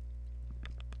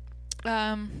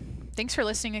 Thanks for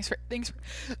listening. Thanks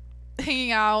for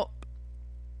hanging out.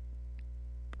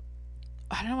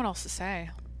 I don't know what else to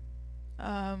say.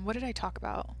 What did I talk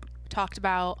about? Talked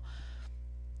about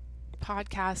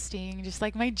podcasting, just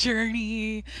like my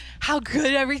journey, how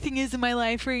good everything is in my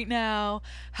life right now,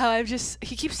 how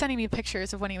he keeps sending me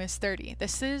pictures of when he was 30.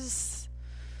 This is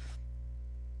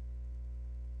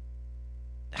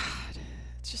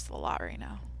it's just a lot right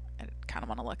now. I kind of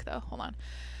want to look though. Hold on.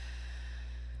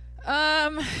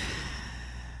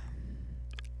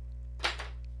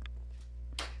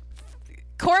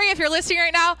 Corey, if you're listening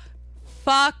right now,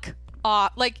 fuck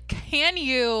off. Like, can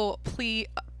you please?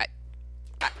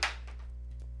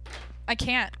 I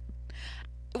can't.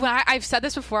 I've said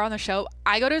this before on the show.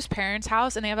 I go to his parents'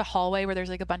 house and they have a hallway where there's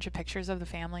like a bunch of pictures of the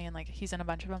family and like he's in a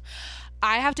bunch of them.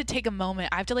 I have to take a moment.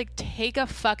 I have to like take a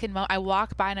fucking moment. I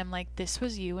walk by and I'm like, this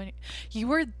was you, and you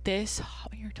were this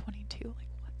hot when you were 22. Like,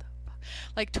 what the fuck?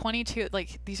 Like 22.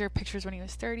 Like, these are pictures when he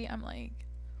was 30. I'm like,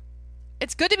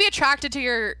 it's good to be attracted to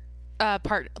your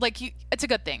part. Like, it's a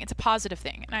good thing. It's a positive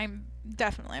thing. And I'm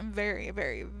very,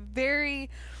 very, very.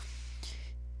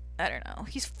 I don't know.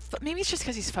 Maybe it's just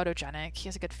because he's photogenic. He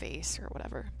has a good face or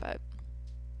whatever. But,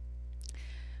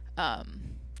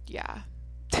 yeah.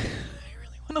 I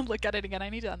really want to look at it again. I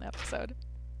need it on the episode.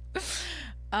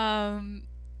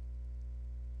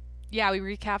 Yeah, we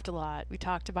recapped a lot. We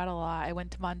talked about a lot. I went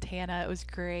to Montana. It was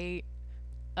great.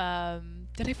 Did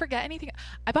I forget anything?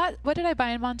 What did I buy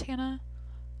in Montana?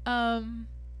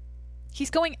 He's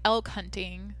going elk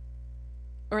hunting,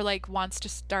 or like wants to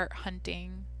start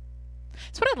hunting.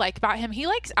 That's what I like about him. He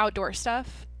likes outdoor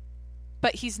stuff,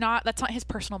 but that's not his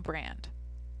personal brand.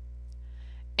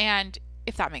 And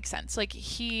if that makes sense, like,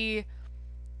 he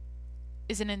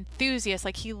is an enthusiast.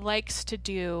 Like, he likes to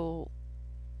do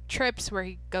trips where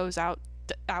he goes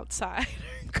outside,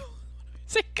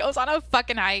 goes on a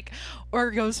fucking hike,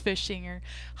 or goes fishing or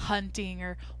hunting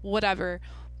or whatever.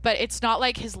 But it's not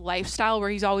like his lifestyle where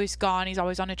he's always gone. He's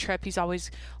always on a trip. He's always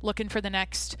looking for the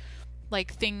next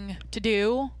like thing to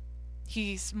do.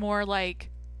 He's more like,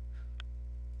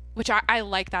 which I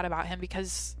like that about him,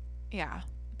 because yeah,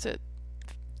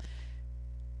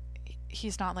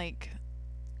 he's not like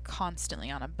constantly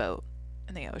on a boat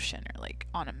in the ocean or like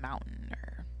on a mountain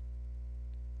or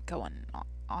going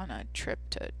on a trip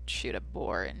to shoot a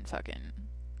boar in fucking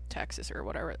Texas or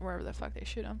wherever the fuck they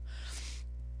shoot him.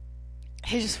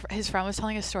 His friend was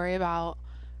telling a story about,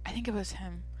 I think it was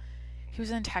him. He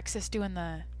was in Texas doing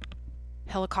the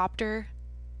helicopter.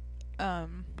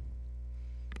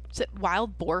 Is it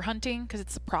wild boar hunting? Because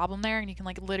it's the problem there, and you can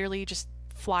like literally just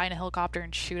fly in a helicopter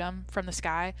and shoot them from the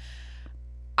sky.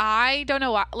 I don't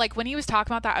know why. Like, when he was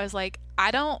talking about that, I was like, I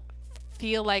don't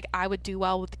feel like I would do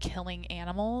well with killing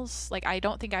animals. Like, I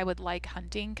don't think I would like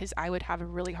hunting, because I would have a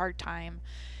really hard time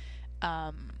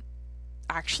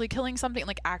actually killing something,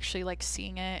 like actually like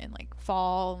seeing it and like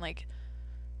fall, and like,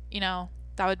 you know,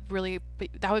 that would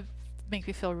make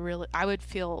me feel really, I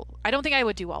don't think I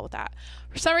would do well with that.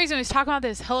 For some reason, when he was talking about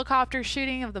this helicopter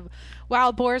shooting of the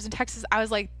wild boars in Texas, I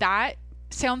was like, that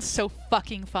sounds so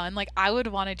fucking fun. Like, I would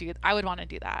want to do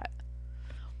that.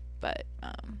 But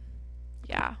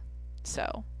yeah,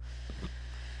 so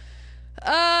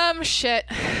Shit.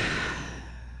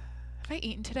 Have I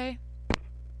eaten today?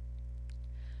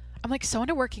 I'm like so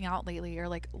into working out lately, or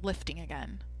like lifting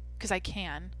again, because I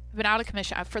can. I've been out of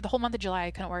commission for the whole month of July.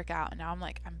 I couldn't work out, and now I'm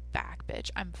like, I'm back,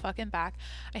 bitch. I'm fucking back.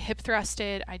 I hip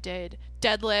thrusted. I did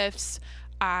deadlifts.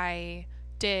 I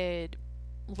did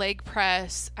leg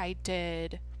press. I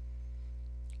did,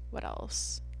 what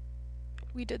else?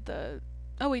 We did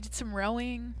some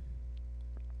rowing.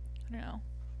 I don't know,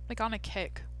 like on a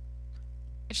kick.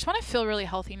 I just want to feel really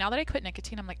healthy. Now that I quit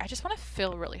nicotine, I'm like, I just want to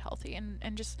feel really healthy and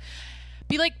just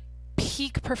be like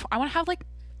peak I want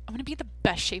to be in the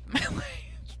best shape of my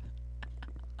life.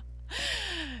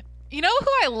 You know who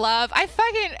I love?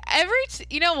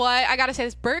 You know what? I gotta say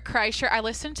this. Bert Kreischer. I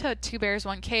listen to Two Bears,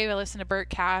 One Cave. I listen to Bert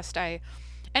Cast.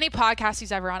 Any podcast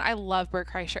he's ever on. I love Bert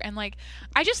Kreischer. And like,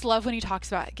 I just love when he talks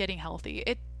about getting healthy.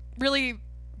 It really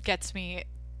gets me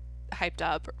hyped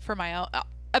up for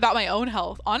about my own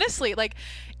health. Honestly, like,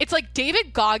 it's like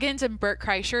David Goggins and Bert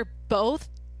Kreischer both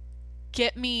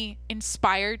get me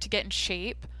inspired to get in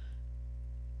shape,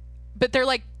 but they're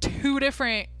like two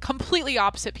different, completely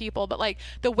opposite people. But like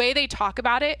the way they talk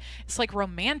about it, it's like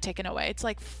romantic in a way. It's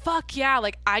like, fuck yeah,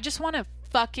 like I just want to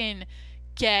fucking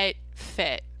get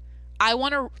fit. I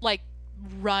want to like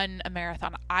run a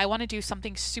marathon. I want to do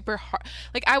something super hard.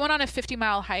 Like I went on a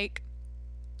 50-mile hike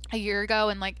a year ago,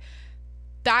 and like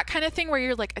that kind of thing where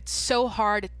you're like, it's so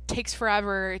hard, it takes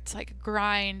forever, it's like a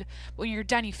grind. When you're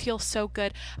done, you feel so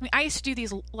good. I mean, I used to do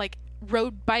these like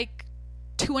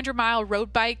 200-mile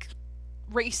road bike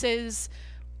races,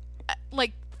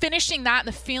 like finishing that and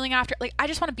the feeling after, like I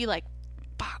just want to be like,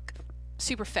 fuck,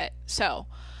 super fit. So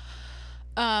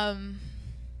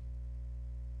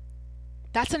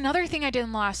that's another thing I did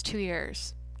in the last 2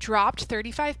 years. Dropped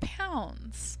 35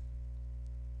 pounds,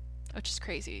 which is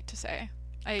crazy to say.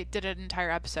 I did an entire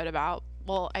episode about,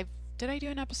 did I do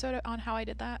an episode on how I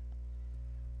did that?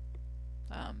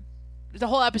 The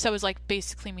whole episode was like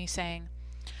basically me saying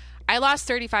I lost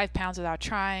 35 pounds without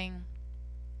trying.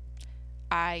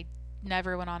 I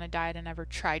never went on a diet and never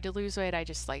tried to lose weight. I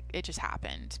just like, it just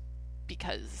happened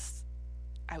because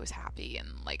I was happy and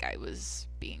like I was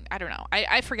being, I don't know.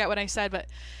 I forget what I said, but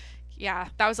yeah,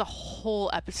 that was a whole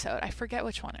episode. I forget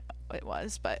which one it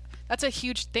was, but that's a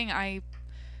huge thing. I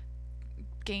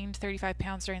gained 35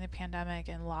 pounds during the pandemic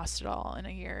and lost it all in a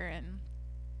year and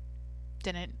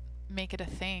didn't make it a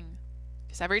thing.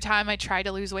 Because every time I tried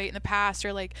to lose weight in the past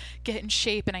or like get in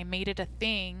shape and I made it a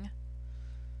thing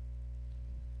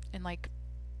and like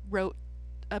wrote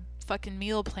a fucking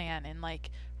meal plan and like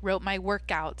wrote my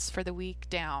workouts for the week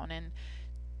down and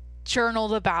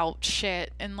journaled about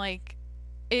shit and like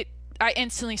I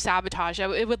instantly sabotage.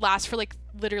 It would last for like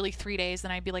literally 3 days. Then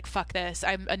I'd be like, fuck this.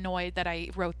 I'm annoyed that I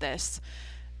wrote this.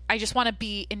 I just want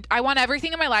to I want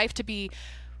everything in my life to be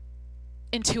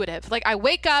intuitive. Like I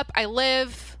wake up, I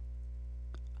live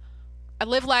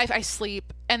life, I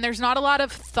sleep. And there's not a lot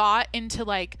of thought into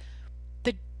like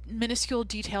the minuscule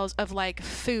details of like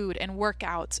food and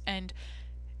workouts and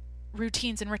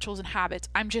routines and rituals and habits.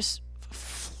 I'm just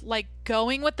like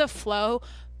going with the flow,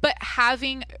 but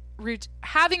having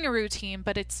a routine,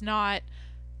 but it's not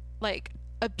like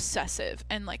obsessive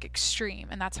and like extreme.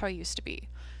 And that's how I used to be.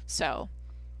 So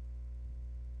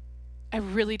I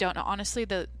really don't know. Honestly,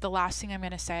 the last thing I'm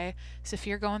going to say is if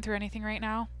you're going through anything right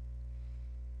now,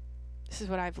 this is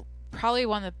what I've probably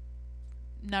one of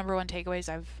the number one takeaways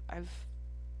I've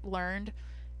learned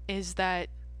is that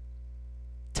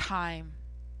time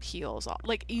heals all.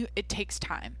 Like it takes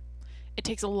time. It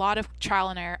takes a lot of trial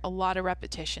and error, a lot of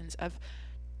repetitions of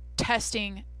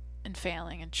testing and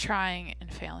failing and trying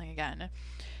and failing again.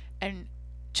 And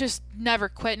just never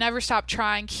quit, never stop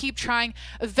trying, keep trying.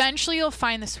 Eventually you'll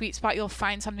find the sweet spot. You'll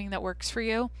find something that works for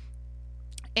you.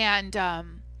 And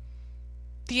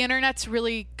the internet's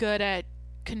really good at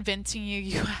convincing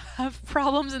you have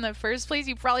problems in the first place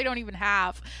you probably don't even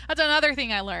have. That's another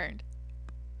thing I learned.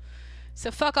 So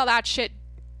fuck all that shit.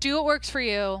 Do what works for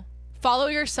you. Follow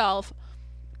yourself.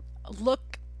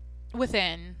 Look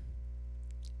within.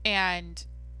 And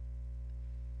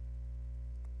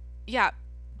yeah,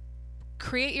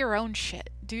 create your own shit.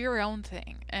 Do your own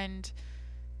thing. And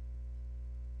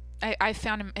I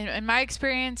found in my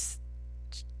experience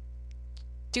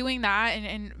doing that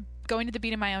and going to the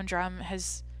beat of my own drum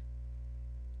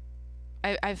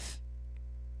I've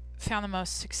found the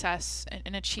most success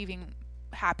in achieving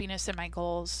happiness and my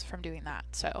goals from doing that.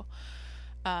 So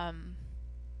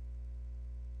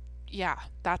yeah,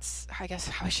 that's I guess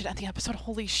how I should end the episode.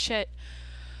 Holy shit.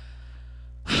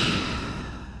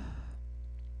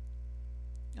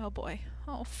 Oh boy.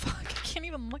 Oh fuck. I can't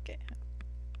even look at him.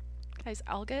 Guys,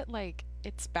 I'll get like,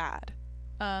 it's bad.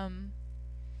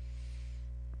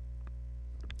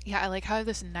 Yeah, I like how I have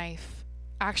this knife.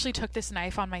 I actually took this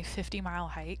knife on my 50-mile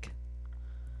hike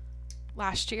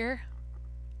last year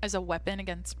as a weapon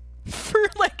against, for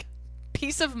like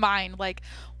peace of mind. Like,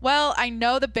 well, I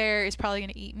know the bear is probably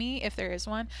going to eat me if there is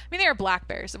one. I mean, they are black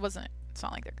bears. It's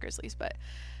not like they're grizzlies, but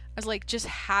I was like, just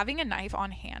having a knife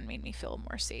on hand made me feel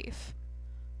more safe.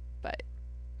 But,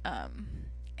 and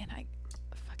I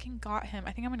fucking got him.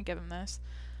 I think I'm going to give him this.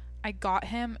 I got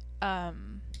him,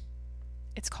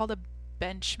 it's called a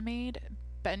Benchmade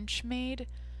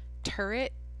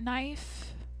turret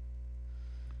knife.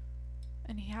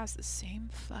 And he has the same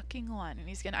fucking one.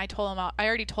 And I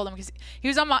already told him because he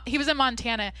was in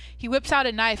Montana. He whips out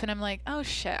a knife and I'm like, oh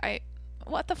shit,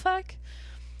 what the fuck?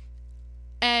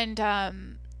 And,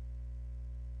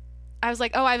 I was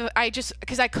like, oh,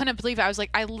 because I couldn't believe it. I was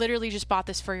like, I literally just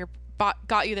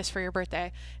got you this for your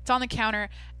birthday. It's on the counter.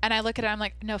 And I look at it, I'm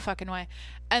like, no fucking way.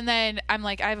 And then I'm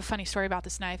like, I have a funny story about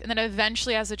this knife. And then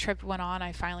eventually as the trip went on,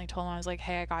 I finally told him, I was like,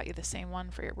 hey, I got you the same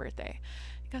one for your birthday.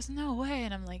 He goes, no way.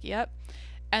 And I'm like, yep.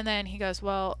 And then he goes,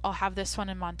 well, I'll have this one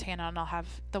in Montana and I'll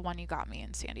have the one you got me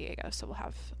in San Diego. So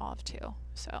I'll have two.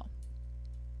 So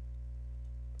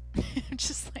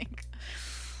just like,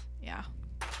 yeah.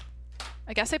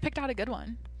 I guess I picked out a good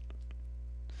one.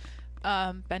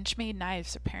 Benchmade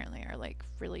knives apparently are like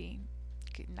really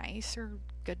nice or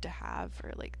good to have,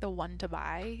 or like the one to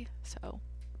buy. So,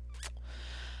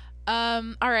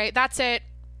 all right, that's it.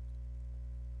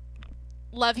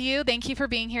 Love you. Thank you for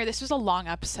being here. This was a long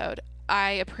episode.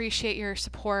 I appreciate your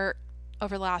support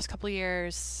over the last couple of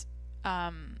years.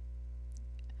 And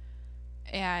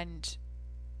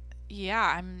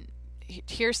yeah,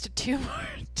 here's to 2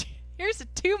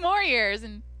 more years,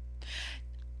 and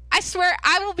I swear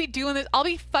I will be doing this. I'll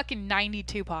be fucking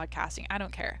 92 podcasting. I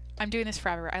don't care. I'm doing this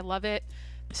forever. I love it.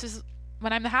 This is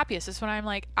when I'm the happiest. This is when I'm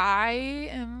like, I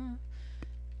am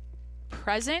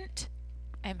present.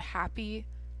 I'm happy.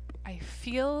 I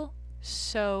feel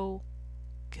so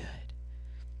good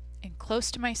and close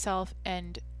to myself,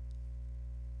 and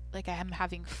like I am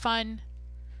having fun.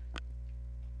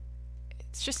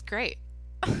 It's just great.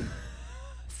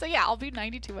 So yeah, I'll be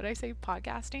 92. What did I say?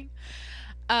 Podcasting.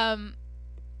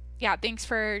 Yeah, thanks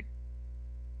for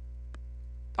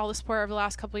all the support over the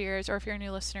last couple of years, or if you're a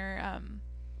new listener,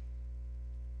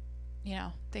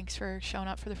 thanks for showing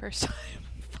up for the first time.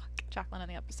 Fuck, Jacqueline on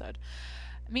the episode.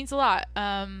 It means a lot.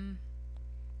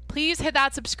 Please hit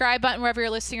that subscribe button wherever you're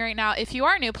listening right now. If you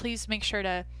are new, please make sure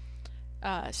to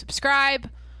subscribe.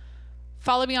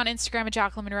 Follow me on Instagram at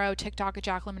Jacqueline Monroe, TikTok at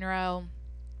Jacqueline Monroe,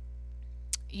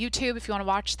 YouTube if you want to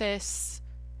watch this.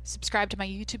 Subscribe to my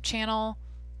YouTube channel.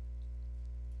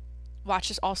 Watch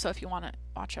this also if you want to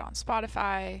watch it on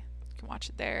Spotify. You can watch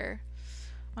it there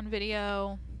on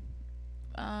video.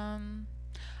 I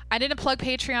didn't plug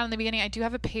Patreon in the beginning. I do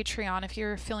have a Patreon if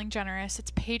you're feeling generous.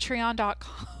 It's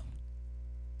patreon.com.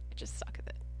 I just suck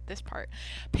at this part.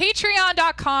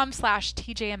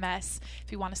 Patreon.com/TJMS.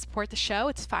 If you want to support the show,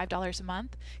 it's $5 a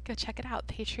month. Go check it out.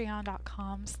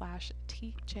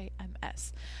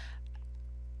 Patreon.com/TJMS.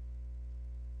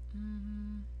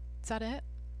 Is that it?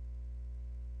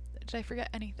 Did I forget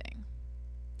anything?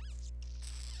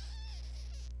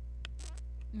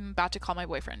 I'm about to call my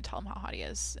boyfriend and tell him how hot he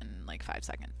is in like 5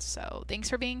 seconds. So thanks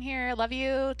for being here. I love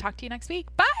you. Talk to you next week.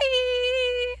 Bye.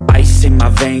 Ice in my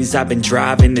veins, I've been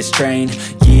driving this train.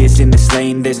 Years in this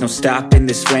lane, there's no stopping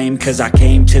this flame. Cause I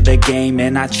came to the game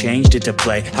and I changed it to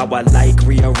play how I like,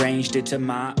 rearranged it to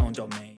my own domain.